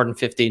lasted more than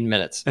 15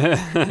 minutes.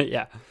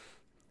 Yeah.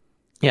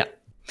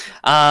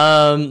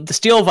 The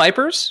Steel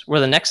Vipers were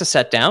the next to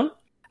set down.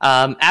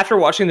 After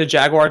watching the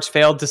Jaguars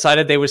fail,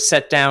 decided they would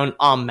set down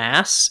en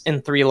masse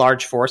in 3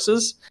 large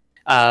forces.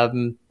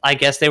 I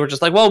guess they were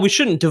just like, well, we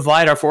shouldn't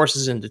divide our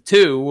forces into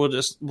 2.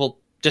 We'll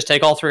just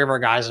take all 3 of our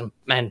guys and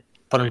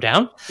put them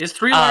down. Is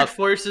 3 large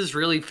forces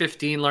really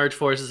 15 large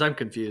forces? I'm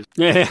confused.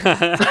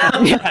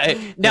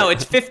 No,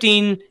 it's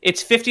 15.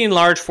 It's 15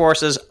 large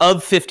forces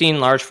of 15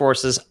 large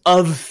forces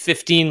of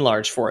 15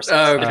 large forces.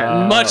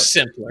 Okay. Much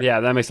simpler. Yeah,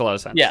 that makes a lot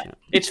of sense. Yeah.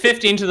 It's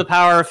 15 to the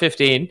power of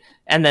 15,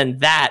 and then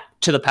that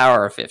to the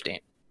power of 15.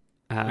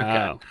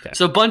 Okay.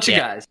 So a bunch of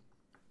guys.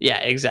 Yeah,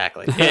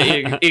 exactly.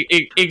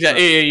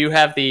 Exactly. You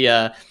have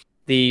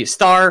the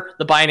star,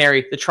 the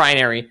binary, the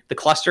trinary, the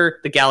cluster,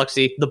 the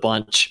galaxy, the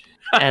bunch,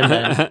 and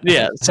then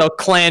so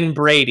Clan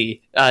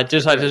Brady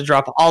decided to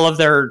drop all of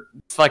their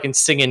fucking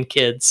singing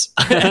kids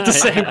at the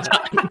same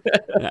time.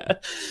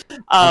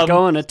 I'm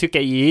going to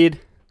Tukeyid.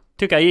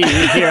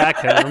 Tukeyid, here I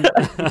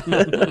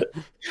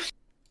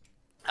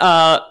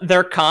come.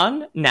 Their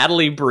Khan,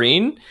 Natalie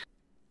Breen,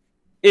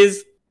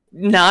 is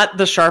not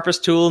the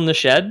sharpest tool in the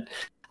shed.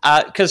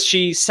 Because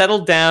she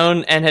settled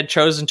down and had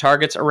chosen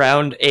targets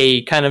around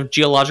a kind of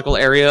geological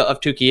area of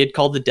Tukeyid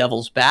called the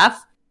Devil's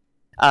Bath.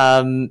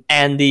 And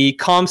the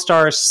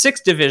Comstar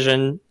 6th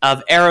Division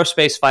of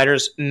aerospace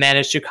fighters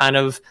managed to kind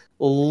of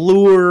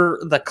lure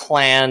the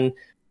clan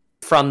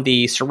from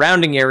the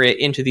surrounding area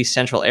into the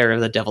central area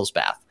of the Devil's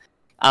Bath.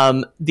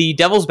 The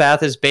Devil's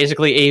Bath is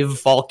basically a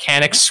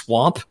volcanic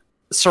swamp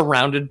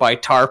surrounded by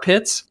tar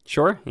pits.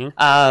 Sure. Yeah.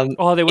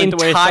 They went the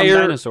way of some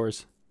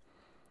dinosaurs.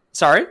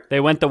 Sorry? They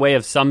went the way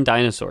of some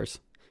dinosaurs.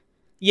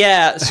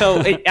 Yeah,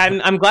 so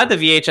I'm glad the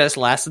VHS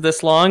lasted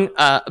this long,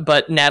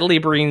 but Natalie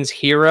Breen's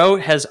hero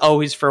has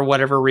always, for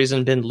whatever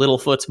reason, been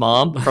Littlefoot's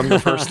mom from the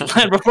first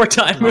Land Before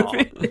Time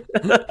movie.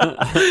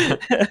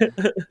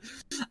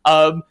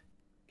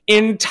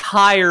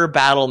 Entire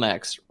battle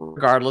mechs,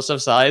 regardless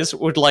of size,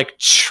 would like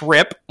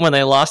trip when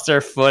they lost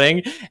their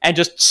footing and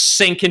just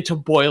sink into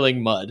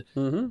boiling mud.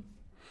 Mm-hmm.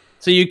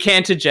 So you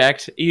can't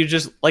eject. You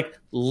just like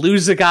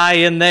lose a guy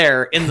in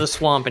there in the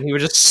swamp, and he would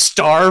just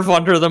starve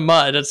under the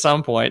mud at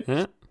some point.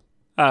 Yeah.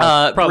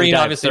 Probably Breen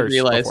die obviously of thirst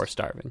realized before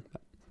starving.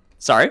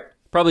 Sorry?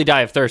 Probably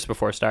die of thirst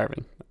before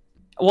starving.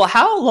 Well,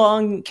 how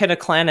long can a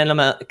clan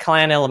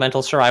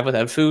elemental survive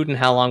without food, and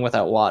how long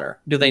without water?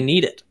 Do they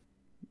need it?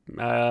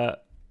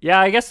 Yeah,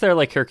 I guess they're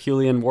like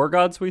Herculean war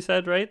gods. We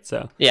said, right?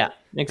 So yeah,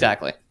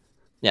 exactly.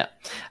 Yeah.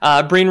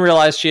 Breen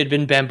realized she had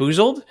been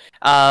bamboozled.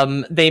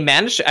 They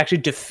managed to actually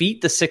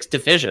defeat the 6th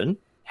Division.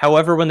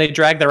 However, when they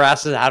dragged their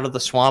asses out of the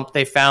swamp,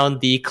 they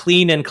found the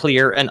clean and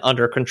clear and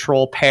under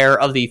control pair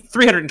of the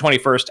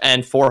 321st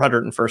and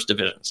 401st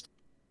Divisions.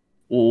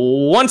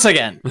 Once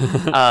again,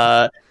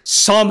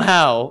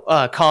 somehow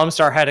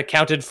Comstar had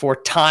accounted for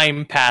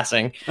time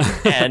passing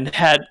and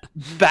had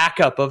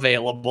backup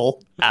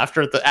available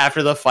after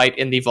the fight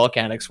in the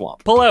volcanic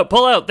swamp. Pull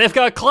out! They've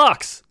got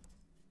clocks.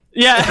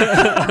 Yeah,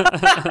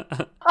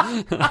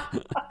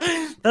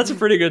 that's a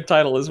pretty good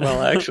title as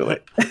well, actually.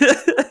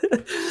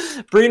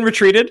 Breen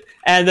retreated,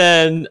 and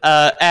then,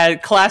 a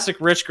classic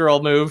rich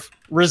girl move,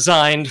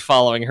 resigned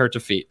following her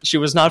defeat. She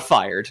was not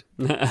fired.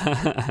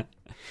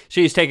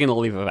 She's taking a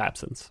leave of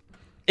absence.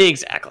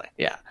 Exactly,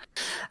 yeah.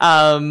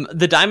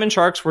 The Diamond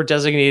Sharks were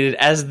designated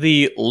as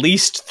the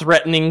least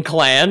threatening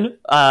clan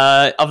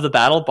of the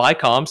battle by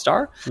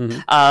Comstar,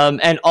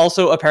 and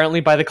also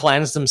apparently by the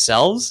clans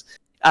themselves,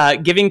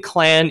 giving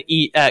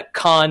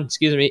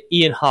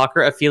Ian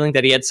Hawker a feeling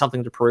that he had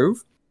something to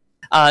prove.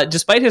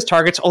 Despite his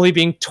targets only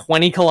being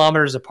 20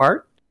 kilometers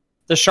apart,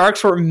 the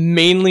Sharks were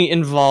mainly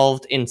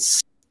involved in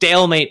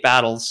stalemate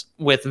battles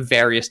with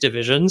various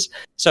divisions,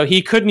 so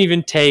he couldn't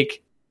even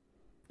take,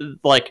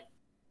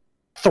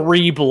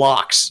 3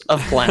 blocks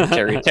of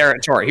planetary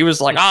territory. He was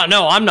like, "Oh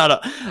no, I'm not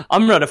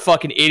a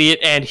fucking idiot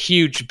and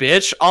huge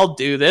bitch. I'll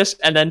do this,"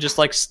 and then just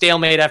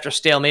stalemate after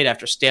stalemate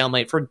after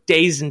stalemate for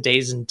days and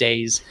days and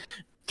days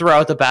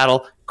throughout the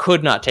battle.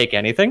 Could not take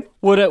anything.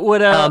 Would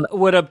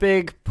a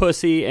big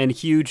pussy and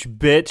huge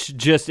bitch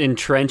just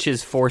entrench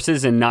his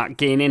forces and not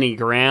gain any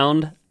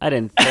ground? I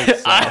didn't think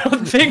so. I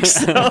don't think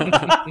so.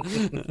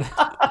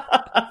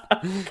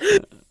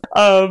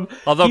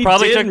 Although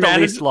probably took the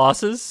least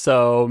losses,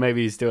 so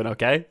maybe he's doing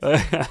okay.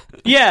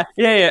 Yeah.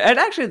 And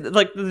actually,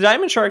 the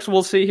Diamond Sharks,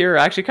 we'll see here,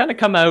 actually kind of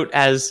come out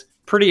as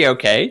pretty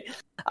okay.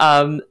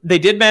 They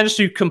did manage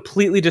to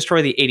completely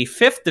destroy the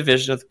 85th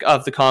Division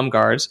of the Comm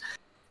Guards,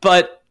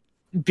 but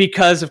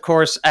because, of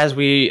course, as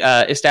we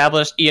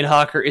established, Ian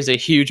Hawker is a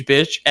huge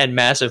bitch and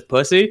massive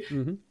pussy,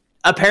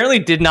 apparently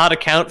did not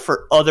account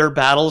for other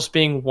battles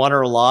being won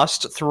or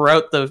lost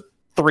throughout the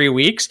 3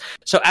 weeks.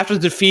 So after the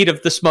defeat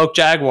of the Smoke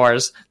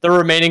Jaguars, the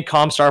remaining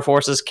Comstar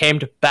forces came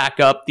to back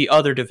up the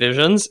other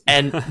divisions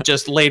and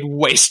just laid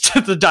waste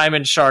to the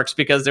Diamond Sharks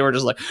because they were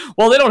just like,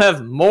 well, they don't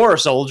have more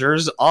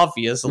soldiers,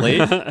 obviously.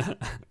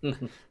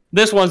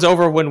 This one's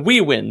over when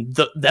we win.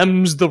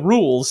 Them's the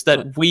rules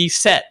that we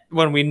set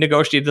when we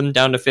negotiated them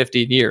down to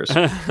 15 years.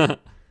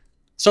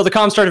 So the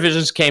Comstar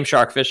divisions came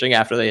shark fishing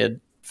after they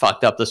had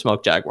fucked up the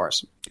Smoke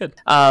Jaguars. Good.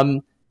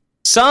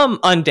 Some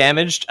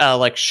undamaged,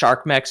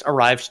 shark mechs,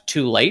 arrived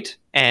too late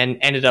and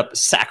ended up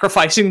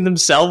sacrificing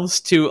themselves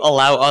to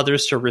allow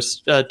others to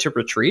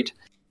retreat.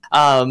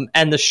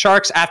 And the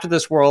sharks, after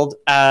this world,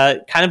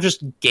 kind of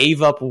just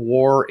gave up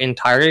war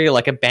entirely,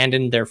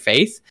 abandoned their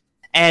faith,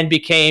 and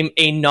became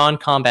a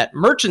non-combat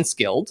merchants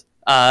guild,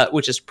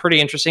 which is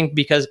pretty interesting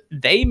because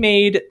they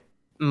made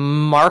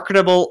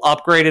marketable,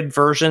 upgraded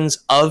versions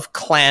of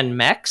clan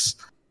mechs.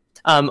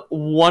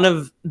 One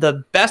of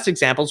the best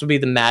examples would be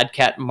the Mad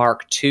Cat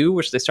Mark II,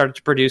 which they started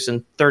to produce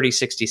in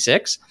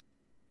 3066.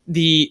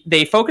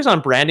 They focus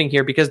on branding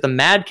here because the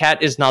Mad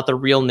Cat is not the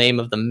real name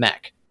of the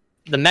mech.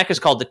 The mech is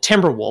called the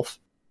Timberwolf,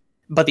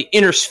 but the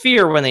Inner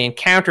Sphere, when they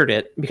encountered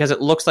it, because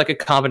it looks like a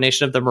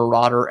combination of the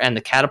Marauder and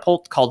the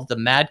Catapult, called it the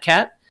Mad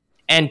Cat,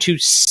 and to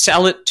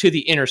sell it to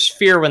the Inner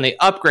Sphere when they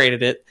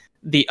upgraded it,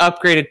 the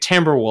upgraded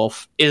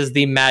Timberwolf is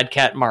the Mad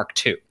Cat Mark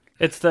II.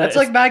 That's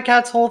like Mad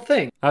Cat's whole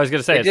thing. I was going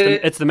to say,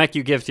 it's the mech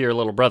you give to your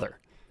little brother.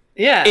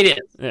 Yeah. It is.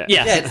 Yeah.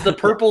 Yes. Yeah, it's the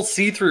purple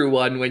see-through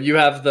one when you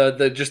have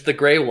the just the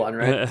gray one,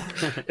 right?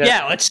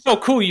 Yeah, it's so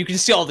cool. You can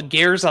see all the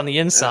gears on the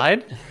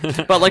inside.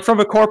 But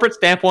from a corporate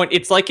standpoint,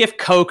 it's like if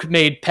Coke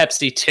made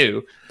Pepsi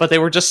 2, but they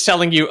were just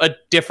selling you a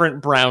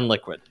different brown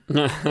liquid.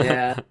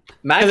 Yeah.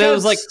 Because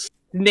it was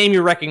name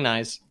you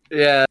recognize.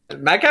 Yeah.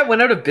 Mad Cat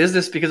went out of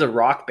business because of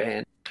Rock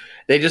Band.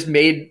 They just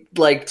made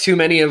too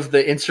many of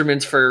the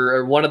instruments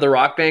for one of the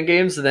Rock Band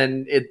games, and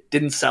then it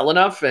didn't sell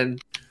enough,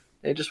 and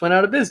they just went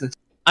out of business.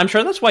 I'm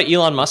sure that's why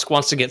Elon Musk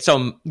wants to get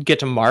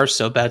to Mars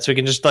so bad, so he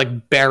can just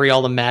bury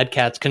all the Mad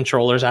Cat's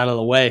controllers out of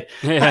the way.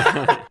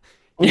 Yeah.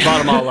 He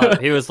bought them all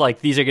up. He was like,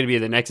 "These are going to be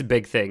the next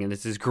big thing, and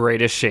it's his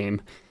greatest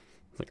shame."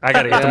 I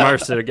got to get to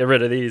Mars to get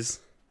rid of these.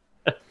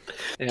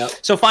 Yeah.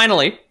 So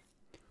finally,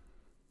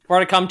 we're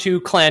going to come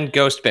to Clan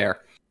Ghost Bear.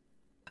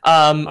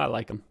 I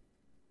like them.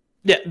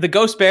 Yeah, the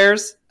Ghost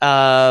Bears,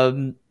 they're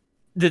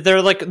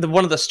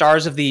one of the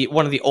stars of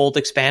one of the old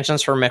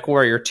expansions for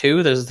MechWarrior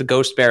 2. There's the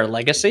Ghost Bear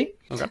Legacy.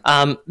 Okay.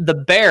 The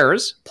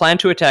Bears plan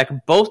to attack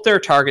both their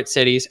target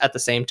cities at the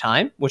same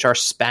time, which are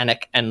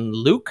Spanik and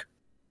Luke,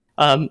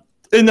 in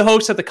the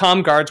hopes that the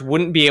Comm Guards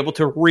wouldn't be able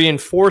to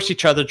reinforce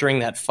each other during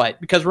that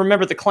fight. Because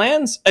remember, the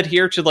clans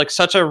adhere to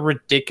such a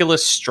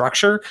ridiculous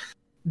structure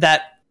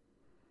that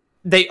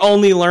they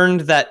only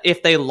learned that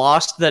if they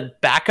lost, that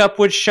backup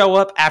would show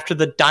up after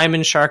the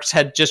Diamond Sharks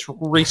had just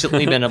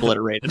recently been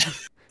obliterated.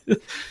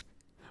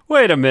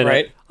 Wait a minute.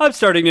 Right? I'm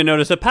starting to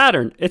notice a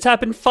pattern. It's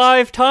happened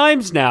 5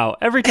 times now.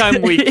 Every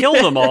time we kill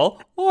them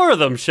all, more of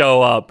them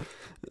show up.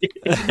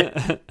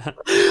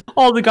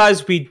 All the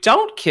guys we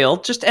don't kill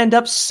just end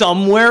up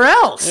somewhere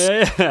else.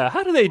 Yeah.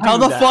 How do they do that? How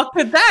the fuck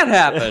did that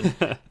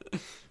happen?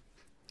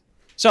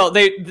 So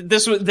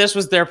this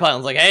was their plan. It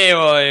was like, hey,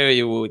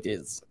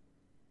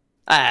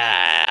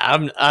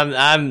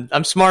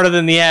 I'm smarter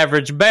than the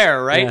average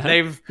bear, right?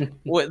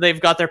 Uh-huh. They've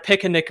got their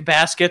picnic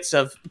baskets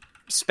of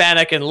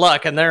Spanik and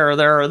Luck, and they're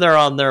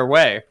on their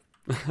way.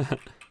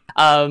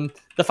 The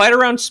fight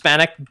around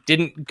Spanik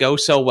didn't go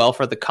so well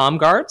for the comm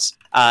guards.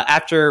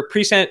 After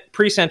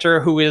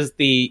Precenter, who is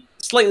the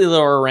slightly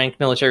lower ranked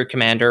military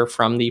commander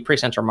from the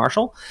Precenter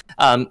Marshal,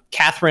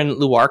 Catherine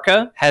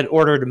Luarca had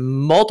ordered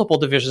multiple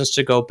divisions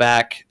to go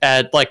back,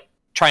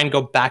 try and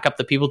go back up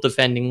the people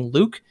defending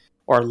Luke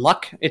or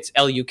Luck. It's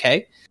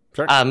L-U-K.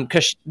 Sure.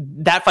 Because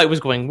that fight was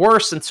going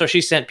worse, and so she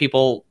sent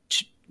people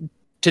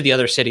to the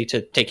other city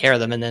to take care of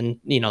them, and then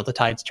the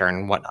tides turn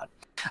and whatnot.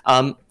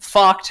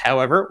 Focht,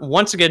 however,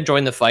 once again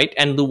joined the fight,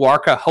 and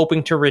Luarca,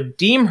 hoping to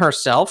redeem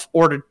herself,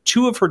 ordered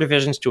 2 of her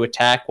divisions to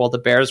attack while the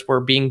Bears were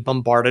being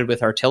bombarded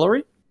with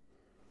artillery.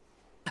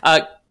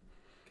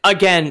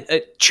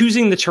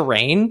 Choosing the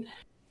terrain,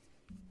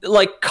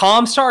 like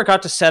Comstar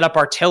got to set up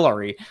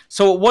artillery,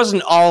 so it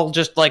wasn't all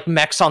just like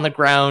mechs on the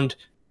ground,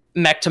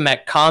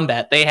 mech-to-mech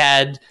combat. They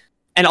had,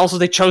 and also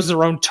they chose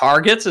their own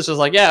targets. It's just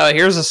like, yeah,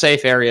 here's a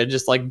safe area,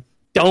 just like,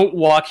 don't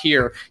walk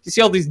here. You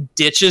see all these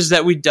ditches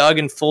that we dug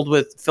and filled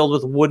with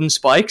wooden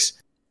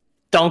spikes?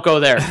 Don't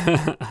go there.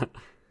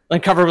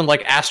 Like covered with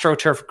like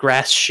AstroTurf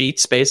grass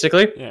sheets,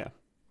 basically. Yeah.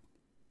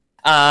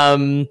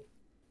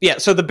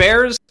 So the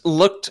Bears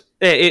looked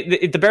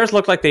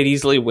like they'd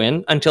easily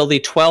win until the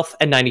 12th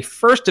and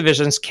 91st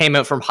divisions came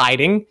out from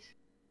hiding.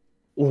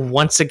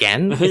 Once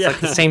again, it's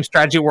like the same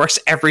strategy works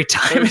every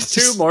time. There's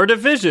 2 more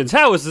divisions.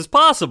 How is this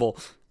possible?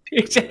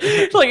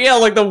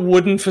 Like the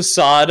wooden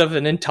facade of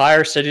an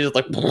entire city just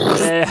like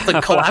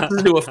collapses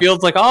into a field.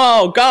 It's like,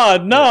 oh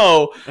god,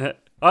 no!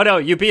 Oh no,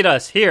 you beat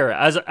us. Here,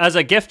 as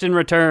a gift in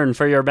return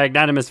for your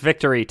magnanimous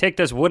victory, take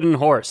this wooden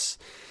horse.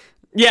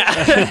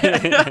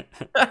 Yeah.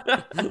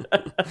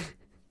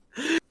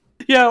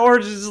 Yeah, or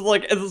just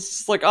like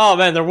it's like, oh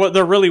man,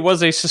 there really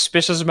was a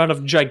suspicious amount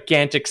of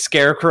gigantic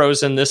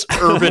scarecrows in this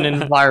urban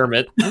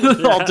environment,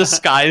 all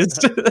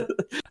disguised.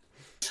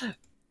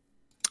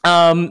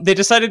 They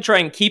decided to try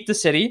and keep the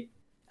city,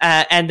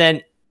 and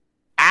then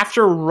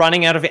after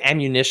running out of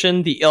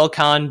ammunition, the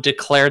Ilkhan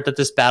declared that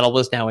this battle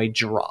was now a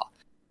draw,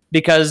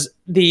 because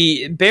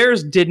the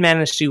Bears did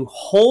manage to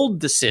hold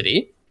the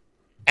city,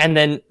 and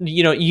then,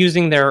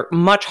 using their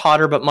much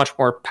hotter but much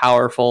more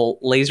powerful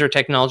laser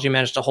technology,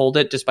 managed to hold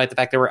it despite the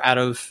fact they were out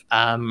of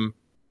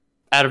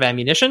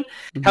ammunition.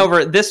 Mm-hmm.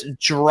 However, this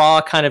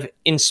draw kind of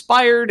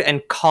inspired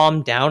and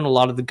calmed down a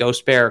lot of the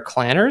Ghost Bear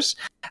clanners,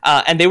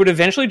 and they would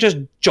eventually just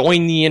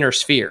join the Inner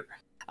Sphere.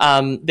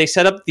 They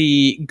set up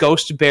the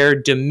Ghost Bear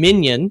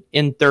Dominion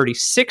in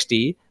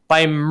 3060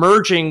 by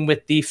merging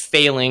with the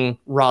failing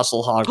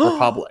Rosselhog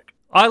Republic.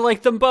 I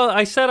like them both.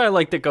 I said I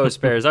like the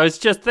Ghost Bears. I was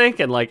just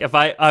thinking, like, if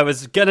I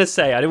was going to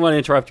say, I didn't want to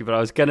interrupt you, but I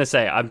was going to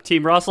say, I'm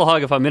Team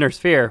Rosselhog if I'm Inner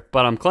Sphere,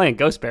 but I'm playing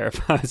Ghost Bear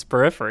if I was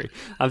Periphery.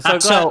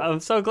 I'm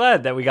so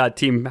glad that we got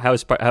Team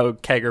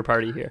Kegger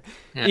Party here.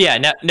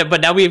 Yeah, but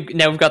now we've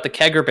got the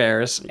Kegger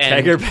Bears.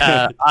 And, Kegger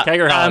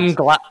Hogs. I'm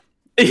glad.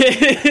 The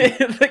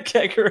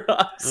Kegger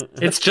Hogs.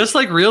 It's just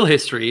like real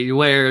history,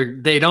 where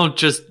they don't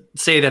just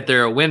say that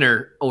they're a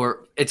winner,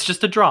 or it's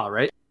just a draw,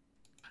 right?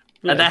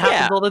 Yeah. And that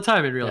happens all the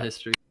time in real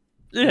history.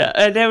 Yeah,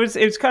 and it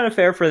was kind of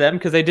fair for them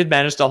because they did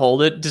manage to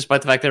hold it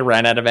despite the fact they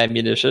ran out of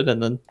ammunition,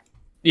 and then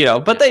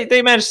but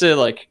they managed to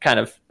like kind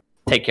of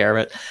take care of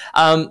it.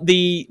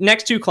 The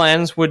next 2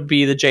 clans would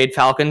be the Jade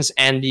Falcons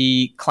and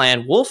the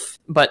Clan Wolf,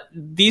 but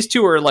these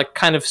 2 are like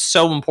kind of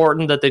so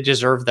important that they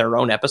deserve their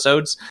own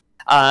episodes,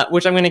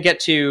 which I'm going to get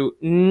to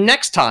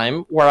next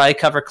time, where I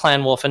cover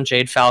Clan Wolf and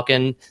Jade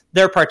Falcon,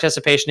 their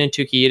participation in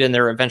Tukid and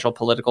their eventual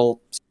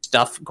political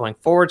stuff going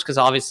forwards, because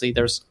obviously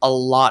there's a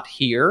lot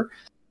here.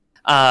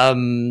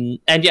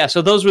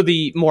 So those were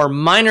the more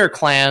minor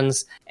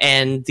clans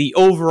and the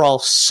overall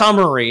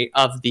summary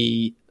of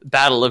the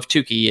Battle of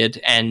Tukid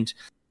and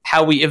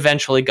how we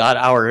eventually got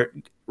our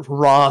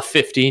raw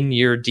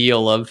 15-year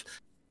deal of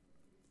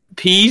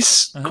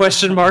peace,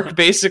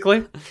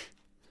 basically.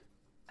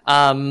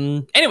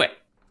 Anyway,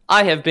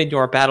 I have been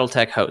your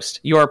Battletech host,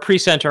 your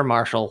Precenter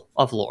Marshal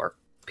of Lore,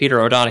 Peter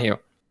O'Donohue.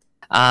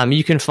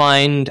 You can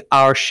find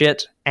our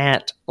shit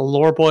at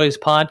Lore Boys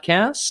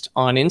Podcast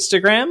on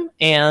Instagram.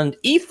 And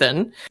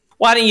Ethan,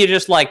 why don't you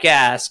just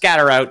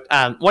scatter out?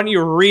 Why don't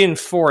you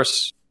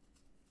reinforce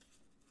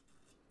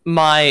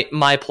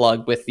my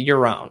plug with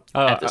your own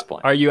at this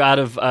point? Are you out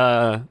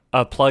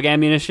of plug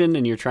ammunition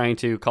and you're trying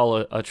to call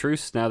a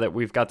truce now that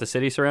we've got the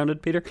city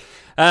surrounded, Peter?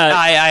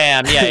 I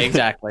am. Yeah,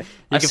 exactly.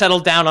 I've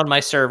settled down on my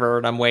server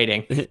and I'm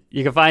waiting.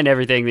 You can find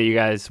everything that you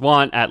guys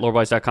want at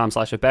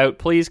loreboys.com/about.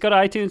 Please go to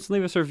iTunes and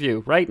leave us a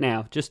review right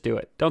now. Just do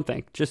it. Don't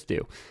think. Just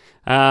do.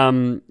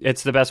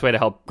 It's the best way to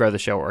help grow the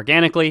show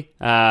organically.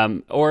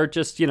 Or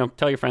just,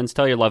 tell your friends,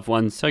 tell your loved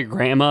ones, tell your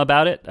grandma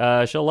about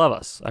it. She'll love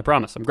us. I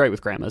promise. I'm great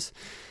with grandmas.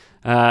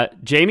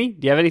 Jamie,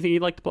 do you have anything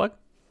you'd like to plug?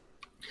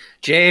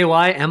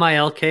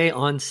 JAYMILK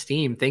on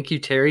Steam. Thank you,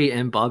 Terry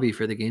and Bobby,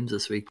 for the games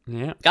this week.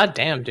 Yeah. God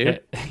damn,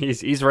 dude.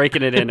 He's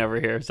raking it in over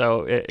here.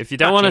 So if you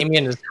don't want to... Jamie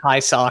and his high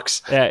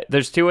socks.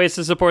 There's 2 ways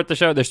to support the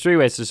show. There's 3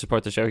 ways to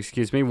support the show,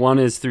 excuse me. One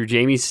is through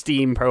Jamie's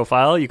Steam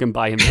profile. You can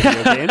buy him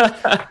video games.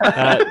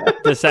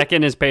 The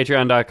second is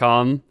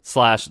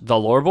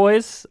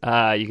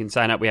patreon.com/theloreboys. You can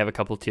sign up. We have a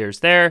couple tiers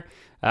there.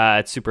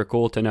 It's super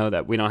cool to know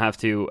that we don't have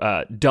to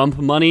dump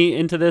money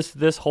into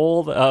this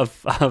hole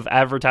of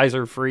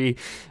advertiser-free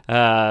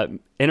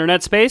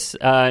internet space.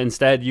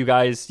 Instead, you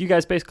guys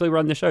basically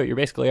run the show. You're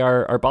basically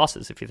our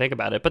bosses, if you think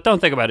about it. But don't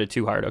think about it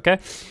too hard, okay?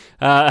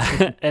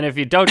 And if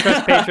you don't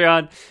trust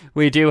Patreon,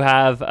 we do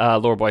have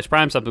Lore Boys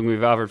Prime, something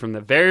we've offered from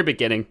the very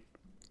beginning.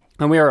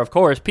 And we are, of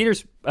course, Peter,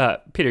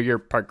 you're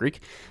part Greek.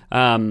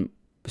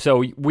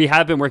 So we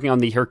have been working on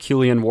the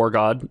Herculean War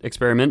God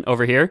experiment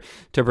over here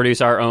to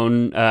produce our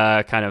own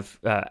kind of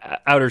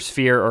outer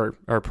sphere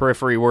or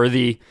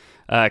periphery-worthy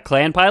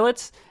clan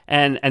pilots.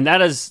 And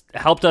that has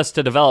helped us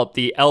to develop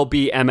the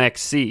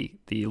LBMXC,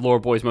 the Lore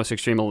Boys Most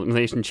Extreme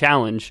Elimination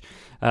Challenge.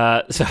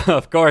 So,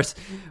 of course,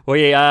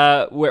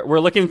 we're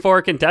looking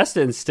for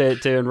contestants to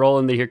enroll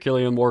in the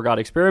Herculean War God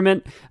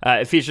experiment.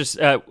 It features.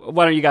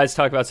 Why don't you guys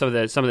talk about some of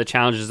the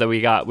challenges that we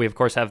got? We of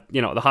course have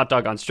the hot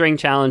dog on string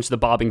challenge, the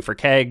bobbing for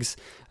kegs.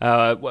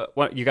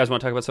 What you guys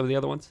want to talk about some of the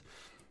other ones?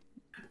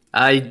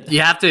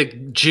 You have to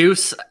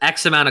juice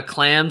X amount of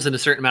clams in a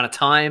certain amount of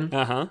time.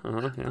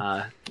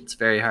 Yeah. It's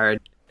very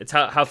hard. It's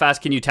how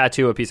fast can you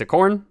tattoo a piece of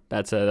corn?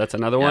 That's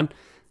another one.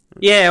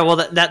 Yeah, well,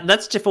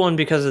 that's a different one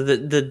because of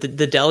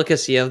the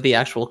delicacy of the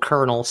actual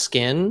kernel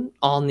skin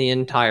on the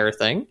entire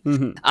thing.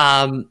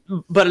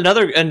 Mm-hmm. But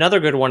another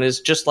good one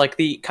is just like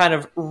the kind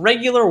of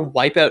regular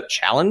wipeout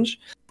challenge.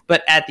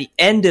 But at the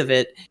end of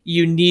it,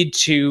 you need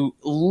to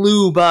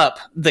lube up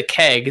the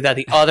keg that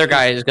the other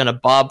guy is going to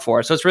bob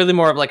for. So it's really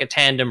more of like a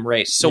tandem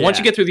race. So once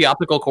you get through the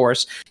obstacle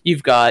course,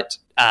 you've got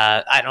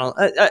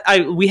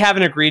we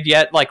haven't agreed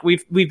yet. Like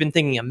we've been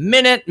thinking a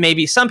minute,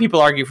 maybe some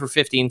people argue for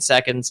 15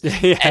 seconds.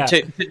 Yeah. And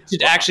to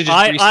actually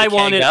just grease the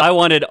keg up. I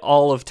wanted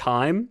all of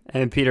time,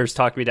 and Peter's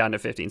talked me down to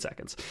 15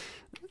 seconds.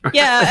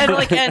 Yeah, and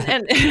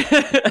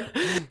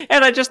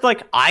and I just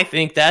I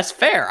think that's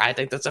fair. I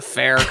think that's a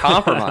fair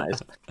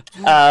compromise.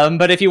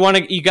 But if you want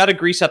to, you got to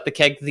grease up the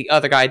keg to the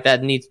other guy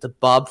that needs to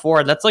bob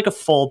for. That's like a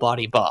full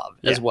body bob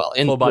as well,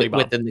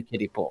 within the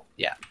kiddie pool.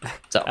 Yeah.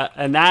 So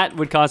and that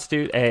would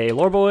constitute a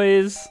Lore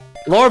Boys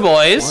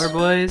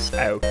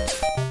out.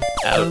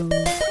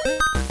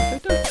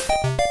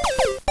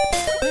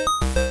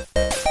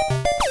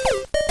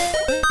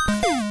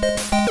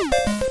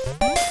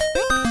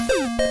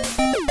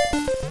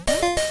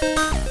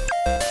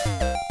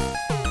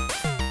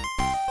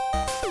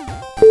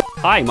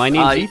 Hi, my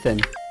name's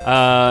Ethan.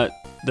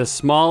 The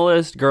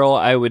smallest girl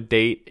I would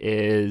date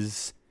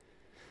is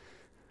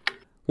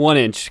 1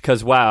 inch,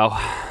 because wow,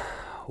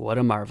 what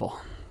a marvel.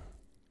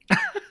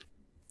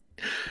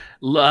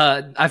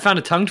 I found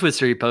a tongue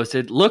twister he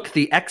posted. Look,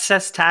 the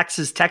excess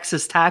taxes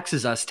Texas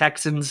taxes us.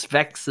 Texans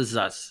vexes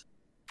us.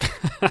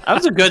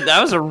 That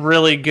was a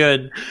really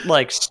good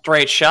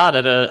straight shot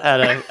at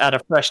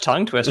a fresh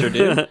tongue twister,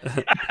 dude.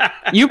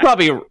 You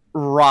probably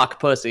rock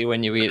pussy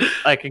when you eat it.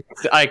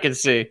 I can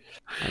see.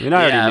 I mean,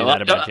 I already knew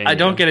that about Jamie. I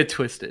don't get it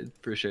twisted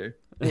for sure.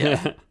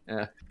 Yeah.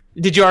 Yeah.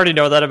 Did you already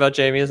know that about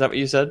Jamie? Is that what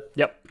you said?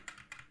 Yep.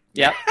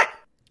 Yeah.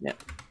 He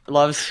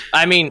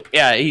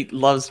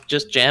loves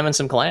just jamming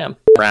some clam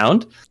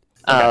around.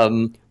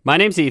 Okay. My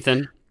name's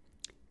Ethan.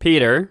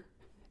 Peter,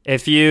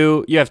 if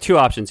you have 2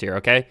 options here,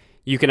 okay?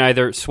 You can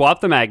either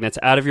swap the magnets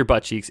out of your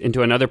butt cheeks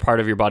into another part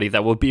of your body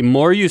that will be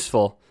more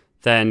useful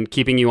than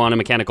keeping you on a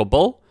mechanical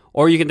bull,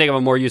 or you can think of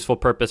a more useful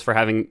purpose for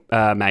having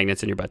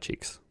magnets in your butt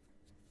cheeks.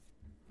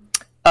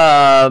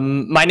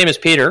 My name is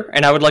Peter,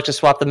 and I would like to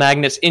swap the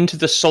magnets into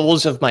the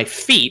soles of my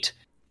feet.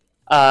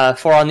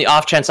 For on the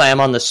off chance I am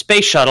on the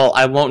space shuttle,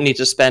 I won't need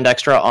to spend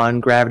extra on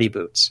gravity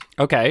boots.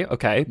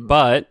 Okay.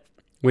 But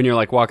when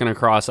you're walking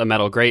across a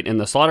metal grate in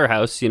the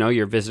slaughterhouse,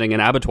 you're visiting an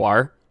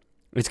abattoir,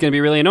 it's going to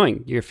be really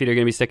annoying. Your feet are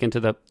going to be sticking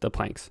to the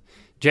planks.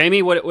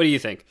 Jamie, what do you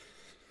think?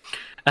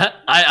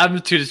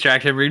 I'm too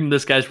distracted. I'm reading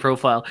this guy's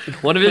profile.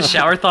 One of his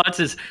shower thoughts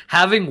is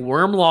having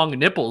worm-long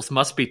nipples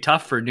must be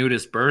tough for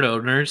nudist bird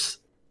owners.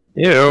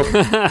 Ew.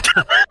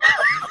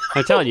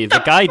 I'm telling you,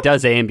 the guy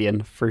does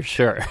Ambien for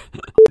sure.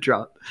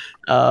 Drop.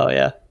 Oh,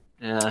 yeah.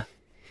 Yeah.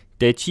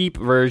 The cheap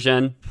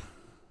version.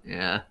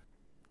 Yeah.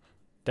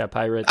 That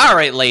pirate. All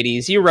right,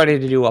 ladies, you ready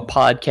to do a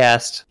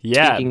podcast?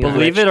 Yeah,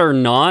 believe it or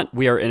not,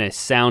 we are in a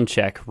sound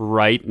check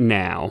right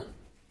now.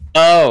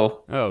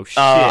 Oh shit!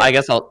 I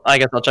guess I'll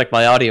check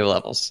my audio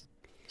levels.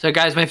 So,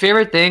 guys, my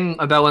favorite thing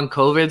about when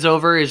COVID's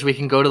over is we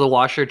can go to the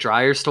washer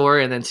dryer store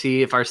and then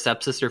see if our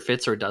stepsister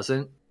fits or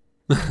doesn't.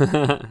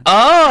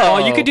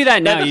 Oh, you could do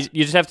that now.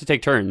 You just have to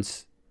take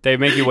turns. They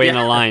make you wait in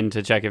a line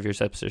to check if your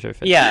stepsister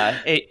fits.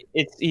 Yeah,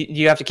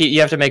 you have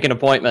to make an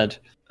appointment.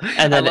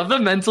 And then I love the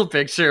mental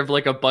picture of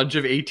a bunch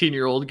of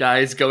 18-year-old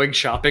guys going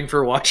shopping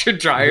for washer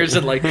dryers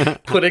and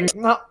putting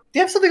do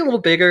you have something a little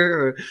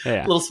bigger or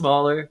a little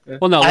smaller?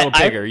 Well, no, a little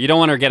bigger. You don't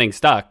want her getting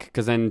stuck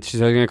because then she's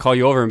going to call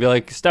you over and be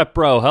like, "Step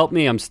bro, help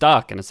me, I'm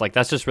stuck." And it's like,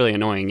 that's just really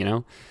annoying, you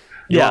know?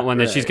 You want one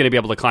that she's going to be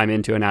able to climb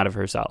into and out of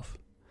herself.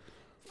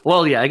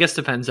 Well, yeah, I guess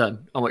depends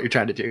on what you're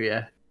trying to do,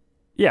 yeah.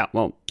 Yeah,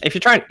 well, if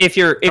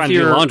you're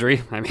do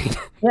laundry, I mean,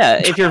 yeah,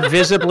 if you're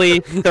visibly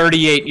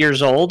 38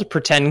 years old,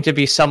 pretending to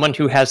be someone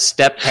who has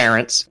step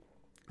parents,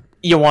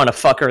 you want to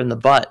fuck her in the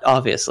butt,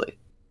 obviously.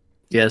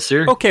 Yes,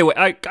 sir. Okay, wait,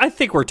 I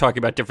think we're talking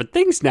about different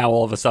things now.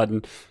 All of a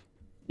sudden,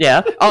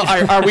 yeah.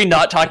 Are we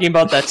not talking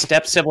about that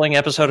step sibling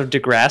episode of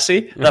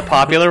Degrassi, the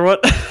popular one?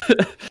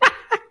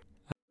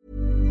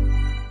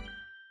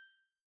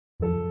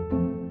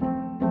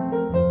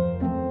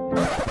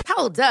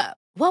 Hold up.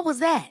 What was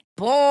that?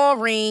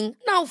 Boring.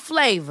 No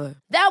flavor.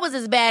 That was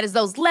as bad as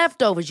those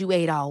leftovers you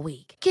ate all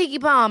week. Keke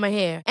Palmer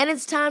here, and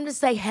it's time to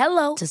say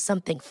hello to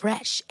something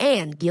fresh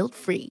and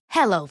guilt-free.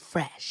 Hello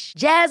Fresh.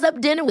 Jazz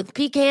up dinner with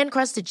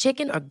pecan-crusted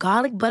chicken or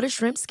garlic butter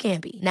shrimp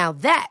scampi. Now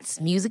that's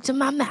music to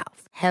my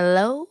mouth.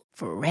 Hello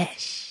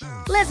Fresh.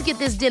 Let's get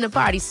this dinner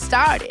party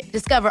started.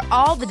 Discover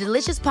all the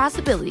delicious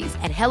possibilities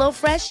at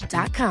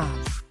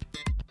HelloFresh.com.